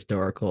Tennessee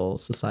Historical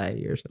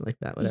Society or something like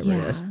that, whatever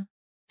it is.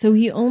 So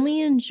he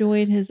only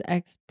enjoyed his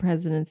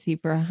ex-presidency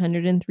for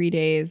 103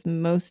 days,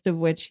 most of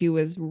which he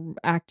was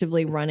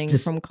actively running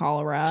from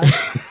cholera.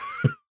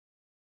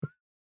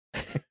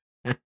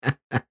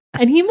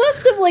 And he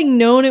must have like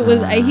known it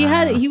was,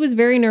 he was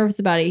very nervous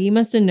about it. He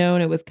must have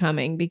known it was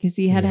coming because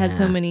he had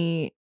so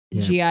many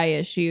GI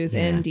issues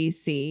in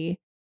DC.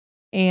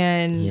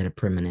 And he had a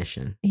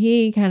premonition.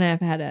 He kind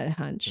of had a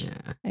hunch,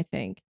 I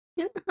think.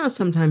 You know how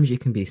sometimes you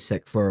can be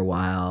sick for a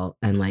while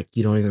and like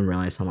you don't even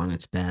realize how long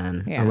it's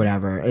been or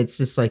whatever. It's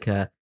just like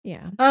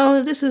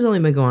oh, this has only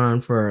been going on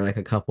for like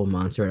a couple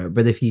months or whatever.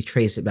 But if you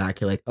trace it back,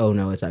 you're like, oh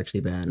no, it's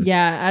actually been.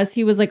 Yeah, as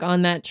he was like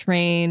on that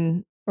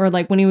train or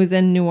like when he was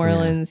in New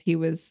Orleans, he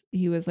was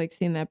like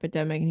seeing the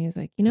epidemic and he was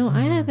like,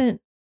 I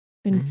haven't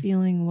been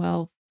feeling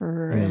well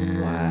for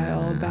a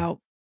while, about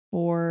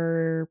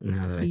 4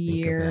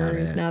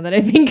 years. Now that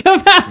I think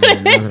about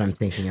it. Now that I'm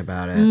thinking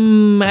about it.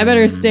 I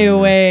better stay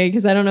away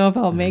because I don't know if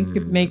I'll make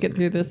it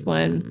through this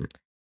one.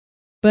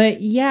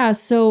 But yeah,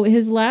 so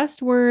his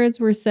last words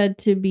were said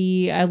to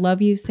be, "I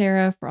love you,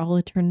 Sarah, for all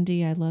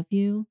eternity. I love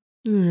you."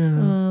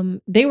 Yeah.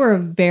 They were a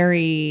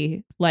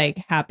very like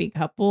happy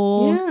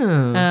couple.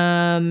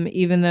 Yeah.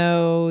 Even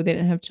though they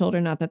didn't have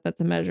children, not that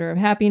that's a measure of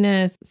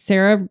happiness.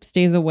 Sarah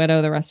stays a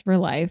widow the rest of her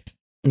life.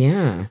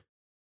 Yeah.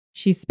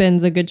 She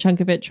spends a good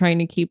chunk of it trying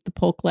to keep the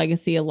Polk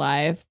legacy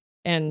alive,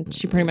 and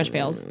she pretty much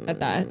fails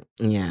at that.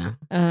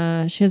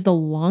 Yeah. She has the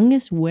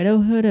longest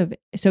widowhood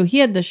so he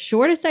had the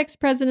shortest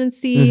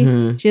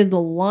ex-presidency. She has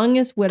the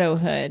longest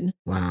widowhood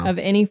of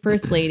any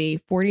first lady,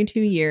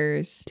 42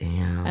 years.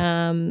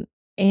 Damn.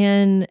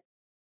 And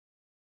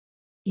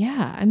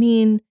yeah, I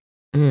mean,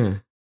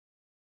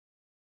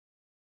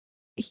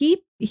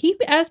 he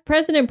as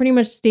president pretty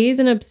much stays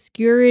in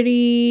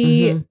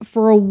obscurity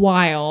for a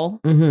while.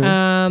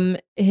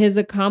 His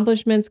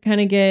accomplishments kind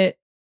of get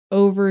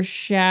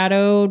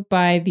overshadowed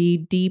by the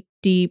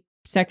deep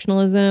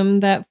sectionalism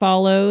that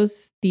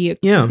follows the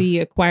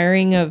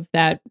acquiring of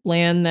that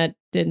land that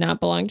did not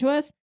belong to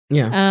us.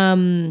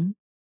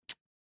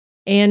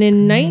 And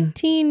in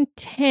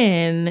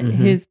 1910,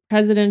 his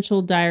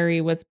presidential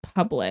diary was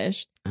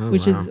published,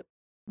 which is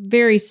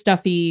very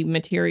stuffy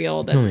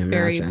material that's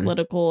very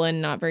political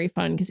and not very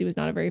fun because he was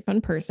not a very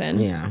fun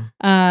person.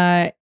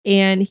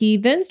 And he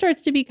then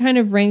starts to be kind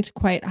of ranked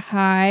quite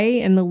high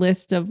in the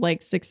list of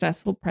like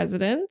successful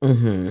presidents.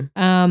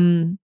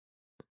 And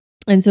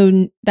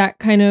so that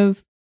kind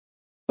of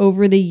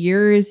over the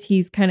years,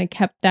 he's kind of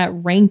kept that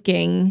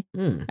ranking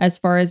as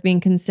far as being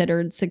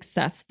considered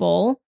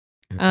successful.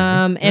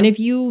 And if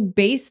you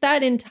base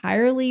that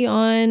entirely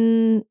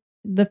on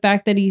the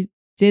fact that he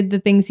did the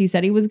things he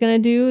said he was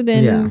going to do,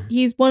 then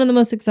he's one of the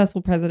most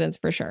successful presidents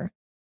for sure.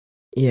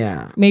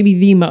 Yeah. Maybe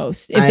the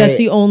most, if that's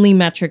the only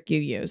metric you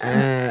use.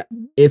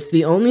 If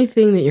the only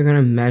thing that you're going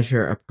to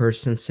measure a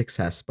person's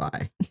success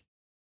by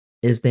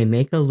is they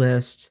make a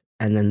list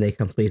and then they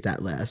complete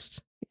that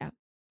list,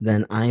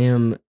 then I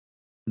am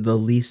the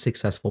least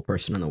successful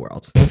person in the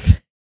world.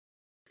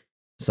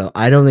 So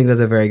I don't think that's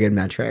a very good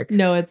metric.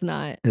 No, it's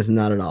not. It's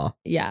not at all.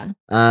 Yeah.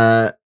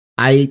 I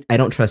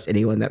don't trust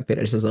anyone that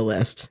finishes a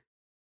list.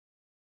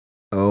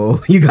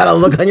 Oh, you got a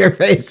look on your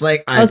face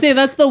like I'll say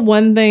that's the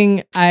one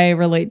thing I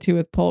relate to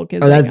with Polk is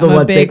that's like, I'm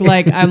a big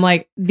like I'm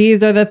like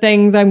these are the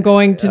things I'm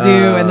going to do,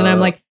 and then I'm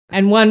like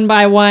And one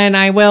by one,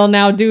 I will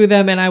now do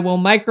them, and I will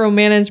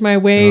micromanage my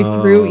way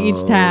through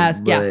each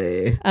task.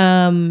 Boy.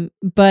 Yeah.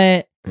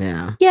 But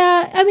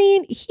yeah. I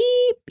mean,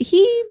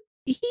 he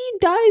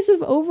dies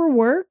of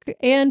overwork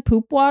and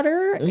poop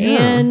water,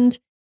 and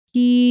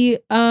he,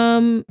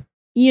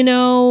 you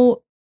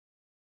know,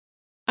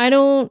 I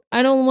don't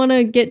want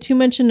to get too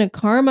much into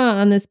karma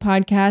on this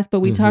podcast, but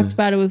we talked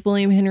about it with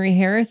William Henry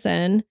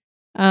Harrison,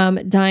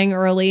 dying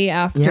early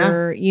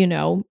after, you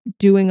know,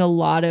 doing a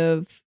lot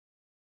of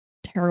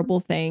terrible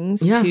things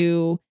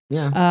to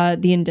the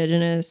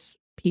indigenous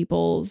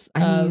peoples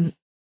of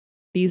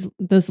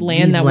this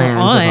land that we're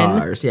on.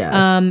 Of ours,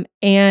 yes.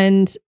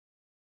 And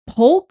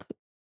Polk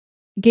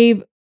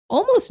gave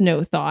almost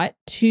no thought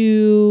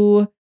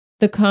to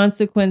the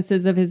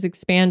consequences of his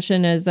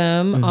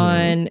expansionism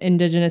on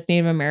indigenous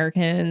Native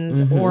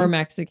Americans or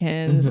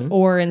Mexicans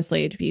or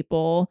enslaved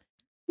people.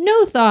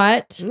 No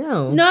thought.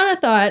 No. Not a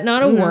thought,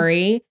 not a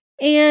worry.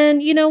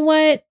 And you know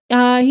what?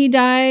 He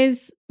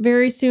dies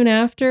very soon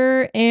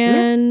after.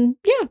 And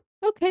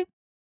okay.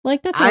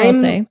 Like, that's all I'll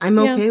say. I'm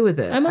okay with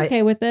it. I'm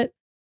okay with it.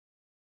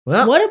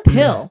 Well, what a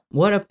pill.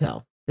 What a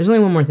pill. There's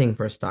only one more thing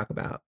for us to talk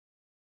about.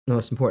 The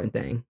most important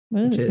thing,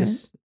 which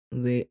is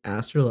the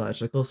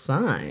astrological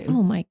sign.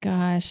 Oh my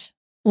gosh.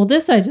 Well,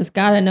 this I just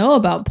got to know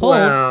about Polk.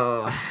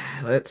 Well,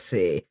 let's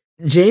see.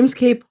 James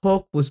K.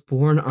 Polk was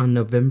born on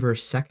November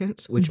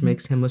 2nd, which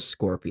makes him a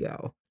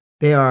Scorpio.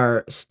 They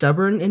are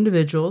stubborn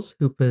individuals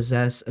who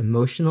possess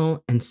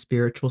emotional and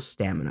spiritual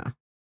stamina.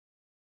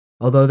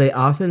 Although they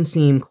often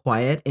seem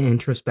quiet and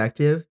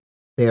introspective,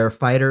 they are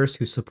fighters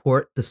who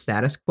support the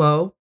status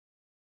quo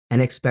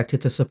and expect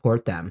it to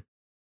support them.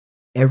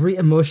 Every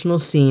emotional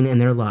scene in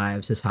their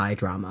lives is high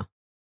drama.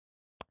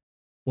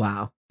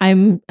 Wow.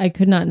 I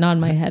could not nod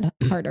my head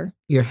harder.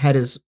 Your head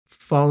is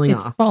falling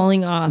off. It's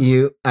falling off.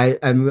 Your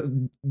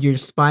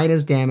spine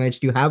is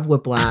damaged. You have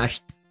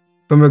whiplash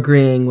from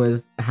agreeing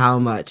with how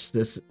much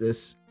this.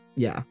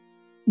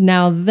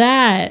 Now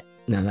that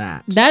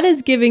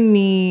is giving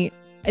me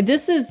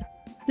this is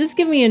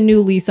giving me a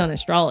new lease on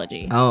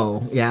astrology.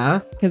 Oh yeah,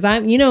 because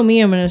I'm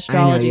an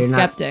astrology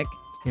skeptic.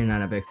 You're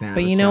not a big fan.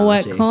 But of you know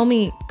what? Call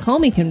me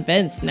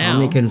convinced now.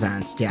 Call me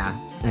convinced. Yeah.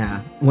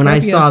 When I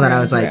saw that, I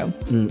was like,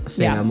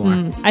 say no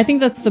more. I think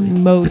that's the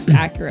most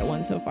accurate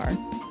one so far.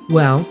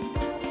 Well,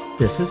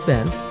 this has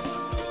been,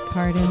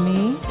 pardon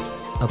me,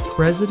 a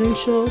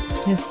presidential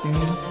history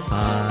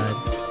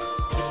podcast.